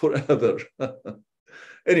going forever?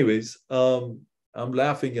 Anyways, I'm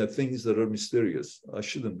laughing at things that are mysterious. I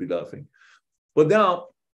shouldn't be laughing. But now,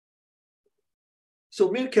 so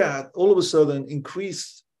Meerkat all of a sudden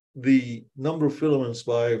increased the number of filaments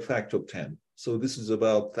by a factor of 10. So this is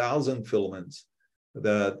about 1,000 filaments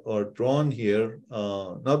that are drawn here,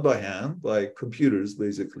 not by hand, by computers,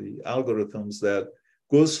 basically, algorithms that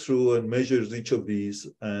goes through and measures each of these.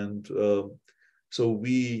 And so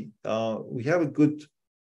we have a good,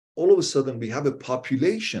 all of a sudden, we have a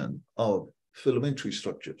population of filamentary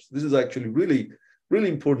structures. This is actually really, really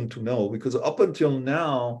important to know, because up until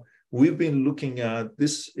now, we've been looking at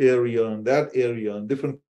this area and that area, and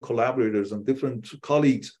different collaborators and different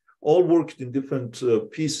colleagues all worked in different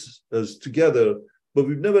pieces together, but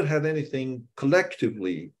we've never had anything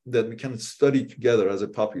collectively that we can study together as a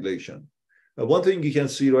population. One thing you can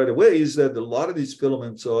see right away is that a lot of these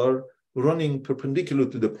filaments are running perpendicular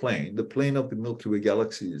to the plane. The plane of the Milky Way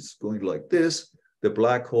galaxy is going like this. The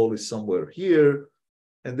black hole is somewhere here.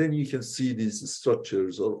 And then you can see these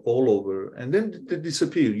structures are all over, and then they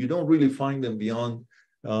disappear. You don't really find them beyond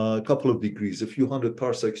a couple of degrees, a few hundred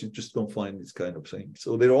parsecs. You just don't find this kind of thing.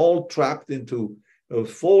 So they're all trapped into,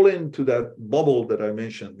 fall into that bubble that I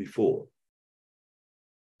mentioned before.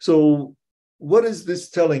 So what is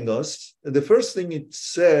this telling us? The first thing it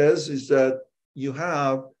says is that you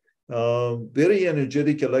have very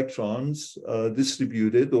energetic electrons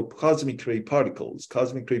distributed, or cosmic ray particles.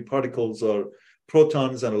 Cosmic ray particles are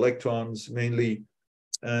protons and electrons mainly,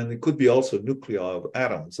 and it could be also nuclei of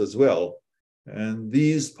atoms as well. And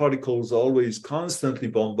these particles always constantly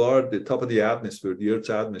bombard the top of the atmosphere, the Earth's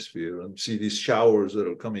atmosphere, and see these showers that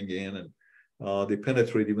are coming in, and they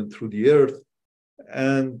penetrate even through the Earth.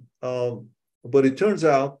 And but it turns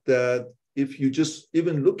out that if you just,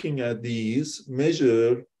 even looking at these,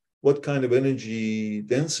 measure what kind of energy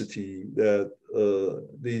density that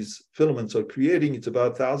these filaments are creating, it's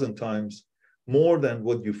about 1,000 times more than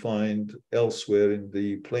what you find elsewhere in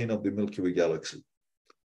the plane of the Milky Way galaxy.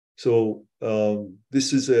 So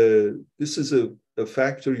this is a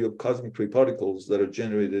factory of cosmic ray particles that are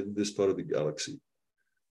generated in this part of the galaxy.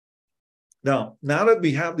 Now that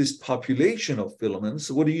we have this population of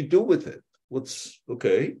filaments, what do you do with it?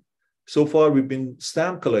 Okay, so far we've been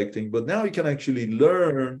stamp collecting, but now you can actually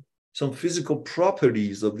learn some physical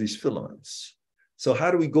properties of these filaments. So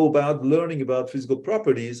how do we go about learning about physical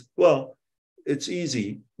properties? Well, it's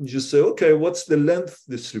easy. You just say, okay, what's the length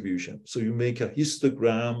distribution? So you make a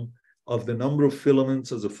histogram of the number of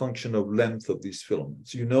filaments as a function of length of these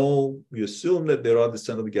filaments. You assume that they're at the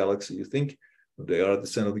center of the galaxy. You think they are at the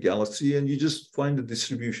center of the galaxy, and you just find the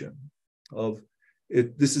distribution of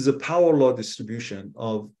it. This is a power law distribution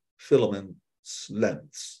of filaments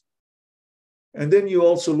lengths. And then you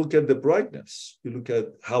also look at the brightness. You look at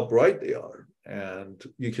how bright they are. And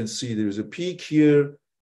you can see there's a peak here,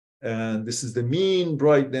 and this is the mean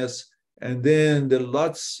brightness, and then a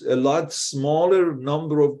lot smaller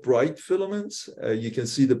number of bright filaments. You can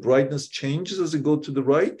see the brightness changes as it goes to the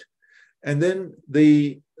right, and then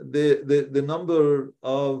the number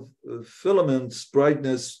of filaments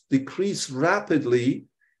brightness decrease rapidly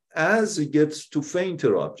as it gets to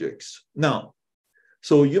fainter objects. Now,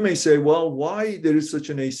 so you may say, well, why there is such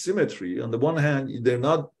an asymmetry? On the one hand, they're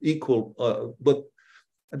not equal, but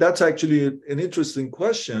that's actually an interesting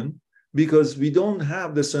question, because we don't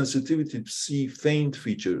have the sensitivity to see faint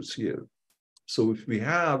features here. So if we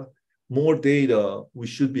have more data, we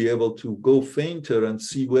should be able to go fainter and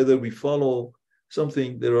see whether we follow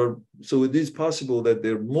something. So it is possible that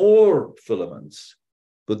there are more filaments,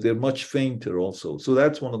 but they're much fainter also. So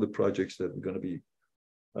that's one of the projects that we're going to be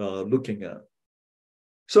looking at.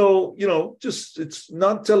 So, it's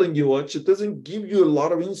not telling you much. It doesn't give you a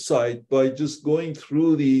lot of insight by just going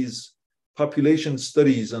through these population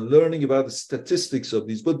studies and learning about the statistics of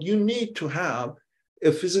these. But you need to have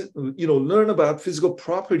learn about physical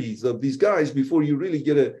properties of these guys before you really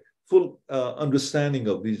get a full understanding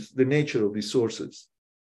of the nature of these sources.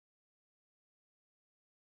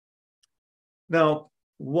 Now,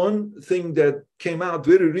 one thing that came out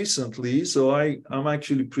very recently, so I'm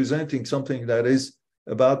actually presenting something that is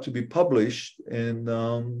about to be published in,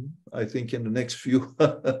 I think, in the next few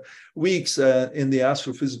weeks in the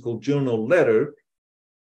Astrophysical Journal Letter.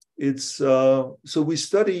 So we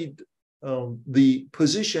studied the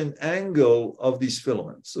position angle of these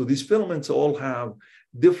filaments. So these filaments all have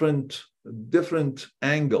different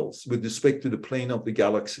angles with respect to the plane of the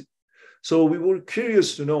galaxy. So we were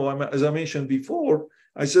curious to know, as I mentioned before,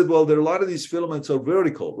 I said, well, there are a lot of these filaments are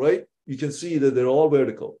vertical, right? You can see that they're all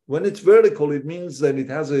vertical. When it's vertical, it means that it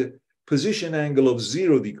has a position angle of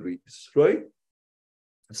 0 degrees, right?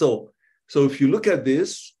 So if you look at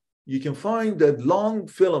this, you can find that long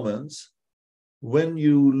filaments, when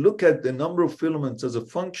you look at the number of filaments as a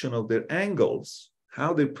function of their angles,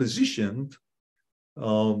 how they're positioned,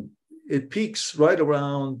 it peaks right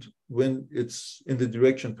around when it's in the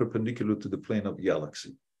direction perpendicular to the plane of the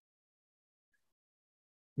galaxy.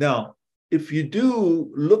 Now, if you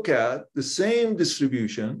do look at the same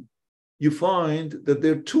distribution, you find that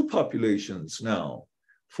there are two populations now.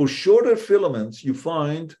 For shorter filaments, you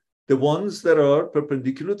find the ones that are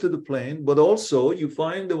perpendicular to the plane, but also you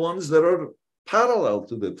find the ones that are parallel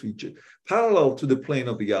to the feature, parallel to the plane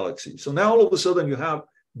of the galaxy. So now all of a sudden you have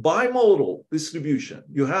bimodal distribution.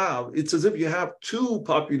 It's as if you have two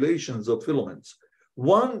populations of filaments.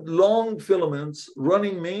 One long filaments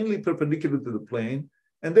running mainly perpendicular to the plane,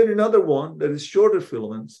 and then another one that is shorter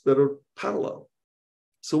filaments that are parallel.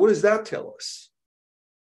 So what does that tell us?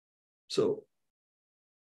 So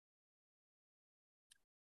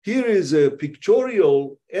here is a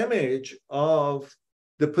pictorial image of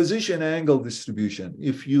the position angle distribution.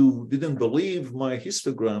 If you didn't believe my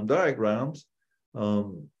histogram diagrams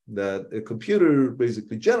that a computer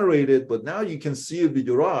basically generated, but now you can see it with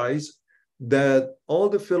your eyes that all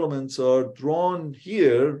the filaments are drawn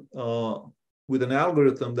here with an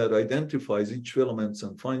algorithm that identifies each filament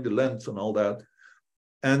and find the length and all that.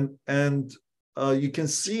 And you can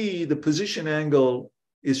see the position angle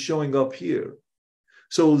is showing up here.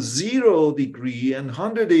 So 0 degree and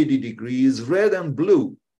 180 degrees, red and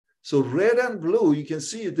blue. So red and blue, you can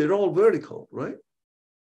see they're all vertical, right?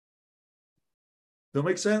 That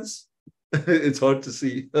make sense? It's hard to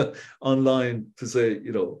see online to say,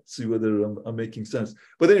 see whether I'm making sense.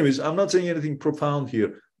 But anyways, I'm not saying anything profound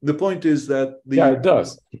here. The point is that it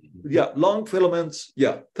does. Yeah, long filaments.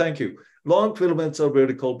 Yeah, thank you. Long filaments are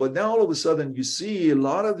vertical, but now all of a sudden you see a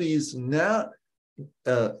lot of these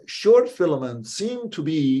short filaments seem to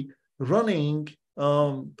be running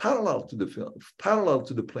parallel to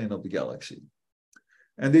the plane of the galaxy,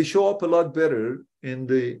 and they show up a lot better in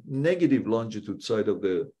the negative longitude side of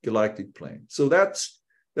the galactic plane. So that's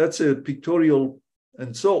a pictorial,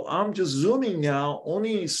 and so I'm just zooming now on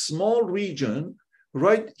a small region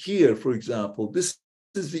right here. For example, this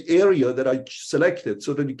is the area that I selected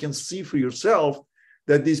so that you can see for yourself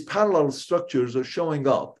that these parallel structures are showing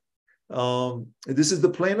up. This is the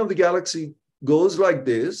plane of the galaxy, goes like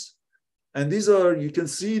this. And you can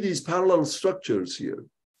see these parallel structures here.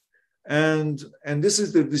 And this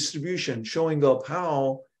is the distribution showing up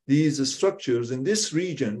how these structures in this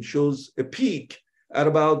region shows a peak at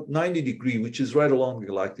about 90 degrees, which is right along the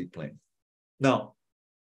galactic plane. Now,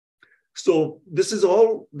 so this is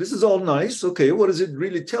all nice. Okay, what is it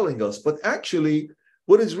really telling us? But actually,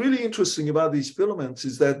 what is really interesting about these filaments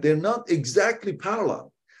is that they're not exactly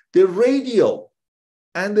parallel. They're radial,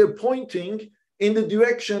 and they're pointing in the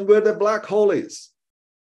direction where the black hole is.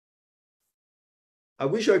 I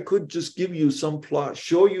wish I could just give you some plot,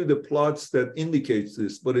 show you the plots that indicates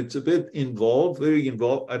this, but it's a bit involved, very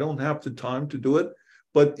involved. I don't have the time to do it,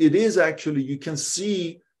 but it is actually, you can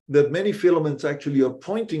see that many filaments actually are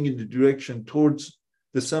pointing in the direction towards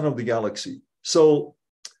the center of the galaxy. So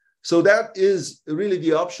that is really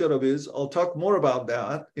the upshot of it. I'll talk more about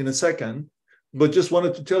that in a second, but just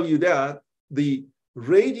wanted to tell you that the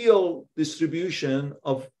radial distribution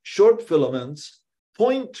of short filaments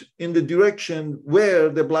point in the direction where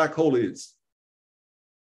the black hole is.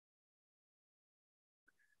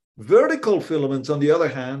 Vertical filaments, on the other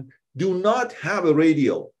hand, do not have a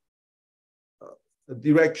radial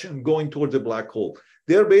direction going towards the black hole.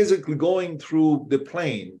 They're basically going through the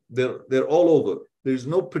plane. They're all over. There's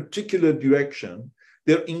no particular direction.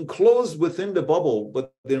 They're enclosed within the bubble,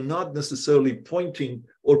 but they're not necessarily pointing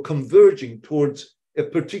or converging towards a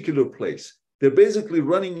particular place. They're basically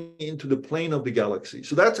running into the plane of the galaxy.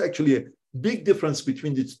 So that's actually a big difference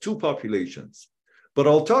between these two populations. But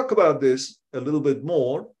I'll talk about this a little bit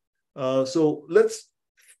more. So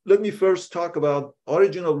let me first talk about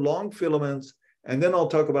origin of long filaments, and then I'll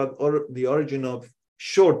talk about the origin of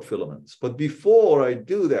short filaments. But before I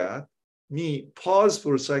do that, pause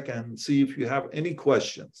for a second and see if you have any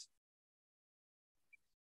questions.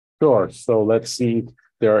 Sure. So let's see if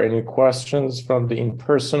there are any questions from the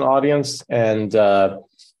in-person audience. And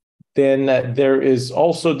then there is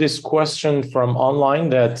also this question from online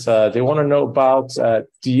that they want to know about,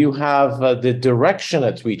 do you have the direction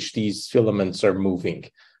at which these filaments are moving?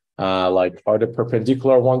 Like, are the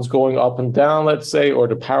perpendicular ones going up and down, let's say, or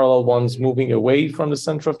the parallel ones moving away from the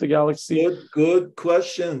center of the galaxy? Good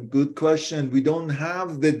question. Good question. We don't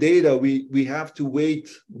have the data. We have to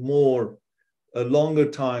wait more a longer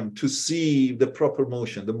time to see the proper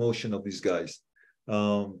motion, the motion of these guys.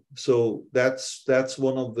 So that's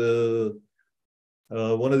one of the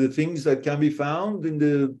things that can be found in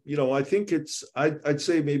the, I think I'd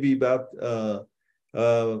say maybe about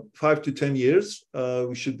 5 to 10 years,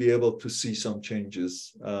 we should be able to see some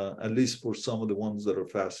changes, at least for some of the ones that are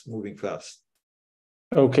moving fast.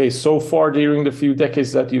 Okay, so far during the few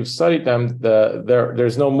decades that you've studied them,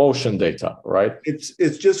 there's no motion data, right?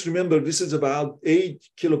 It's just, remember, this is about 8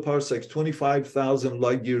 kiloparsecs, 25,000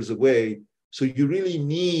 light years away. So you really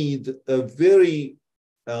need a very,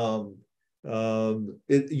 you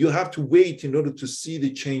have to wait in order to see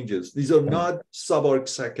the changes. These are not subarc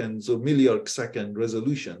seconds or milliarc second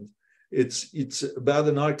resolutions. It's about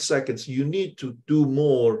an arc second. So you need to do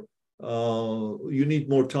more, you need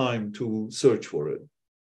more time to search for it.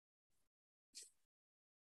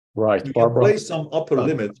 Right. You Barbara. can place some upper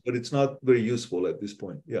limits, but it's not very useful at this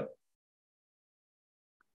point. Yeah.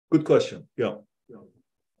 Good question. Yeah.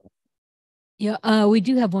 Yeah, we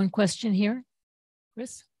do have one question here.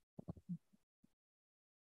 Chris?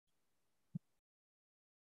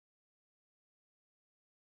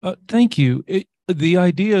 Thank you. The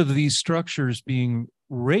idea of these structures being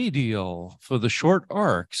radial for the short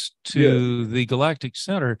arcs to the galactic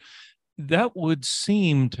center, that would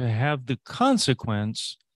seem to have the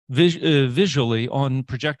consequence visually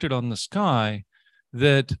projected on the sky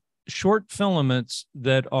that short filaments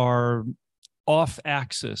that are off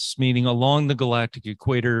axis, meaning along the galactic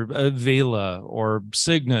equator, Vela or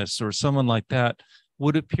Cygnus or someone like that,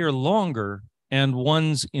 would appear longer, and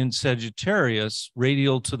ones in Sagittarius,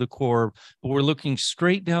 radial to the core, but we're looking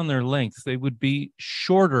straight down their length, they would be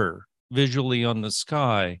shorter visually on the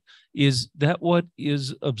sky. Is that what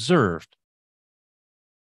is observed?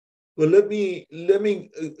 Well, let me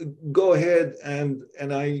go ahead and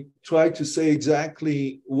I try to say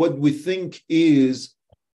exactly what we think is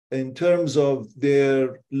in terms of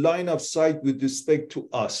their line of sight with respect to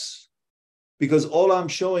us. Because all I'm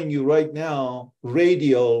showing you right now,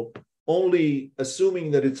 radial, only assuming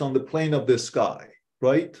that it's on the plane of the sky,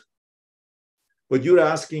 right? What you're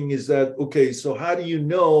asking is that, okay, so how do you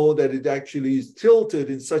know that it actually is tilted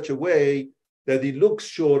in such a way that it looks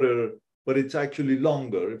shorter, but it's actually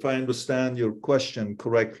longer, if I understand your question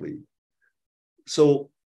correctly? So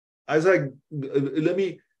let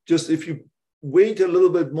me just, if you wait a little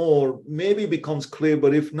bit more, maybe it becomes clear,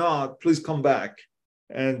 but if not, please come back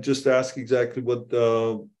and just ask exactly what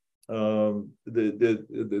the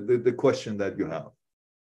question that you have.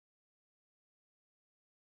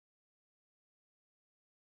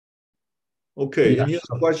 Okay, any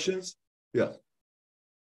other questions? Yeah.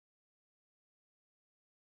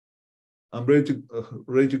 I'm ready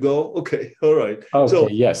to go. Okay, all right. Okay, so,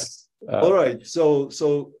 yes. All right. So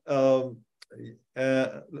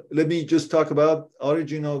let me just talk about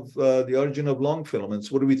the origin of long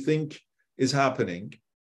filaments. What do we think is happening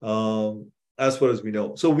as far as we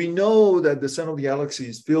know? So we know that the center of the galaxy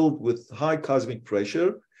is filled with high cosmic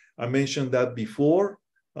pressure. I mentioned that before.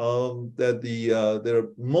 That there are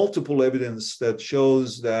multiple evidence that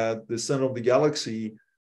shows that the center of the galaxy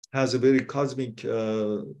has a very cosmic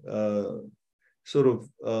sort of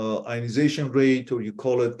ionization rate, or you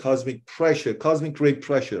call it cosmic pressure, cosmic ray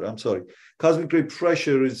pressure. I'm sorry. Cosmic ray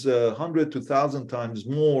pressure is 100 to 1,000 times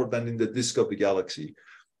more than in the disk of the galaxy.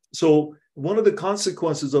 So one of the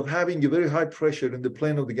consequences of having a very high pressure in the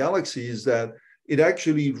plane of the galaxy is that it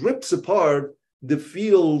actually rips apart the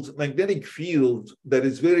field, magnetic field, that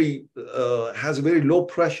is has a very low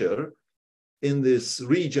pressure in this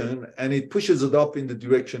region, and it pushes it up in the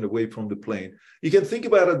direction away from the plane. You can think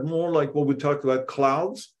about it more like what we talked about,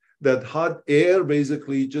 clouds, that hot air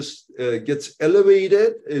basically just gets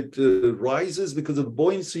elevated, it rises because of the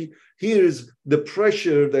buoyancy. Here's the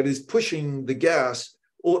pressure that is pushing the gas,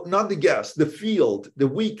 or not the gas, the field, the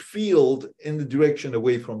weak field in the direction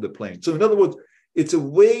away from the plane. So in other words, it's a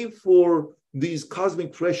way for these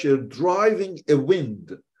cosmic pressure driving a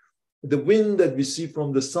wind. The wind that we see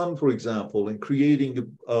from the sun, for example, and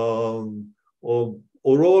creating auroras,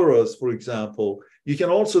 for example, you can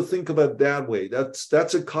also think of it that way. That's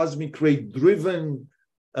a cosmic ray driven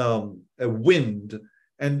a wind,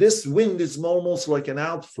 and this wind is almost like an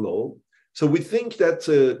outflow. So we think that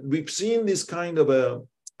we've seen this kind of a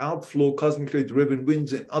outflow, cosmic ray driven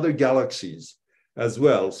winds in other galaxies as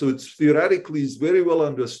well. So it's theoretically is very well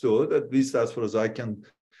understood, at least as far as I can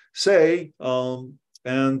say. So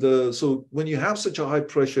when you have such a high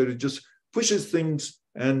pressure, it just pushes things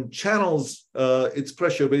and channels its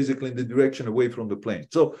pressure basically in the direction away from the plane.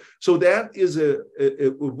 So that is a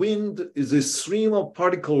wind, is a stream of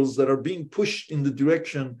particles that are being pushed in the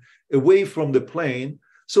direction away from the plane.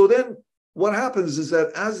 So then what happens is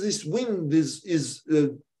that as this wind is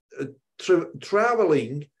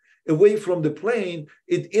traveling away from the plane,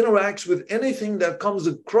 it interacts with anything that comes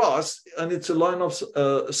across, and it's a line of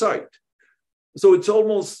sight. So it's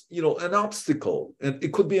almost, an obstacle, and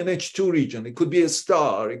it could be an H2 region, it could be a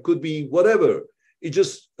star, it could be whatever. It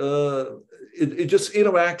just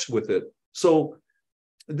interacts with it. So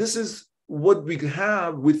this is what we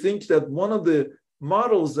have. We think that one of the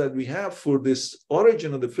models that we have for this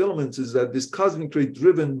origin of the filaments is that this cosmic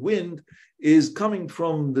ray-driven wind is coming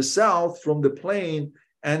from the south, from the plane,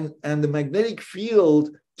 and the magnetic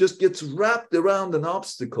field just gets wrapped around an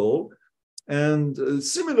obstacle. And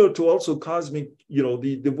similar to also cosmic,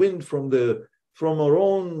 the wind from our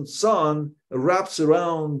own sun wraps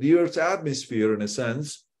around the Earth's atmosphere in a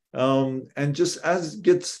sense. And just as it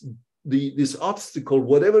gets this obstacle,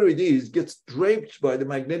 whatever it is, gets draped by the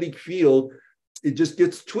magnetic field, it just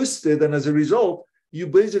gets twisted. And as a result, you're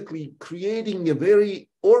basically creating a very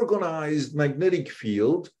organized magnetic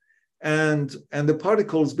field, and the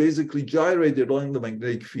particles basically gyrate along the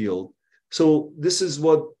magnetic field. So this is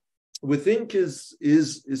what we think is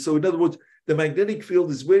so. In other words, the magnetic field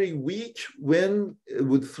is very weak when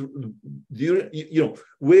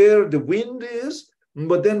where the wind is,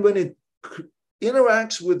 but then when it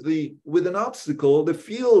interacts with an obstacle, the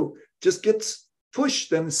field just gets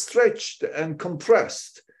pushed and stretched and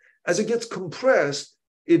compressed. As it gets compressed,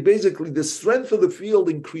 the strength of the field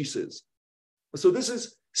increases. So this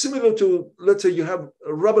is similar to, let's say you have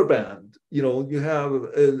a rubber band, you have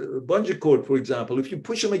a bungee cord, for example. If you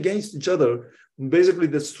push them against each other, basically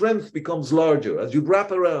the strength becomes larger. As you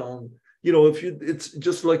wrap around, it's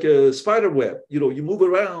just like a spider web, you move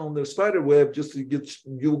around the spider web,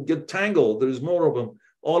 you get tangled. There's more of them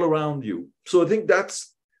all around you. So I think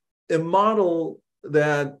that's a model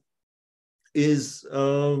that is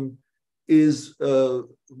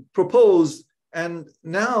proposed. And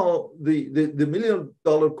now the $1 million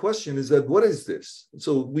question is that what is this?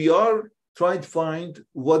 So we are trying to find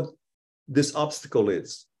what this obstacle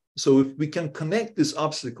is. So if we can connect this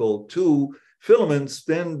obstacle to filaments,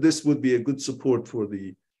 then this would be a good support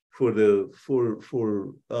we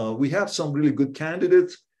have some really good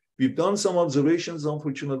candidates. We've done some observations.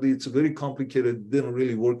 Unfortunately, it's very complicated, didn't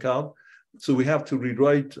really work out. So we have to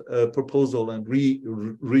rewrite a proposal and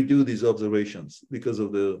redo these observations because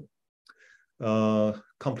of the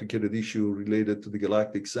complicated issue related to the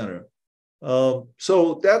galactic center.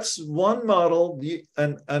 So that's one model.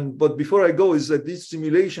 But before I go, is that these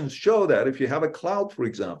simulations show that if you have a cloud, for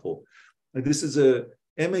example, and this is a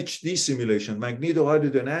MHD simulation,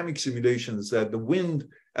 magnetohydrodynamic simulations, that the wind,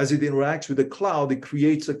 as it interacts with the cloud, it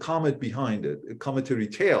creates a comet behind it, a cometary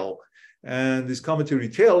tail. And this cometary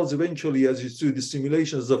tails eventually, as you do the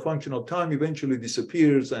simulations, as a function of time, eventually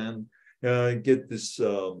disappears and get this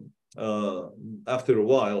after a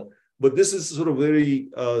while. But this is sort of very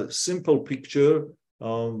simple picture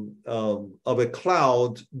of a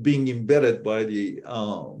cloud being embedded by the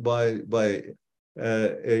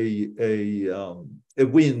a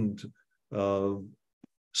wind.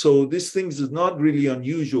 So these things is not really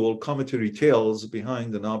unusual, cometary tails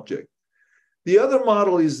behind an object. The other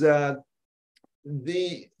model is that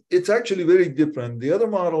it's actually very different. The other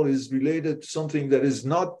model is related to something that is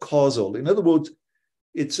not causal. In other words,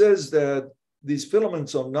 it says that these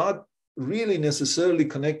filaments are not really necessarily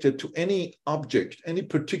connected to any object, any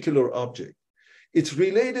particular object. It's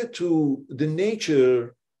related to the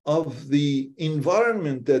nature of the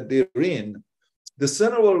environment that they're in. The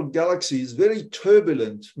center of our galaxy is very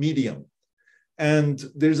turbulent medium, and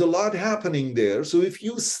there's a lot happening there. So if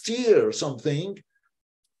you steer something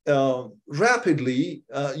rapidly,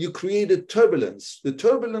 you create a turbulence. The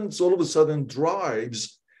turbulence all of a sudden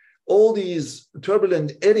drives all these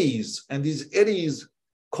turbulent eddies, and these eddies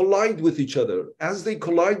collide with each other. As they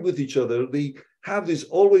collide with each other, they have this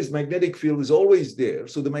always magnetic field is always there.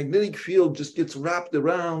 So the magnetic field just gets wrapped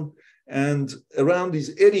around and around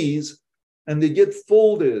these eddies, and they get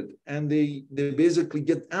folded, and they basically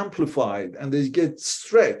get amplified, and they get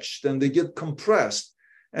stretched, and they get compressed.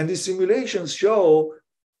 And the simulations show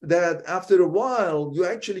that after a while, you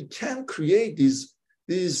actually can create these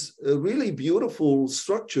really beautiful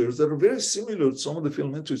structures that are very similar to some of the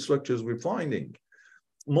filamentary structures we're finding,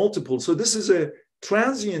 multiple. So this is a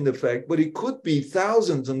transient effect, but it could be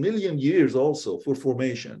thousands and million years also for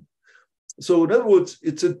formation. So in other words,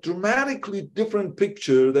 it's a dramatically different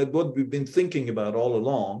picture than what we've been thinking about all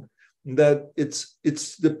along, that it's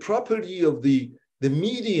the property of the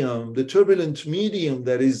medium, the turbulent medium,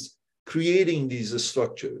 that is creating these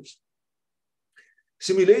structures.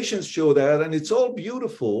 Simulations show that, and it's all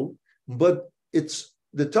beautiful, but it's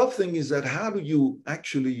the tough thing is that how do you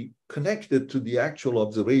actually connect it to the actual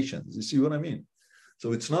observations? You see what I mean?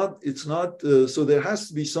 So so there has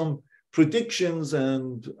to be some predictions,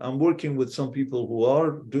 and I'm working with some people who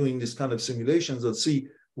are doing this kind of simulations and see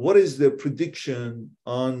what is the prediction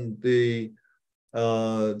on the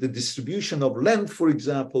distribution of length, for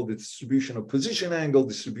example, the distribution of position angle,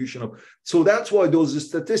 distribution of, so that's why those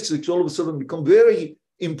statistics all of a sudden become very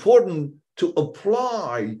important to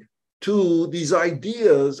apply to these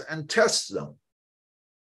ideas and test them.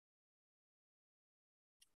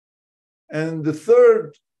 And the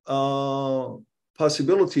third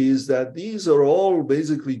possibility is that these are all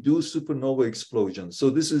basically due supernova explosions. So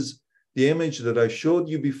this is the image that I showed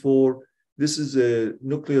you before. This is a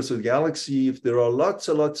nucleus of the galaxy. If there are lots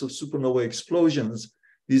and lots of supernova explosions,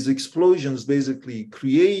 these explosions basically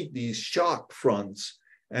create these shock fronts,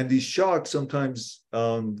 and these shocks sometimes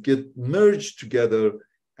get merged together.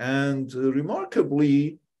 And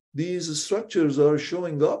remarkably, these structures are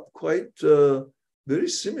showing up quite very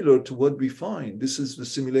similar to what we find. This is the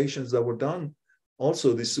simulations that were done,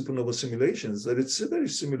 also these supernova simulations, that it's very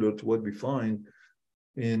similar to what we find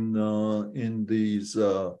in these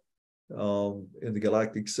in the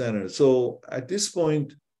galactic center. So at this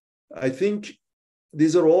point, I think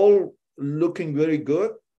these are all looking very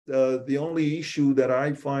good. The only issue that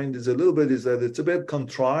I find is a little bit is that it's a bit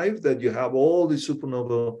contrived, that you have all the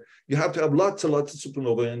supernova, you have to have lots and lots of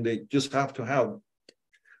supernova, and they just have to have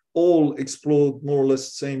all explode more or less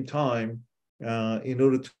at the same time in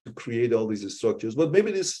order to create all these structures. But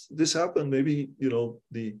maybe this happened. Maybe, you know,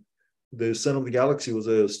 the center of the galaxy was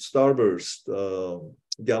a starburst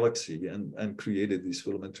galaxy and created these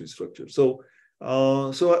filamentary structures. So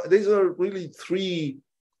so these are really three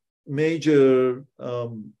major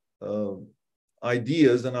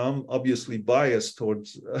ideas, and I'm obviously biased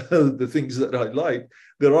towards the things that I like.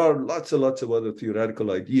 There are lots and lots of other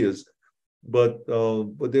theoretical ideas, but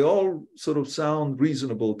they all sort of sound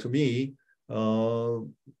reasonable to me.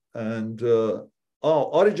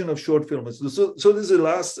 Origin of short filaments. So this is the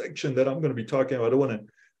last section that I'm going to be talking about. I want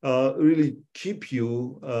to really keep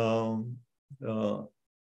you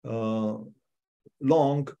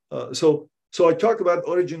long. So I talk about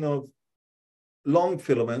origin of long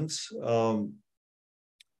filaments, and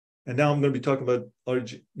now I'm going to be talking about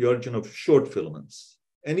the origin of short filaments.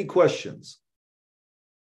 Any questions?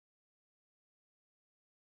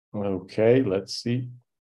 Okay, let's see.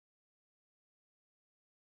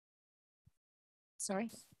 Sorry.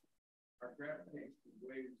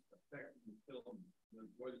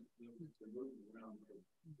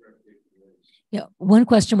 Yeah, one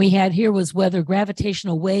question we had here was whether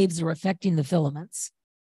gravitational waves are affecting the filaments.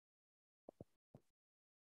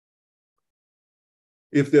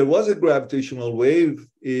 If there was a gravitational wave,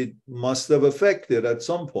 it must have affected at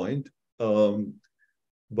some point,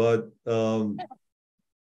 but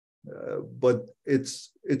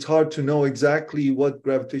it's hard to know exactly what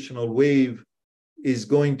gravitational wave is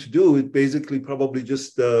going to do. It basically probably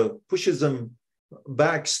just pushes them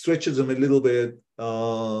back, stretches them a little bit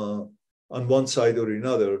on one side or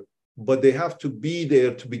another, but they have to be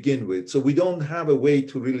there to begin with. So we don't have a way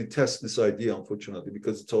to really test this idea, unfortunately,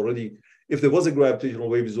 because it's already, if there was a gravitational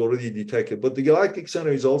wave, it's already detected. But the galactic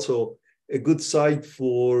center is also a good site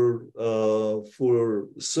for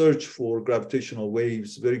search for gravitational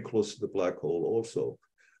waves very close to the black hole also.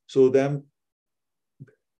 So then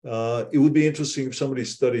it would be interesting if somebody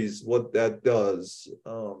studies what that does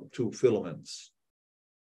to filaments.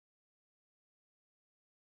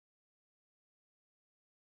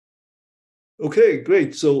 Okay,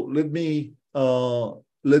 great. So let me go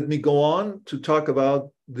on to talk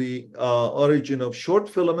about the origin of short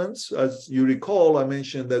filaments. As you recall, I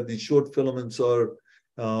mentioned that the short filaments are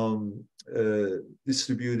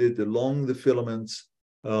distributed along the filaments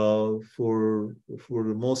for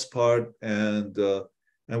the most part, and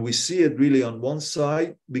we see it really on one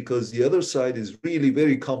side because the other side is really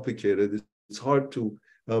very complicated. It's hard to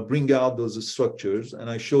bring out those structures,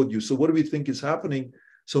 and I showed you. So what do we think is happening?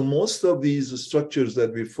 So most of these structures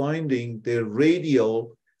that we're finding, they're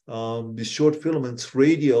radial, the short filaments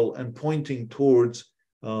radial and pointing towards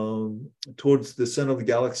the center of the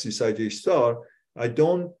galaxy, Sagittarius star. I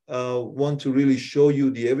don't want to really show you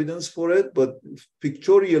the evidence for it, but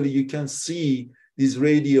pictorially you can see these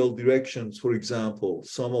radial directions, for example,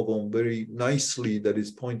 some of them very nicely that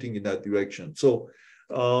is pointing in that direction. So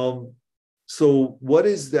what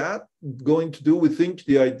is that going to do? We think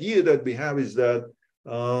the idea that we have is that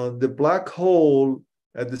the black hole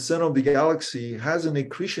at the center of the galaxy has an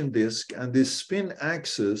accretion disk, and this spin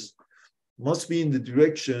axis must be in the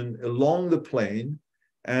direction along the plane,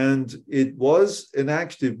 And it was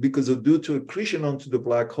inactive because due to accretion onto the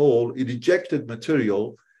black hole, it ejected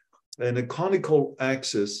material in a conical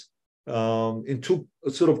axis in two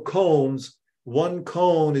sort of cones. One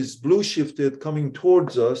cone is blue shifted coming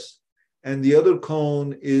towards us, and the other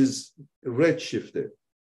cone is red shifted.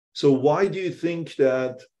 So why do you think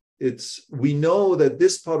that we know that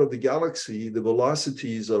this part of the galaxy, the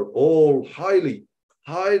velocities are all highly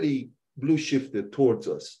blue shifted towards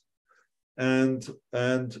us. And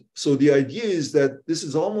so the idea is that this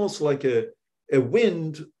is almost like a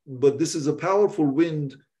wind, but this is a powerful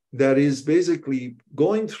wind that is basically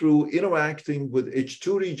going through, interacting with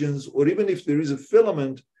H2 regions, or even if there is a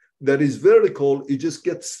filament that is vertical, it just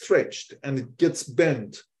gets stretched and it gets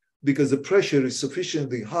bent because the pressure is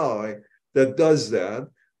sufficiently high that does that.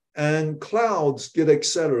 And clouds get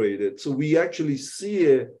accelerated. So we actually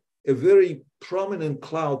see a very prominent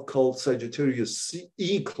cloud called Sagittarius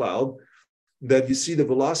E cloud, that you see the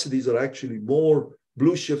velocities are actually more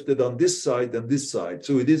blue shifted on this side than this side.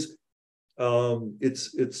 So it is,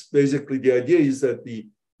 it's basically, the idea is that the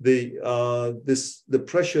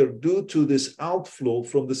pressure due to this outflow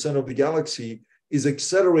from the center of the galaxy is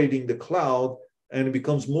accelerating the cloud, and it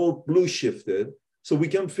becomes more blue shifted. So we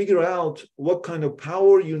can figure out what kind of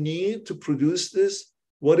power you need to produce this.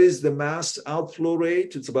 What is the mass outflow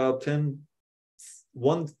rate? It's about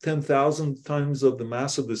 10,000 times of the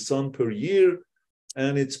mass of the sun per year.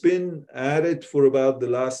 And it's been added for about the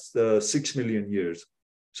last 6 million years.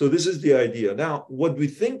 So this is the idea. Now, what we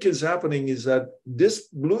think is happening is that this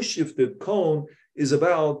blue shifted cone is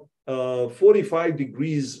about 45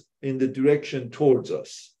 degrees in the direction towards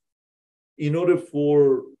us. In order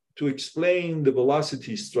to explain the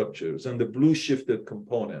velocity structures and the blue shifted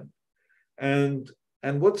component. And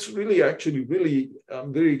what's really,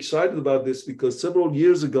 I'm very excited about this, because several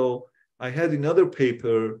years ago, I had another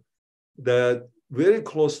paper that very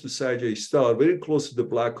close to Sagittarius star, very close to the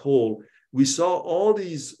black hole, we saw all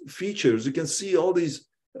these features. You can see all these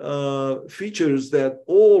features that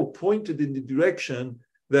all pointed in the direction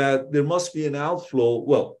that there must be an outflow.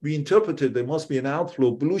 Well, we interpreted there must be an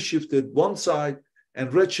outflow, blue shifted one side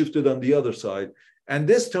and red shifted on the other side. And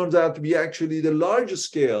this turns out to be actually the largest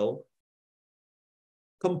scale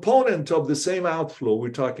component of the same outflow we're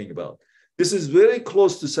talking about. This is very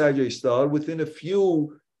close to Sagittarius star, within a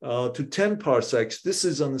few to 10 parsecs. This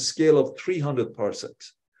is on the scale of 300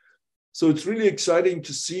 parsecs. So it's really exciting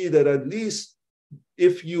to see that at least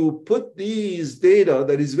if you put these data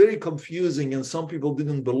that is very confusing, and some people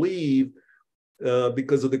didn't believe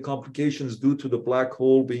because of the complications due to the black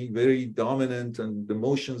hole being very dominant and the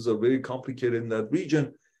motions are very complicated in that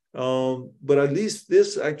region. But at least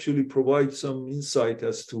this actually provides some insight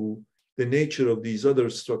as to the nature of these other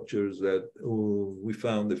structures that we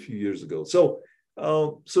found a few years ago. So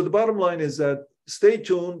the bottom line is that stay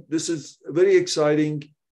tuned. This is very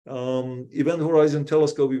exciting. Event Horizon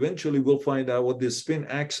Telescope eventually will find out what the spin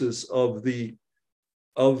axis of the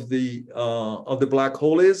black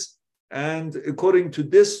hole is. And according to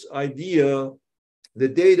this idea, the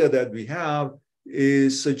data that we have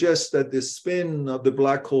suggests that the spin of the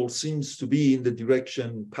black hole seems to be in the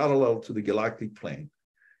direction parallel to the galactic plane.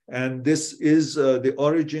 And this is the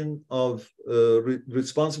origin of,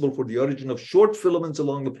 responsible for the origin of short filaments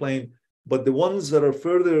along the plane, but the ones that are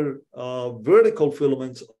further vertical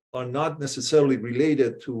filaments are not necessarily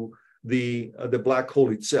related to the black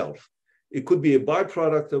hole itself. It could be a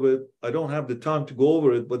byproduct of it. I don't have the time to go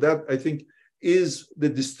over it, but that, I think, is the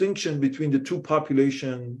distinction between the two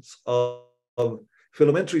populations of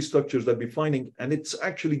filamentary structures that we're finding. And it's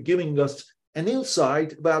actually giving us an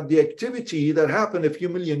insight about the activity that happened a few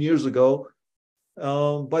million years ago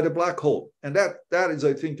by the black hole. And that is,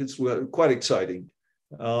 I think, it's quite exciting.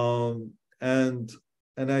 And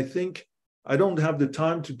I think I don't have the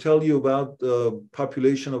time to tell you about the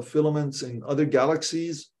population of filaments in other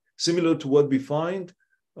galaxies, similar to what we find,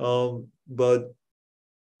 but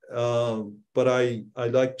I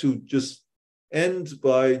like to just end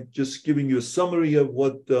by just giving you a summary of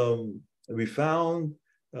what we found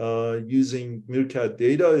using Meerkat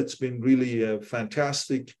data. It's been really a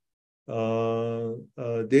fantastic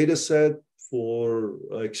data set for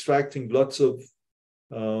extracting lots of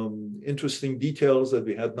interesting details that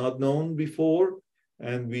we had not known before.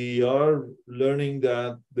 And we are learning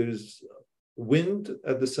that there's wind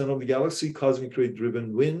at the center of the galaxy, cosmic ray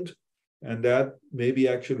driven wind, and that may be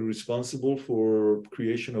actually responsible for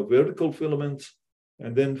creation of vertical filaments.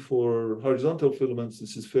 And then for horizontal filaments,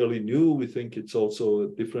 this is fairly new. We think it's also a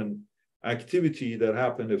different activity that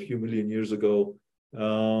happened a few million years ago.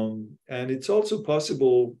 And it's also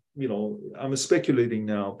possible, you know, I'm speculating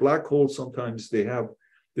now, black holes sometimes they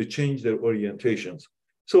change their orientations.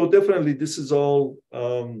 So definitely this is all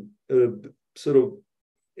sort of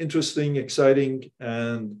interesting, exciting,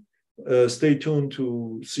 and stay tuned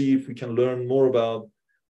to see if we can learn more about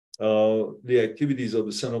the activities of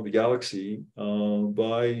the center of the galaxy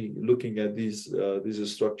by looking at these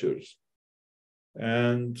structures.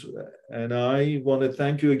 And I want to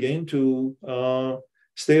thank you again to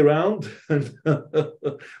stay around, and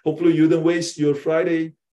hopefully you don't waste your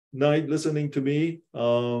Friday night listening to me.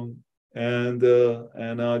 And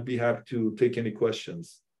I'd be happy to take any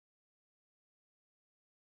questions.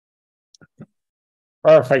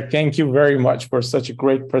 Perfect. Thank you very much for such a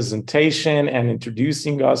great presentation and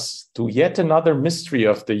introducing us to yet another mystery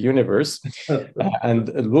of the universe. And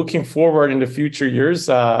looking forward in the future years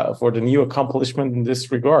for the new accomplishment in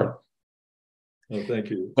this regard. Oh, thank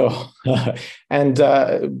you. And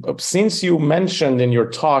since you mentioned in your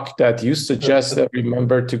talk that you suggest every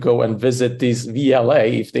member to go and visit these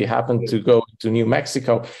VLA if they happen to go to New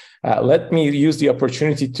Mexico, let me use the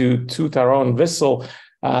opportunity to toot our own whistle.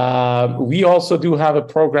 We also do have a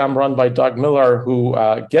program run by Doug Miller who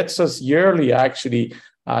gets us yearly actually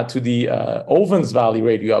to the Owens Valley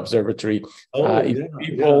Radio Observatory. If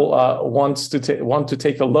people want to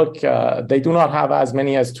take a look, they do not have as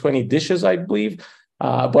many as 20 dishes, I believe,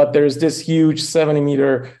 but there's this huge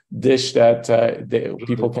 70-meter dish that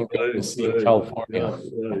people can go and see in California.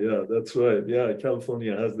 Yeah, that's right. Yeah,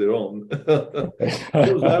 California has their own.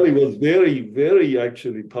 Owens Valley was very, very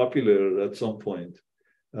actually popular at some point.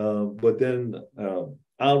 But then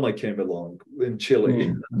Alma came along in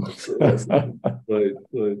Chile. So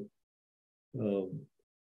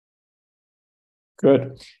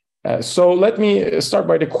Good. So let me start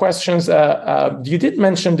by the questions. You did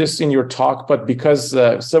mention this in your talk, but because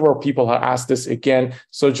several people have asked this again,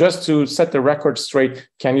 so just to set the record straight,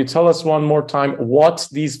 can you tell us one more time what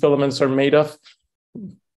these filaments are made of?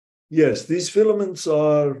 Yes, these filaments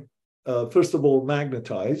are, first of all,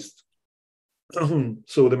 magnetized.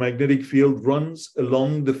 So the magnetic field runs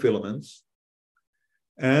along the filaments,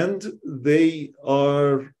 and they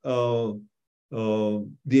are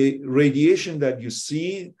the radiation that you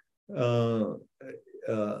see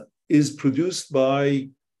is produced by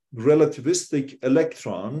relativistic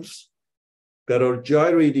electrons that are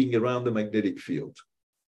gyrating around the magnetic field.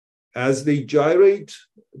 As they gyrate,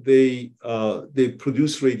 they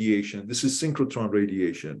produce radiation. This is synchrotron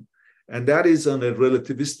radiation, and that is on a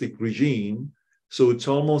relativistic regime. So it's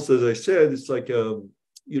almost, as I said, it's like the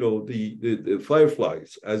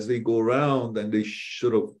fireflies as they go around and they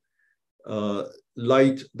sort of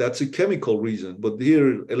light. That's a chemical reason, but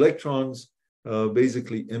here electrons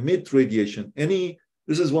basically emit radiation.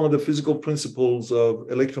 This is one of the physical principles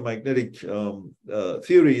of electromagnetic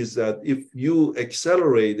theory, is that if you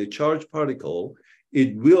accelerate a charged particle,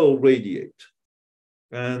 it will radiate.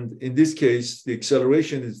 And in this case, the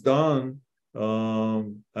acceleration is done.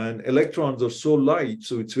 And electrons are so light,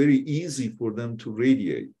 so it's very easy for them to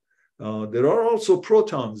radiate. There are also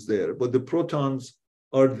protons there, but the protons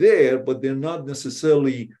are there, but they're not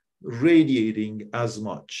necessarily radiating as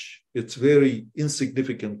much. It's very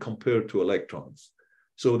insignificant compared to electrons.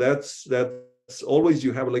 So that's always,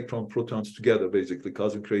 you have electron protons together, basically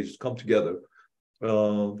cosmic rays come together.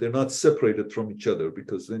 They're not separated from each other,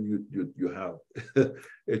 because then you have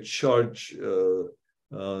a charge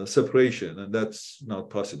separation, and that's not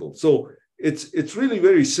possible. So it's really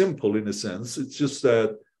very simple in a sense. It's just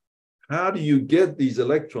that how do you get these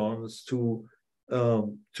electrons to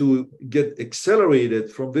get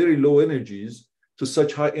accelerated from very low energies to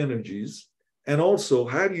such high energies, and also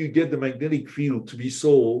how do you get the magnetic field to be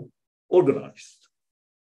so organized?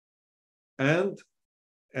 And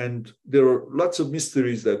there are lots of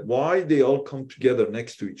mysteries that why they all come together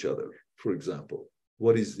next to each other. For example,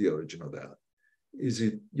 what is the origin of that? Is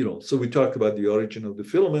it, so we talk about the origin of the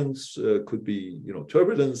filaments, could be,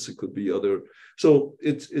 turbulence, it could be other. So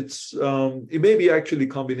it may be actually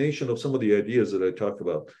a combination of some of the ideas that I talked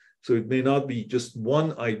about. So it may not be just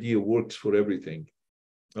one idea works for everything.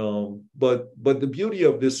 But the beauty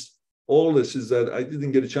of all this is that I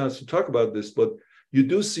didn't get a chance to talk about this, but you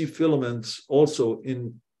do see filaments also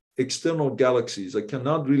in external galaxies. I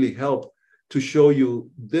cannot really help to show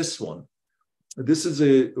you this one. This is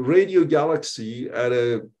a radio galaxy at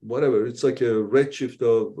it's like a redshift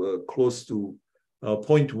of close to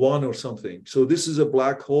 0.1 or something. So this is a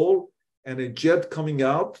black hole and a jet coming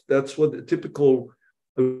out. That's what a typical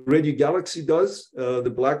radio galaxy does.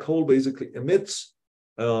 The black hole basically emits,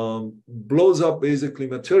 blows up basically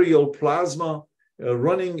material, plasma,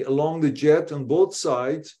 running along the jet on both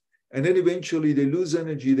sides. And then eventually they lose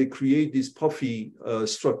energy. They create these puffy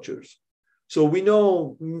structures. So we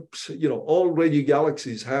know, all radio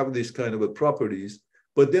galaxies have these kind of properties,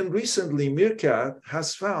 But then recently, Meerkat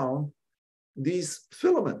has found these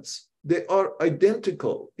filaments. They are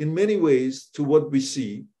identical in many ways to what we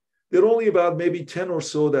see. There are only about maybe 10 or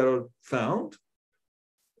so that are found.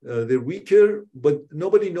 They're weaker, but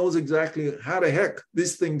nobody knows exactly how the heck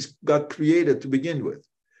these things got created to begin with.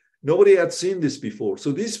 Nobody had seen this before.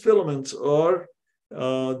 So these filaments are,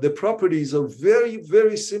 the properties are very,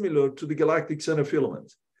 very similar to the galactic center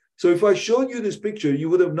filaments. So if I showed you this picture, you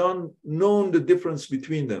would have known the difference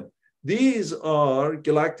between them. These are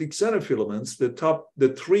galactic center filaments,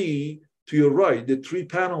 the three to your right, the three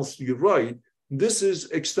panels to your right. This is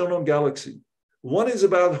external galaxy. One is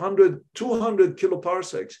about 100, 200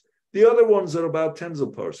 kiloparsecs. The other ones are about tens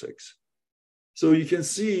of parsecs. So you can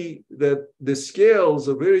see that the scales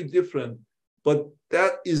are very different, but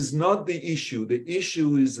that is not the issue. The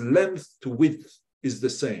issue is length to width is the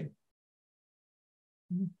same.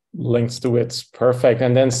 Links to it, perfect.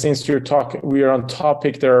 And then since we are on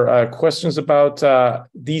topic, there are questions about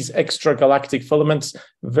these extragalactic filaments.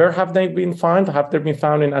 Where have they been found? Have they been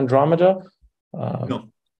found in Andromeda? No.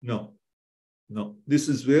 This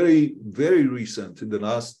is very, very recent in the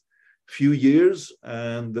last few years.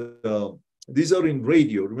 And these are in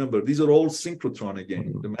radio. Remember, these are all synchrotron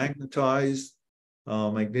again. The magnetized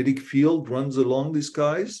magnetic field runs along the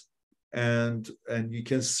skies. And you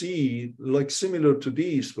can see, like similar to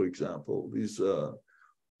these, for example, these.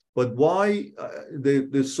 But why?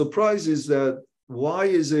 The surprise is that why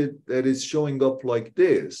is it that it's showing up like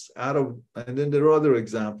this? And then there are other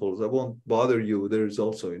examples. I won't bother you. There's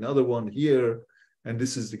also another one here, and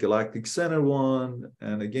this is the galactic center one.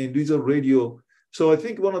 And again, these are radio. So I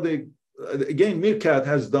think again, Meerkat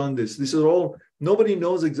has done this. This is all. Nobody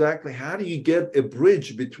knows exactly how do you get a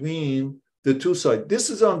bridge between the two sides. This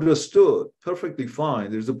is understood perfectly fine.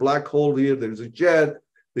 There's a black hole here. There's a jet.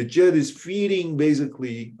 The jet is feeding,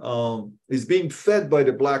 basically, is being fed by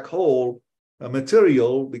the black hole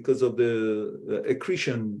material because of the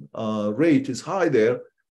accretion rate is high there.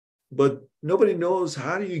 But nobody knows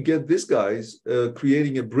how do you get these guys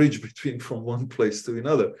creating a bridge between from one place to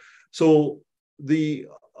another. So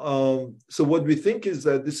so what we think is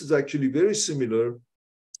that this is actually very similar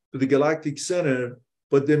to the galactic center.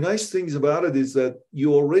 But the nice things about it is that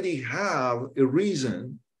you already have a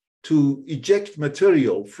reason to eject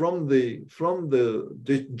material from the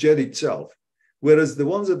jet itself. Whereas the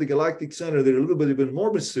ones at the galactic center, they're a little bit even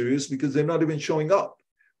more mysterious because they're not even showing up.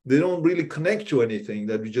 They don't really connect to anything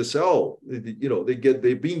that we just say, oh,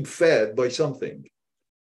 they're being fed by something.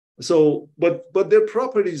 So, but their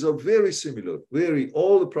properties are very similar.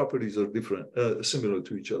 All the properties are different, similar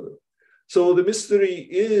to each other. So the mystery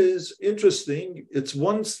is interesting. It's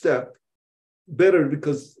one step better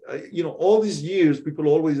because, all these years, people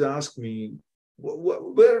always ask me,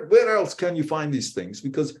 where else can you find these things?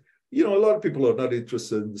 Because, a lot of people are not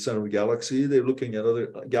interested in the center of the galaxy. They're looking at other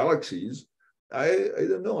galaxies. I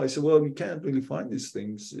don't know. I said, well, we can't really find these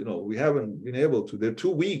things. We haven't been able to. They're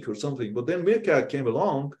too weak or something. But then Meerkat came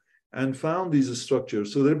along and found these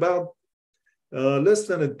structures. So they're about less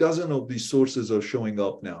than a dozen of these sources are showing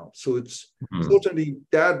up now. So it's certainly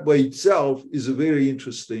that by itself is a very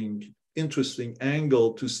interesting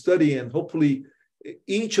angle to study. And hopefully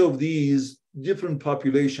each of these different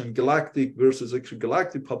population, galactic versus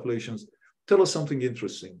extragalactic populations, tell us something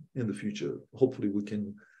interesting in the future. Hopefully we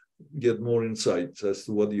can get more insights as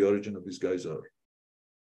to what the origin of these guys are.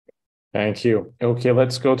 Thank you. Okay,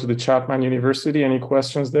 let's go to the Chapman University. Any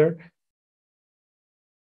questions there?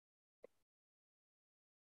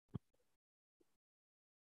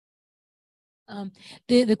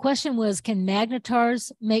 The question was, can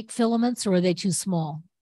magnetars make filaments or are they too small?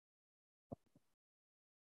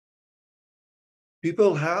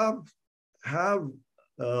 People have come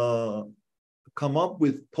up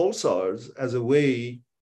with pulsars as a way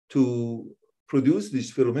to produce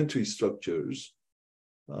these filamentary structures.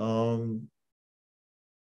 The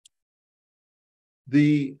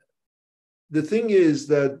thing is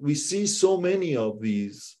that we see so many of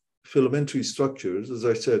these filamentary structures, as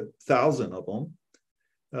I said, 1,000 of them.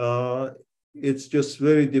 It's just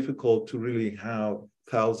very difficult to really have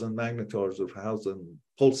 1,000 magnetars or 1,000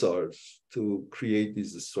 pulsars to create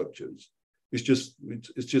these structures. It's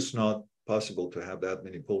just not possible to have that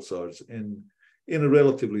many pulsars in a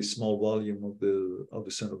relatively small volume of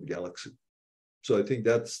the center of the galaxy. So I think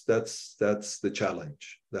that's the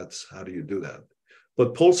challenge. That's how do you do that?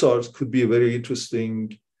 But pulsars could be a very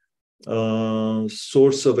interesting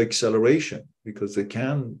source of acceleration because they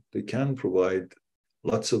can provide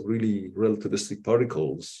lots of really relativistic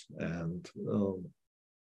particles, and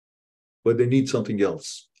but they need something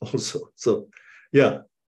else also. So, yeah.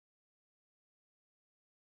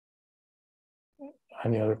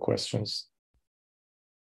 Any other questions?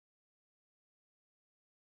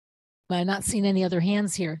 I'm not seeing any other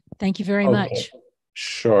hands here. Thank you very much.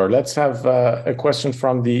 Sure. Let's have a question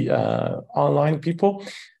from the online people.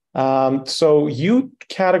 So you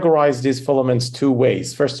categorize these filaments two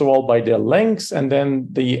ways. First of all, by their lengths, and then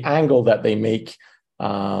the angle that they make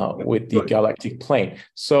with the galactic plane.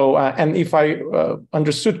 So, and if I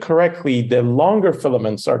understood correctly, the longer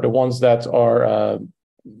filaments are the ones that are,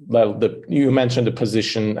 well, you mentioned the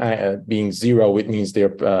position being 0, it means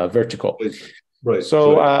they're vertical. Right.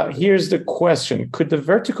 So here's the question. Could the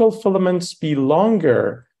vertical filaments be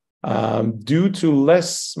longer due to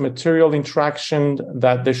less material interaction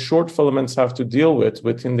that the short filaments have to deal with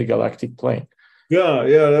within the galactic plane?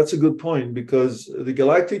 Yeah, that's a good point, because the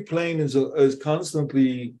galactic plane is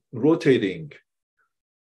constantly rotating.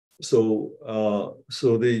 So,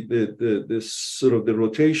 this sort of the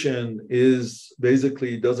rotation is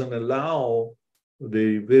basically doesn't allow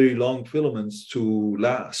the very long filaments to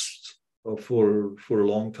last for a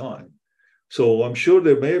long time. So I'm sure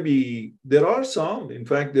there are some, in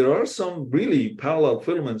fact, there are some really parallel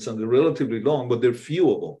filaments and they're relatively long, but they're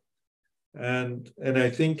fewable. And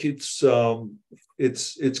I think it's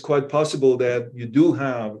quite possible that you do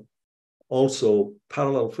have also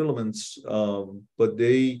parallel filaments, but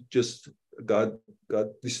they just got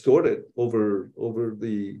distorted over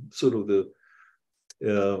the sort of the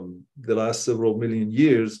last several million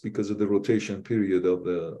years because of the rotation period of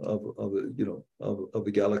the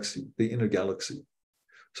galaxy, the inner galaxy.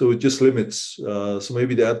 So it just limits. So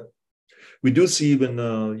maybe that we do see even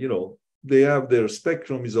they have their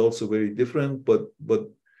spectrum is also very different, but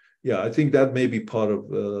yeah, I think that may be part of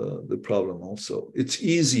the problem also. It's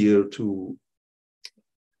easier to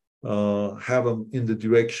have them in the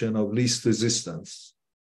direction of least resistance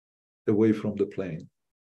away from the plane.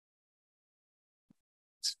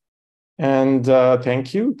 And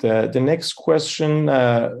thank you. The next question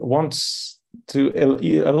wants to a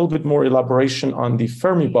little bit more elaboration on the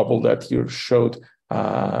Fermi bubble that you showed.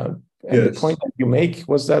 And the point that you make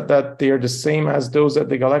was that they are the same as those at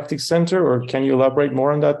the galactic center, or can you elaborate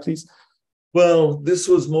more on that, please? Well, this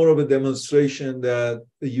was more of a demonstration that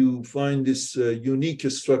you find this unique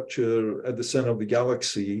structure at the center of the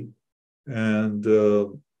galaxy, and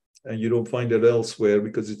you don't find it elsewhere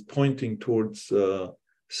because it's pointing towards the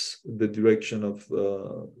direction of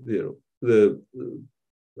the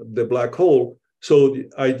black hole. So the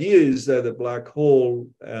idea is that a black hole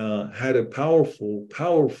had a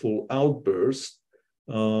powerful outburst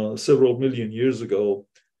several million years ago,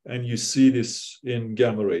 and you see this in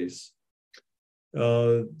gamma rays.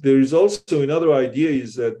 There is also another idea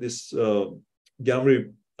is that this gamma ray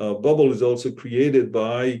bubble is also created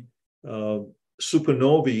by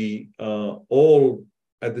supernovae all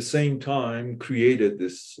at the same time created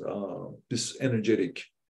this energetic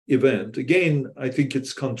event. Again, I think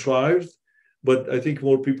it's contrived, but I think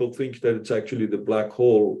more people think that it's actually the black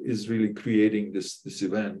hole is really creating this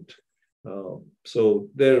event. So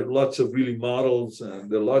there are lots of really models, and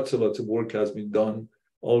there are lots of work has been done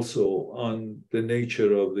also on the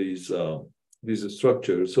nature of these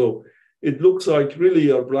structures. So it looks like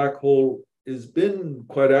really our black hole has been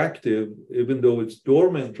quite active, even though it's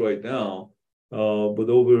dormant right now. But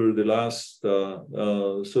over the last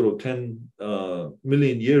sort of 10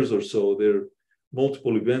 million years or so, there are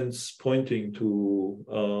multiple events pointing to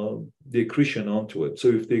the accretion onto it. So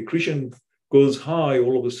if the accretion goes high,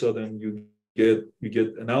 all of a sudden you get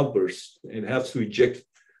an outburst. It has to eject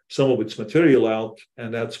some of its material out,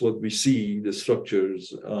 and that's what we see, the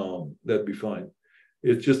structures that we find.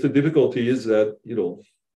 It's just the difficulty is that,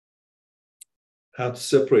 how to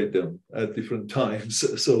separate them at different times.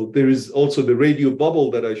 So there is also the radio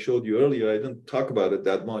bubble that I showed you earlier. I didn't talk about it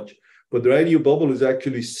that much, but the radio bubble is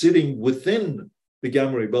actually sitting within the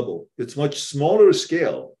gamma ray bubble. It's much smaller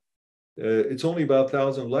scale. It's only about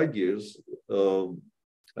 1,000 light years. So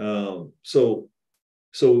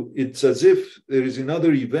it's as if there is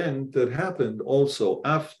another event that happened also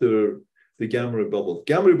after the gamma ray bubble.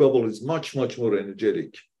 Gamma ray bubble is much, much more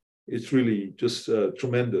energetic. It's really just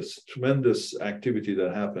tremendous activity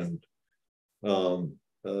that happened 10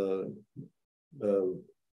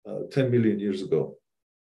 million years ago.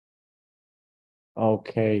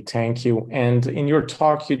 Okay, thank you. And in your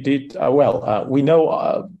talk, you did, we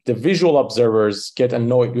know the visual observers get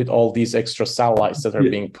annoyed with all these extra satellites that are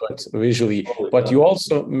being put visually, but you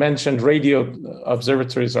also mentioned radio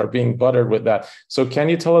observatories are being bothered with that. So can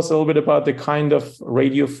you tell us a little bit about the kind of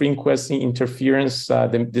radio frequency interference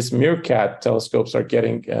these Meerkat telescopes are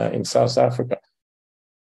getting in South Africa?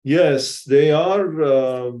 Yes, they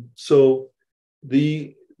are. So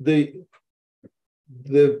the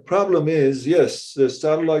the problem is, yes, the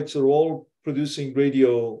satellites are all producing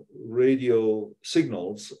radio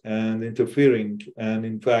signals and interfering. And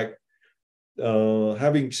in fact,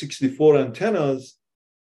 having 64 antennas,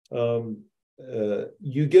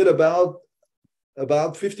 you get about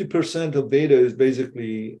 50% of data is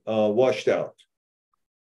basically washed out.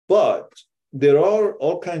 But there are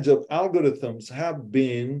all kinds of algorithms have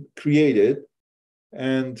been created,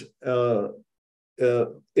 and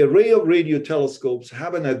array of radio telescopes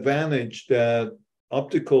have an advantage that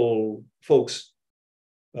optical folks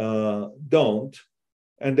don't,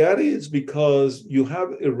 and that is because you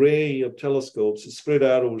have an array of telescopes spread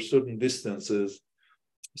out over certain distances.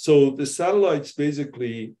 So the satellites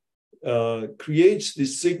basically creates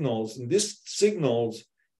these signals, and these signals,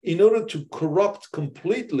 in order to corrupt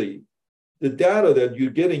completely the data that you're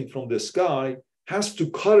getting from the sky, has to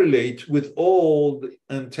correlate with all the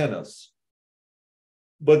antennas.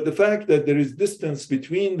 But the fact that there is distance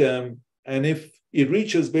between them, and if it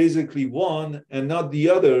reaches basically one and not the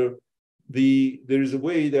other, there is a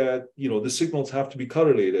way that the signals have to be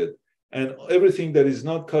correlated, and everything that is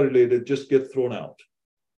not correlated just gets thrown out.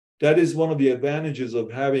 That is one of the advantages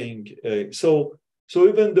of having so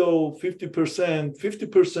even though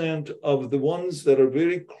 50% of the ones that are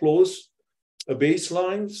very close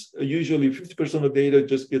baselines, usually 50% of data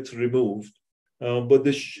just gets removed. But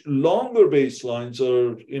the longer baselines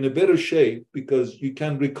are in a better shape because you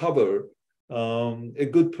can recover a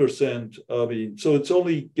good percent of it. So it's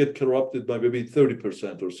only get corrupted by maybe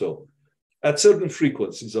 30% or so at certain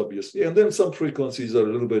frequencies, obviously. And then some frequencies are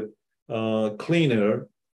a little bit cleaner.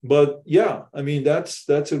 But yeah, I mean, that's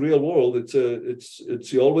a real world. It's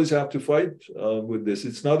you always have to fight with this.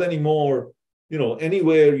 It's not anymore,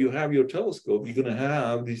 anywhere you have your telescope, you're going to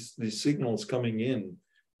have these signals coming in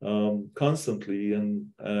constantly. And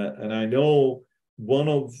I know one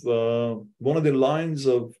of the lines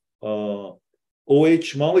of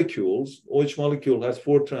OH molecules. OH molecule has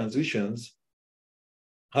 4 transitions,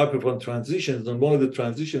 hyperfine transitions, and one of the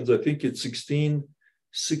transitions, I think it's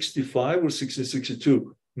 1665 or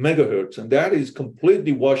 1662 megahertz, and that is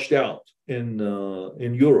completely washed out in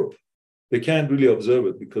Europe. They can't really observe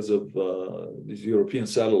it because of these European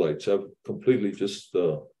satellites have completely just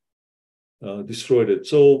destroyed it.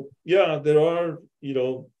 So yeah, there are,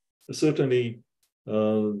 certainly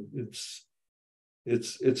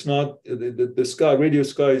it's not the sky, radio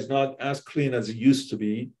sky is not as clean as it used to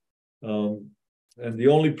be. And the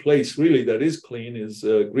only place really that is clean is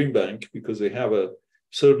Green Bank, because they have a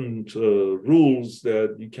certain rules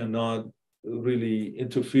that you cannot really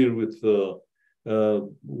interfere with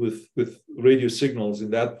radio signals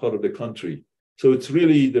in that part of the country. So it's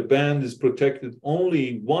really, the band is protected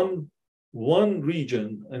only one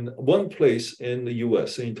region and one place in the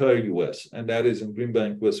U.S., the entire U.S., and that is in Green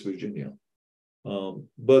Bank, West Virginia.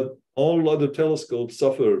 But all other telescopes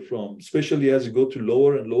suffer from, especially as you go to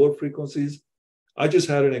lower and lower frequencies. I just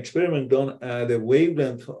had an experiment done at a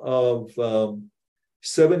wavelength of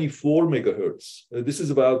 74 megahertz. This is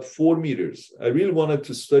about 4 meters. I really wanted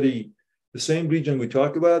to study the same region we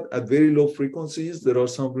talked about at very low frequencies. There are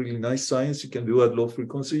some really nice science you can do at low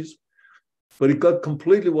frequencies, but it got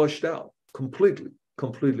completely washed out, completely.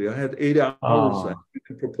 I had 8 hours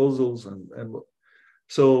and proposals, and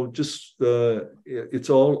so just it's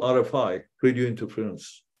all RFI, radio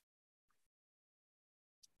interference.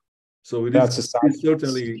 So it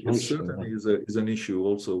certainly is an issue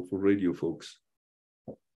also for radio folks.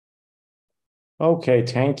 Okay,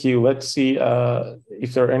 thank you. Let's see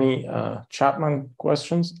if there are any Chapman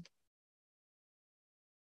questions.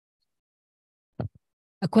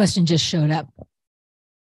 A question just showed up.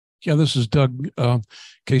 Yeah, this is Doug,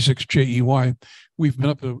 K6JEY. We've been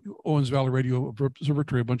up to Owens Valley Radio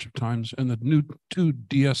Observatory a bunch of times, and the new 2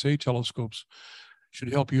 DSA telescopes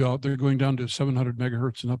should help you out. They're going down to 700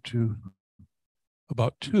 megahertz and up to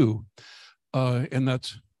about 2. And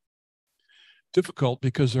that's difficult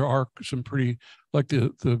because there are some pretty, like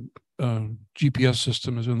the GPS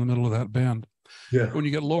system is in the middle of that band. Yeah. When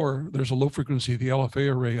you get lower, there's a low frequency, the LFA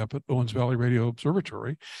array up at Owens Valley Radio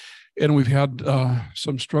Observatory. And we've had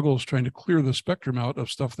some struggles trying to clear the spectrum out of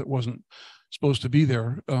stuff that wasn't supposed to be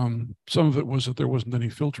there. Some of it was that there wasn't any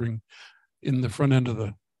filtering in the front end of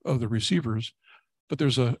the receivers. But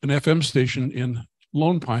there's an FM station in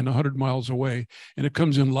Lone Pine, 100 miles away, and it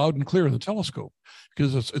comes in loud and clear in the telescope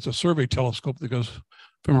because it's a survey telescope that goes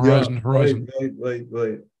from horizon to horizon.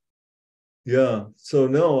 Right. Yeah. So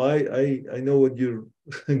no, I know what you're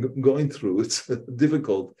going through. It's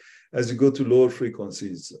difficult as you go to lower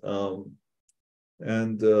frequencies, but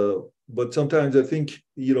sometimes I think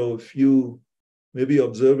if you maybe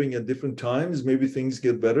observing at different times, maybe things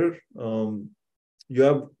get better. you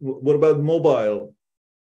have, what about mobile?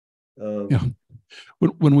 Yeah.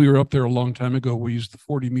 When we were up there a long time ago, we used the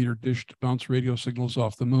 40-meter dish to bounce radio signals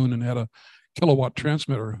off the moon and had a kilowatt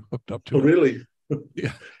transmitter hooked up to it. Really?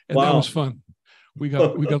 Yeah, and Wow. that was fun. We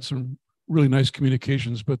got some really nice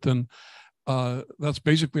communications, but then that's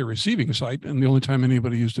basically a receiving site, and the only time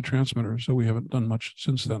anybody used a transmitter. So we haven't done much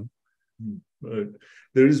since then. Right.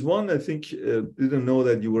 There is one, I think, didn't know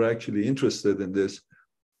that you were actually interested in this,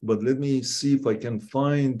 but let me see if I can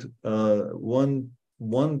find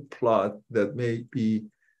one plot that may be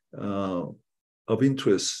of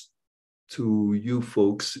interest to you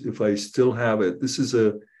folks, if I still have it. This is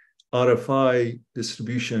a RFI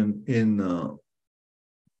distribution in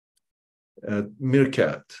at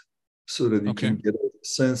Meerkat, so that you can get a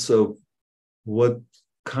sense of what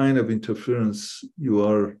kind of interference you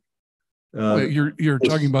are. You're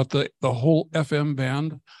talking about the whole FM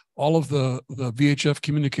band, all of the VHF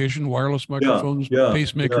communication, wireless microphones,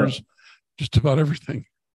 pacemakers, just about everything.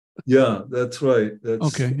 Yeah, that's right. That's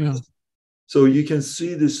okay. Yeah. So you can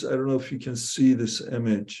see this. I don't know if you can see this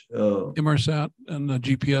image. Inmarsat and the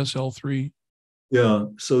GPS L3. Yeah.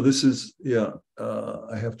 So this is,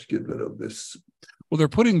 I have to get rid of this. Well, they're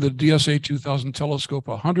putting the DSA 2000 telescope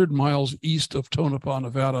 100 miles east of Tonopah,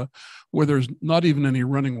 Nevada, where there's not even any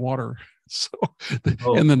running water. So,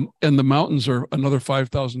 and the mountains are another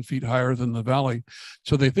 5,000 feet higher than the valley.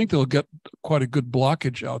 So they think they'll get quite a good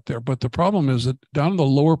blockage out there. But the problem is that down in the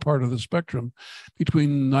lower part of the spectrum,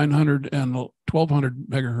 between 900 and 1200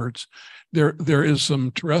 megahertz, there is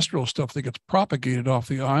some terrestrial stuff that gets propagated off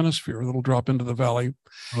the ionosphere that'll drop into the valley.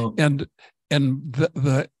 And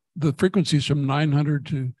the frequencies from 900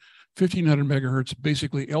 to 1500 megahertz,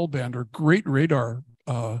 basically L-band, are great radar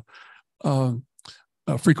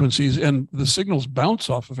frequencies, and the signals bounce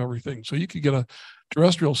off of everything. So you could get a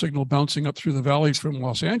terrestrial signal bouncing up through the valley from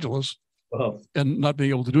Los Angeles and not being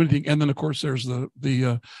able to do anything. And then, of course, there's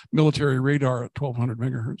the military radar at 1200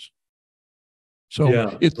 megahertz.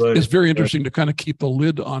 So it's very interesting to kind of keep the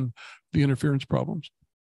lid on the interference problems.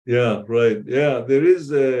 Yeah, right. Yeah, there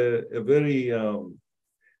is a very,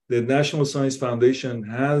 the National Science Foundation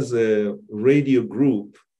has a radio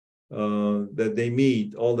group that they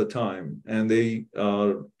meet all the time, and they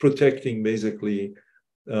are protecting basically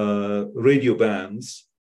radio bands,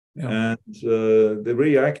 and they're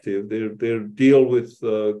very active. They deal with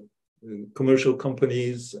commercial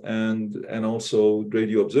companies and also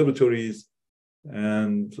radio observatories,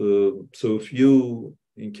 and so if you,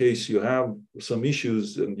 in case you have some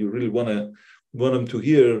issues and you really want them to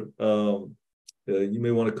hear, you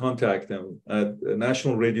may want to contact them.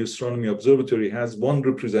 National Radio Astronomy Observatory has one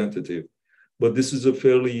representative, but this is a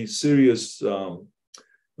fairly serious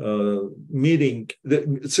meeting,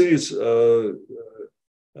 serious a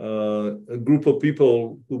group of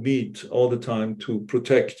people who meet all the time to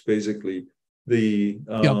protect basically the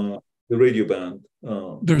radio band.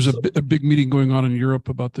 There's a big meeting going on in Europe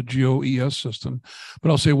about the GOES system, but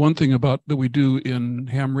I'll say one thing about that we do in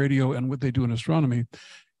ham radio and what they do in astronomy.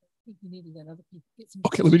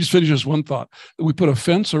 Okay, let me just finish this one thought. We put a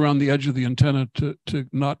fence around the edge of the antenna to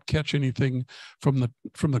not catch anything from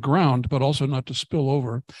the ground, but also not to spill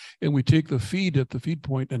over. And we take the feed at the feed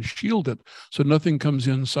point and shield it so nothing comes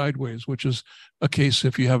in sideways, which is a case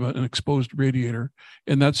if you have an exposed radiator.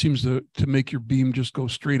 And that seems to make your beam just go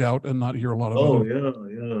straight out and not hear a lot of yeah.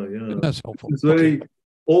 And that's helpful. It's very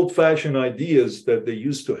old-fashioned ideas that they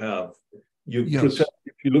used to have. Protect,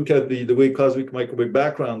 if you look at the way cosmic microwave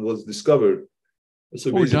background was discovered.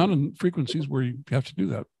 So we're down in frequencies where you have to do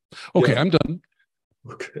that. Okay, I'm done.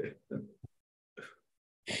 Okay.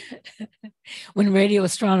 When radio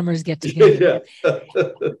astronomers get together.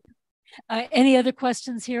 Yeah. Any other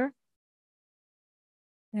questions here?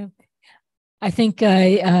 No. I think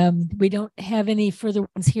we don't have any further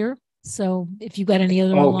ones here. So if you've got any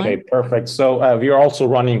other online. Okay, perfect. So we are also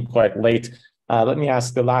running quite late. Let me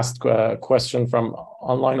ask the last question from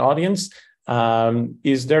online audience.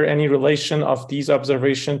 Is there any relation of these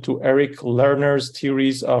observations to Eric Lerner's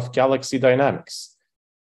theories of galaxy dynamics?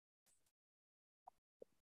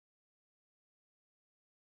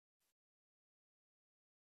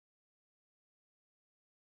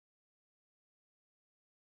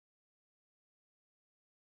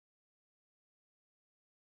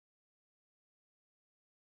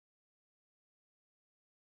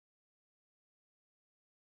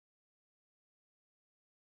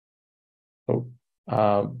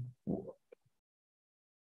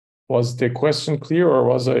 Was the question clear, or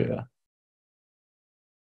was it?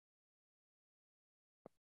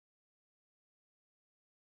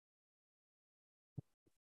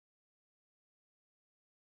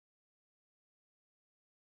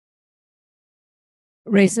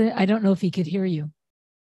 Reza, I don't know if he could hear you.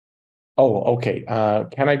 Oh, okay.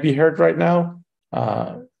 Can I be heard right now?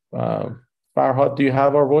 Farhad, do you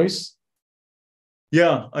have our voice?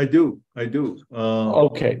 Yeah, I do.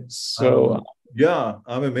 Okay, so yeah,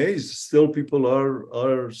 I'm amazed. Still, people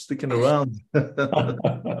are sticking around.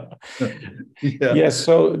 Yeah. yes.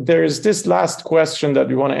 So there's this last question that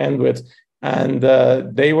we want to end with, and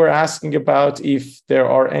they were asking about if there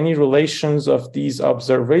are any relations of these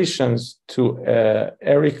observations to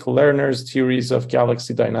Eric Lerner's theories of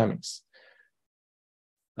galaxy dynamics.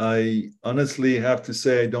 I honestly have to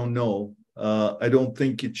say I don't know. I don't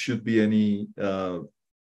think it should be any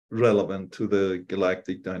relevant to the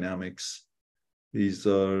galactic dynamics. These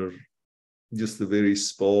are just a very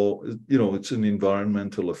small, it's an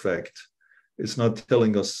environmental effect. It's not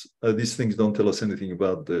telling us, these things don't tell us anything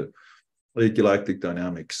about the galactic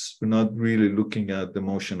dynamics. We're not really looking at the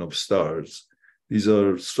motion of stars. These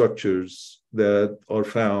are structures that are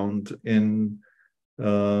found in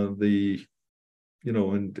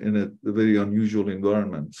in a very unusual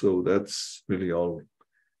environment. So that's really all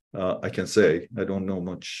I can say. I don't know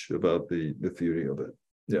much about the theory of it.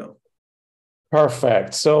 Yeah.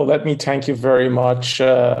 Perfect. So let me thank you very much,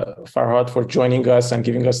 Farhad, for joining us and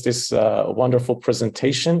giving us this wonderful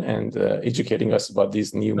presentation and educating us about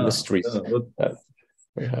these new mysteries.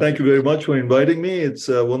 Thank you very much for inviting me. It's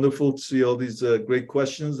wonderful to see all these great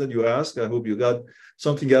questions that you ask. I hope you got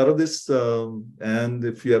something out of this. And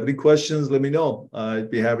if you have any questions, let me know. I'd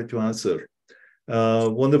be happy to answer.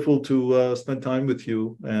 Wonderful to spend time with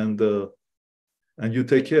you, and you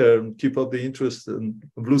take care and keep up the interest in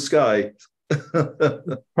blue sky.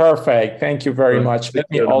 Perfect. Thank you very much.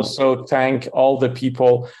 Let me also thank all the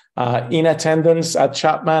people in attendance at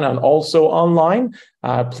Chapman and also online.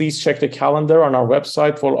 Please check the calendar on our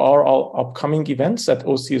website for all upcoming events at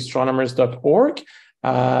ocaastronomers.org.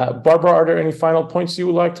 Barbara, are there any final points you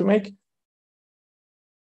would like to make?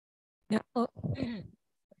 No.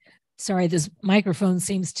 Sorry, this microphone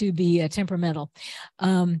seems to be temperamental.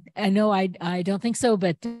 No, I don't think so,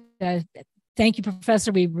 but thank you,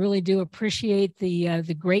 Professor. We really do appreciate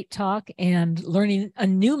the great talk and learning a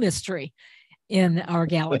new mystery in our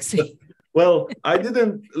galaxy. Well,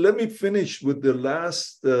 let me finish with the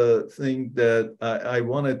last thing that I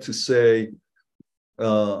wanted to say,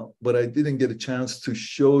 but I didn't get a chance to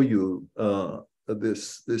show you.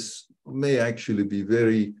 This may actually be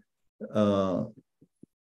very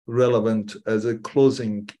relevant as a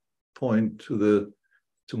closing point to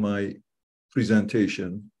my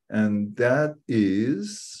presentation. And that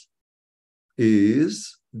is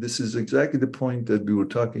this is exactly the point that we were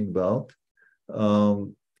talking about.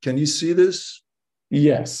 Can you see this?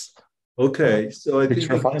 Yes. Okay, so I think you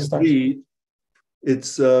can read.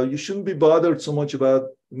 It's you shouldn't be bothered so much about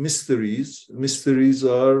mysteries. Mysteries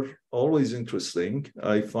are always interesting.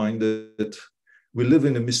 I find that we live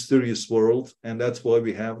in a mysterious world, and that's why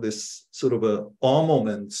we have this sort of awe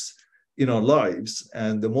moments in our lives.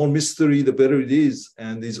 And the more mystery, the better it is.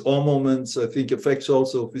 And these awe moments, I think, affects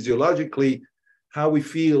also physiologically how we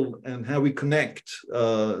feel and how we connect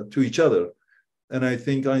to each other. And I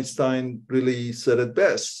think Einstein really said it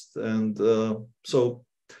best. And but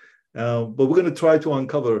we're going to try to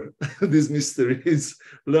uncover these mysteries,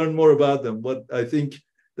 learn more about them. But I think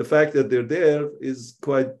the fact that they're there is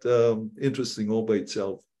quite interesting all by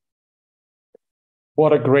itself.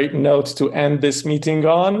 What a great note to end this meeting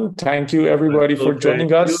on. Thank you, everybody, for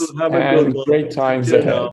joining us, and great times ahead.